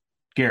bench.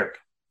 Garrick,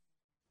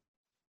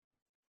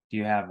 do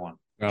you have one?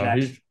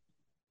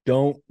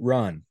 Don't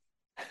run.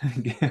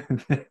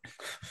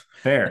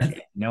 Fair.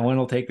 No one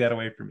will take that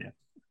away from you.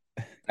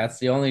 That's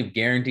the only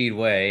guaranteed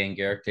way, and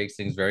Garrick takes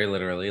things very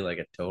literally, like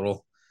a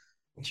total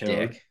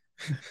dick.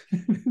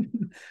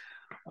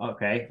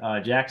 Okay,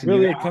 Jackson.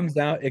 Really,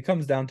 it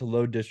comes down to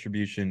load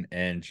distribution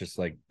and just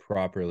like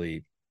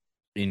properly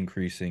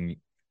increasing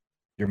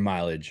your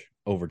mileage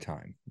over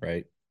time,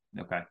 right?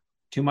 Okay.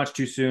 Too much,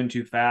 too soon,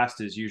 too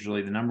fast is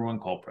usually the number one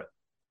culprit.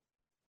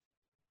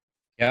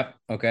 Yep.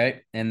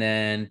 Okay. And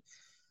then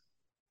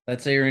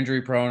let's say you're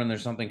injury prone and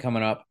there's something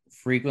coming up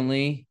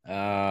frequently,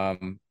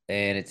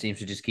 and it seems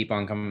to just keep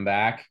on coming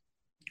back.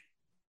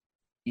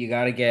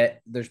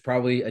 There's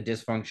probably a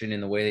dysfunction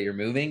in the way that you're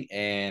moving,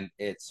 and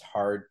it's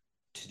hard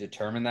to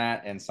determine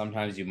that. And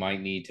sometimes you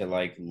might need to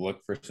like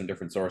look for some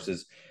different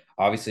sources.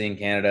 Obviously in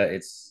Canada,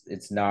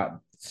 it's not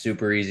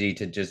super easy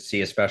to just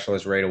see a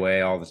specialist right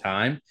away all the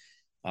time.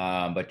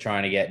 But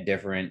trying to get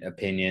different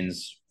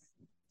opinions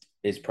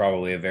is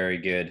probably a very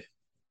good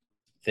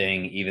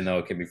thing, even though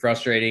it can be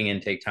frustrating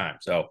and take time.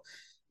 So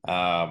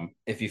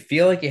if you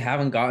feel like you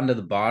haven't gotten to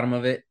the bottom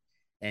of it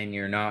and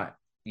you're not,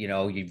 you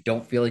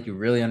don't feel like you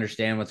really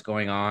understand what's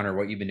going on or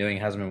what you've been doing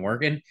hasn't been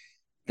working,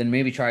 then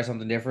maybe try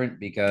something different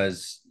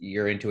because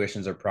your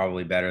intuitions are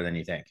probably better than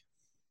you think.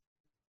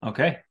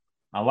 Okay,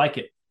 I like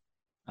it.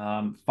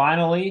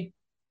 Finally,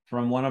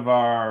 from one of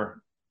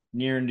our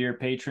near and dear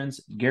patrons,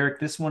 Garrick,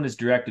 this one is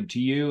directed to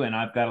you, and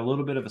I've got a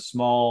little bit of a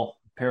small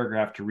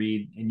paragraph to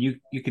read, and you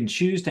can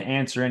choose to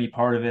answer any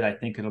part of it. I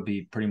think it'll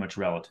be pretty much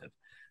relative.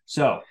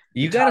 So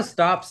you got to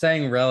stop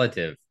saying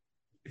relative.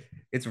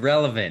 It's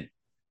relevant.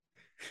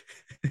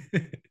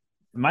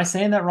 Am I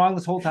saying that wrong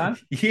this whole time?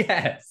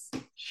 Yes.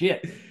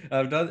 Shit.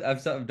 I've done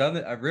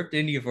it. I've ripped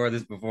into you for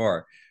this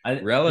before.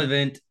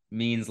 Relevant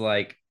means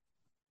like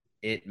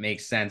it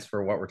makes sense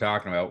for what we're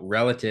talking about.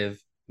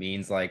 Relative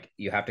means like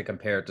you have to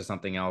compare it to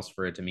something else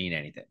for it to mean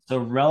anything. So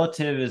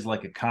relative is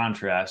like a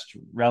contrast.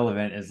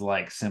 Relevant is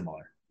like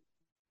similar.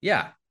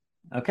 Yeah.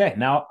 Okay.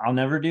 Now I'll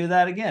never do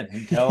that again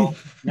until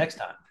next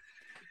time.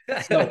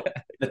 So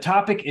the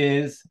topic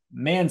is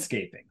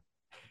manscaping.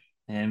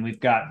 And we've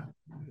got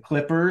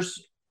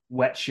clippers,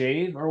 wet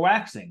shave, or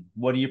waxing.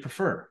 What do you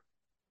prefer,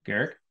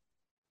 Garrick?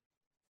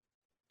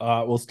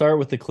 We'll start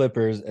with the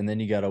clippers, and then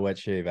you got a wet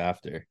shave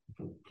after.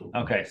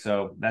 Okay,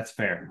 so that's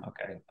fair.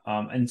 Okay.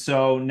 And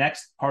so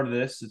next part of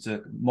this, it's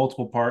a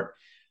multiple part,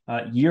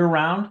 year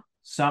round,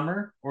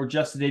 summer, or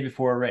just the day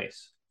before a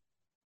race?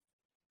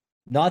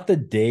 Not the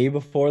day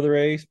before the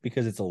race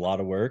because it's a lot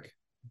of work,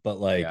 but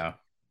like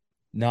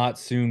not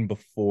soon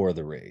before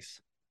the race.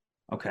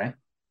 Okay.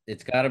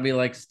 It's got to be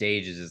like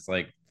stages. It's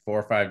like 4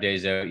 or 5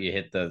 days out, you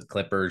hit the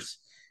clippers,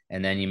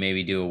 and then you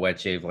maybe do a wet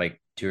shave like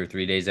 2 or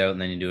 3 days out,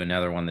 and then you do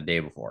another one the day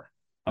before.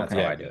 That's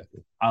how I do it.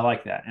 I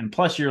like that. And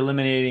plus you're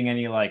eliminating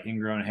any like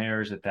ingrown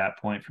hairs at that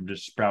point from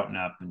just sprouting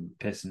up and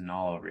pissing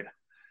all over you.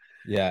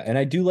 Yeah. And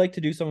I do like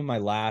to do some of my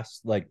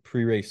last like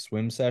pre-race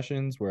swim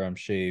sessions where I'm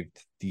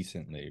shaved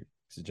decently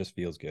because it just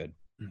feels good.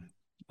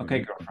 Okay,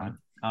 girlfriend.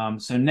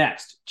 So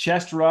next,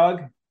 chest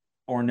rug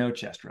or no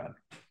chest rug?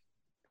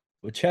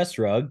 With chest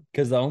rug,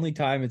 because the only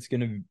time it's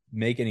gonna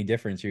make any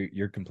difference,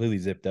 you're completely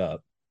zipped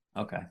up.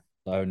 Okay.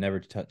 So I would never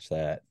touch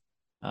that.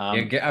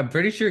 I'm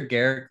pretty sure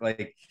Garrick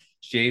like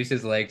shaves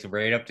his legs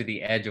right up to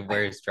the edge of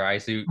where his dry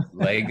suit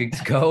legs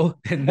go.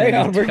 And hang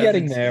on, we're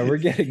getting there. We're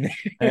getting there.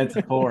 That's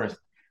a forest.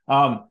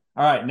 All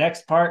right,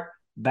 next part: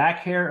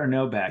 back hair or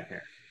no back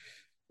hair?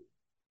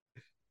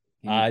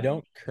 I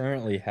don't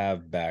currently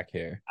have back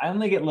hair. I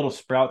only get little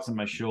sprouts on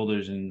my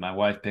shoulders, and my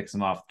wife picks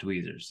them off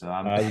tweezers. So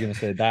I was gonna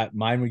say that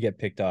mine would get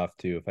picked off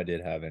too if I did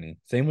have any.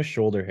 Same with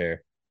shoulder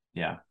hair.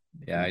 Yeah.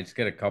 I just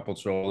get a couple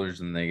shoulders,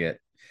 and they get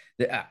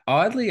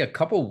oddly a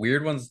couple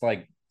weird ones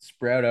like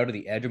sprout out of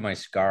the edge of my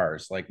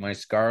scars. Like my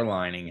scar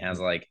lining has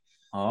like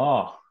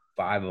 5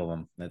 of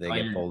them that they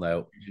get pulled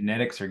out.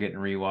 Genetics are getting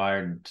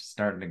rewired and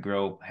starting to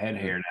grow head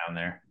hair down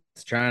there.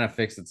 It's trying to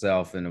fix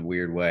itself in a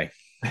weird way.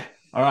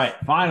 All right,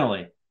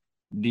 finally.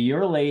 Do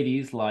your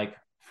ladies like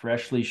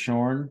freshly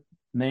shorn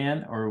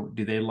man, or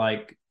do they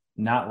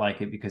not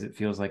like it because it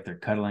feels like they're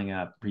cuddling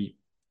a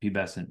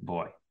prepubescent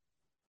boy?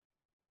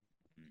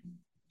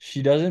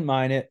 She doesn't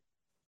mind it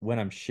when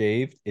I'm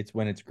shaved. It's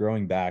when it's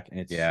growing back and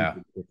it's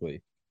super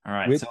quickly. All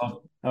right.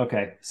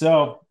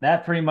 So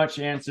that pretty much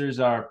answers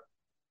our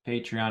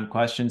Patreon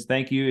questions.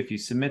 Thank you. If you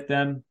submit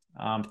them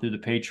through the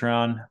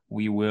Patreon,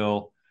 we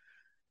will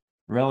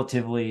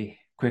relatively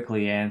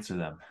quickly answer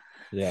them.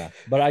 Yeah,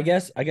 but I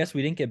guess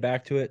we didn't get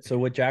back to it. So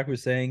what Jack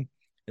was saying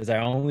is I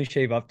only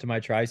shave up to my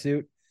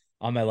tri-suit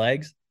on my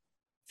legs.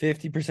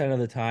 50% of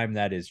the time,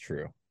 that is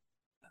true.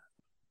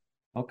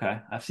 Okay,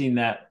 I've seen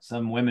that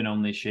some women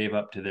only shave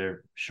up to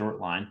their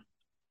short line.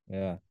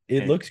 Yeah,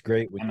 it looks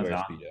great with your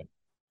Speedo.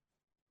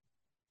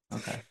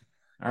 Okay,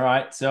 all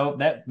right. So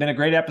that's been a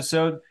great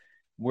episode.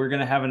 We're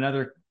gonna have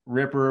another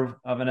ripper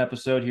of an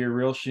episode here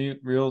real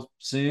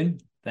soon.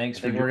 Thanks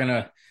for. We're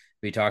gonna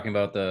be talking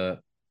about the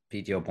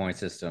PTO point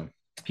system.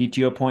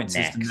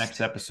 System next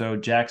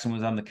episode. Jackson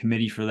was on the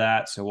committee for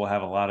that, so we'll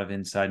have a lot of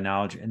inside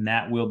knowledge, and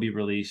that will be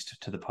released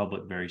to the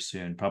public very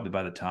soon, probably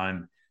by the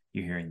time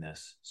you're hearing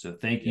this. So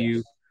thank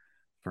you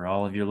for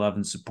all of your love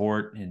and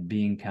support and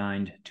being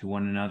kind to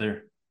one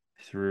another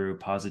through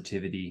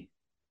positivity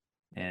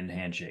and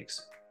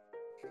handshakes.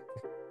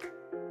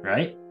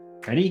 Right?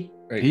 Ready?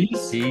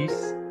 Peace.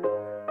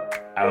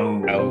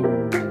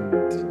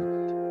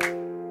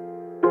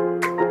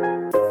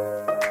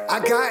 I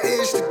got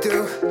ish to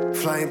do,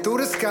 flying through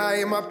the sky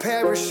in my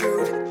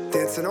parachute,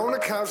 dancing on the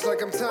couch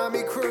like I'm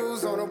Tommy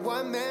Cruise on a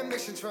one-man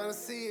mission trying to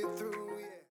see it through.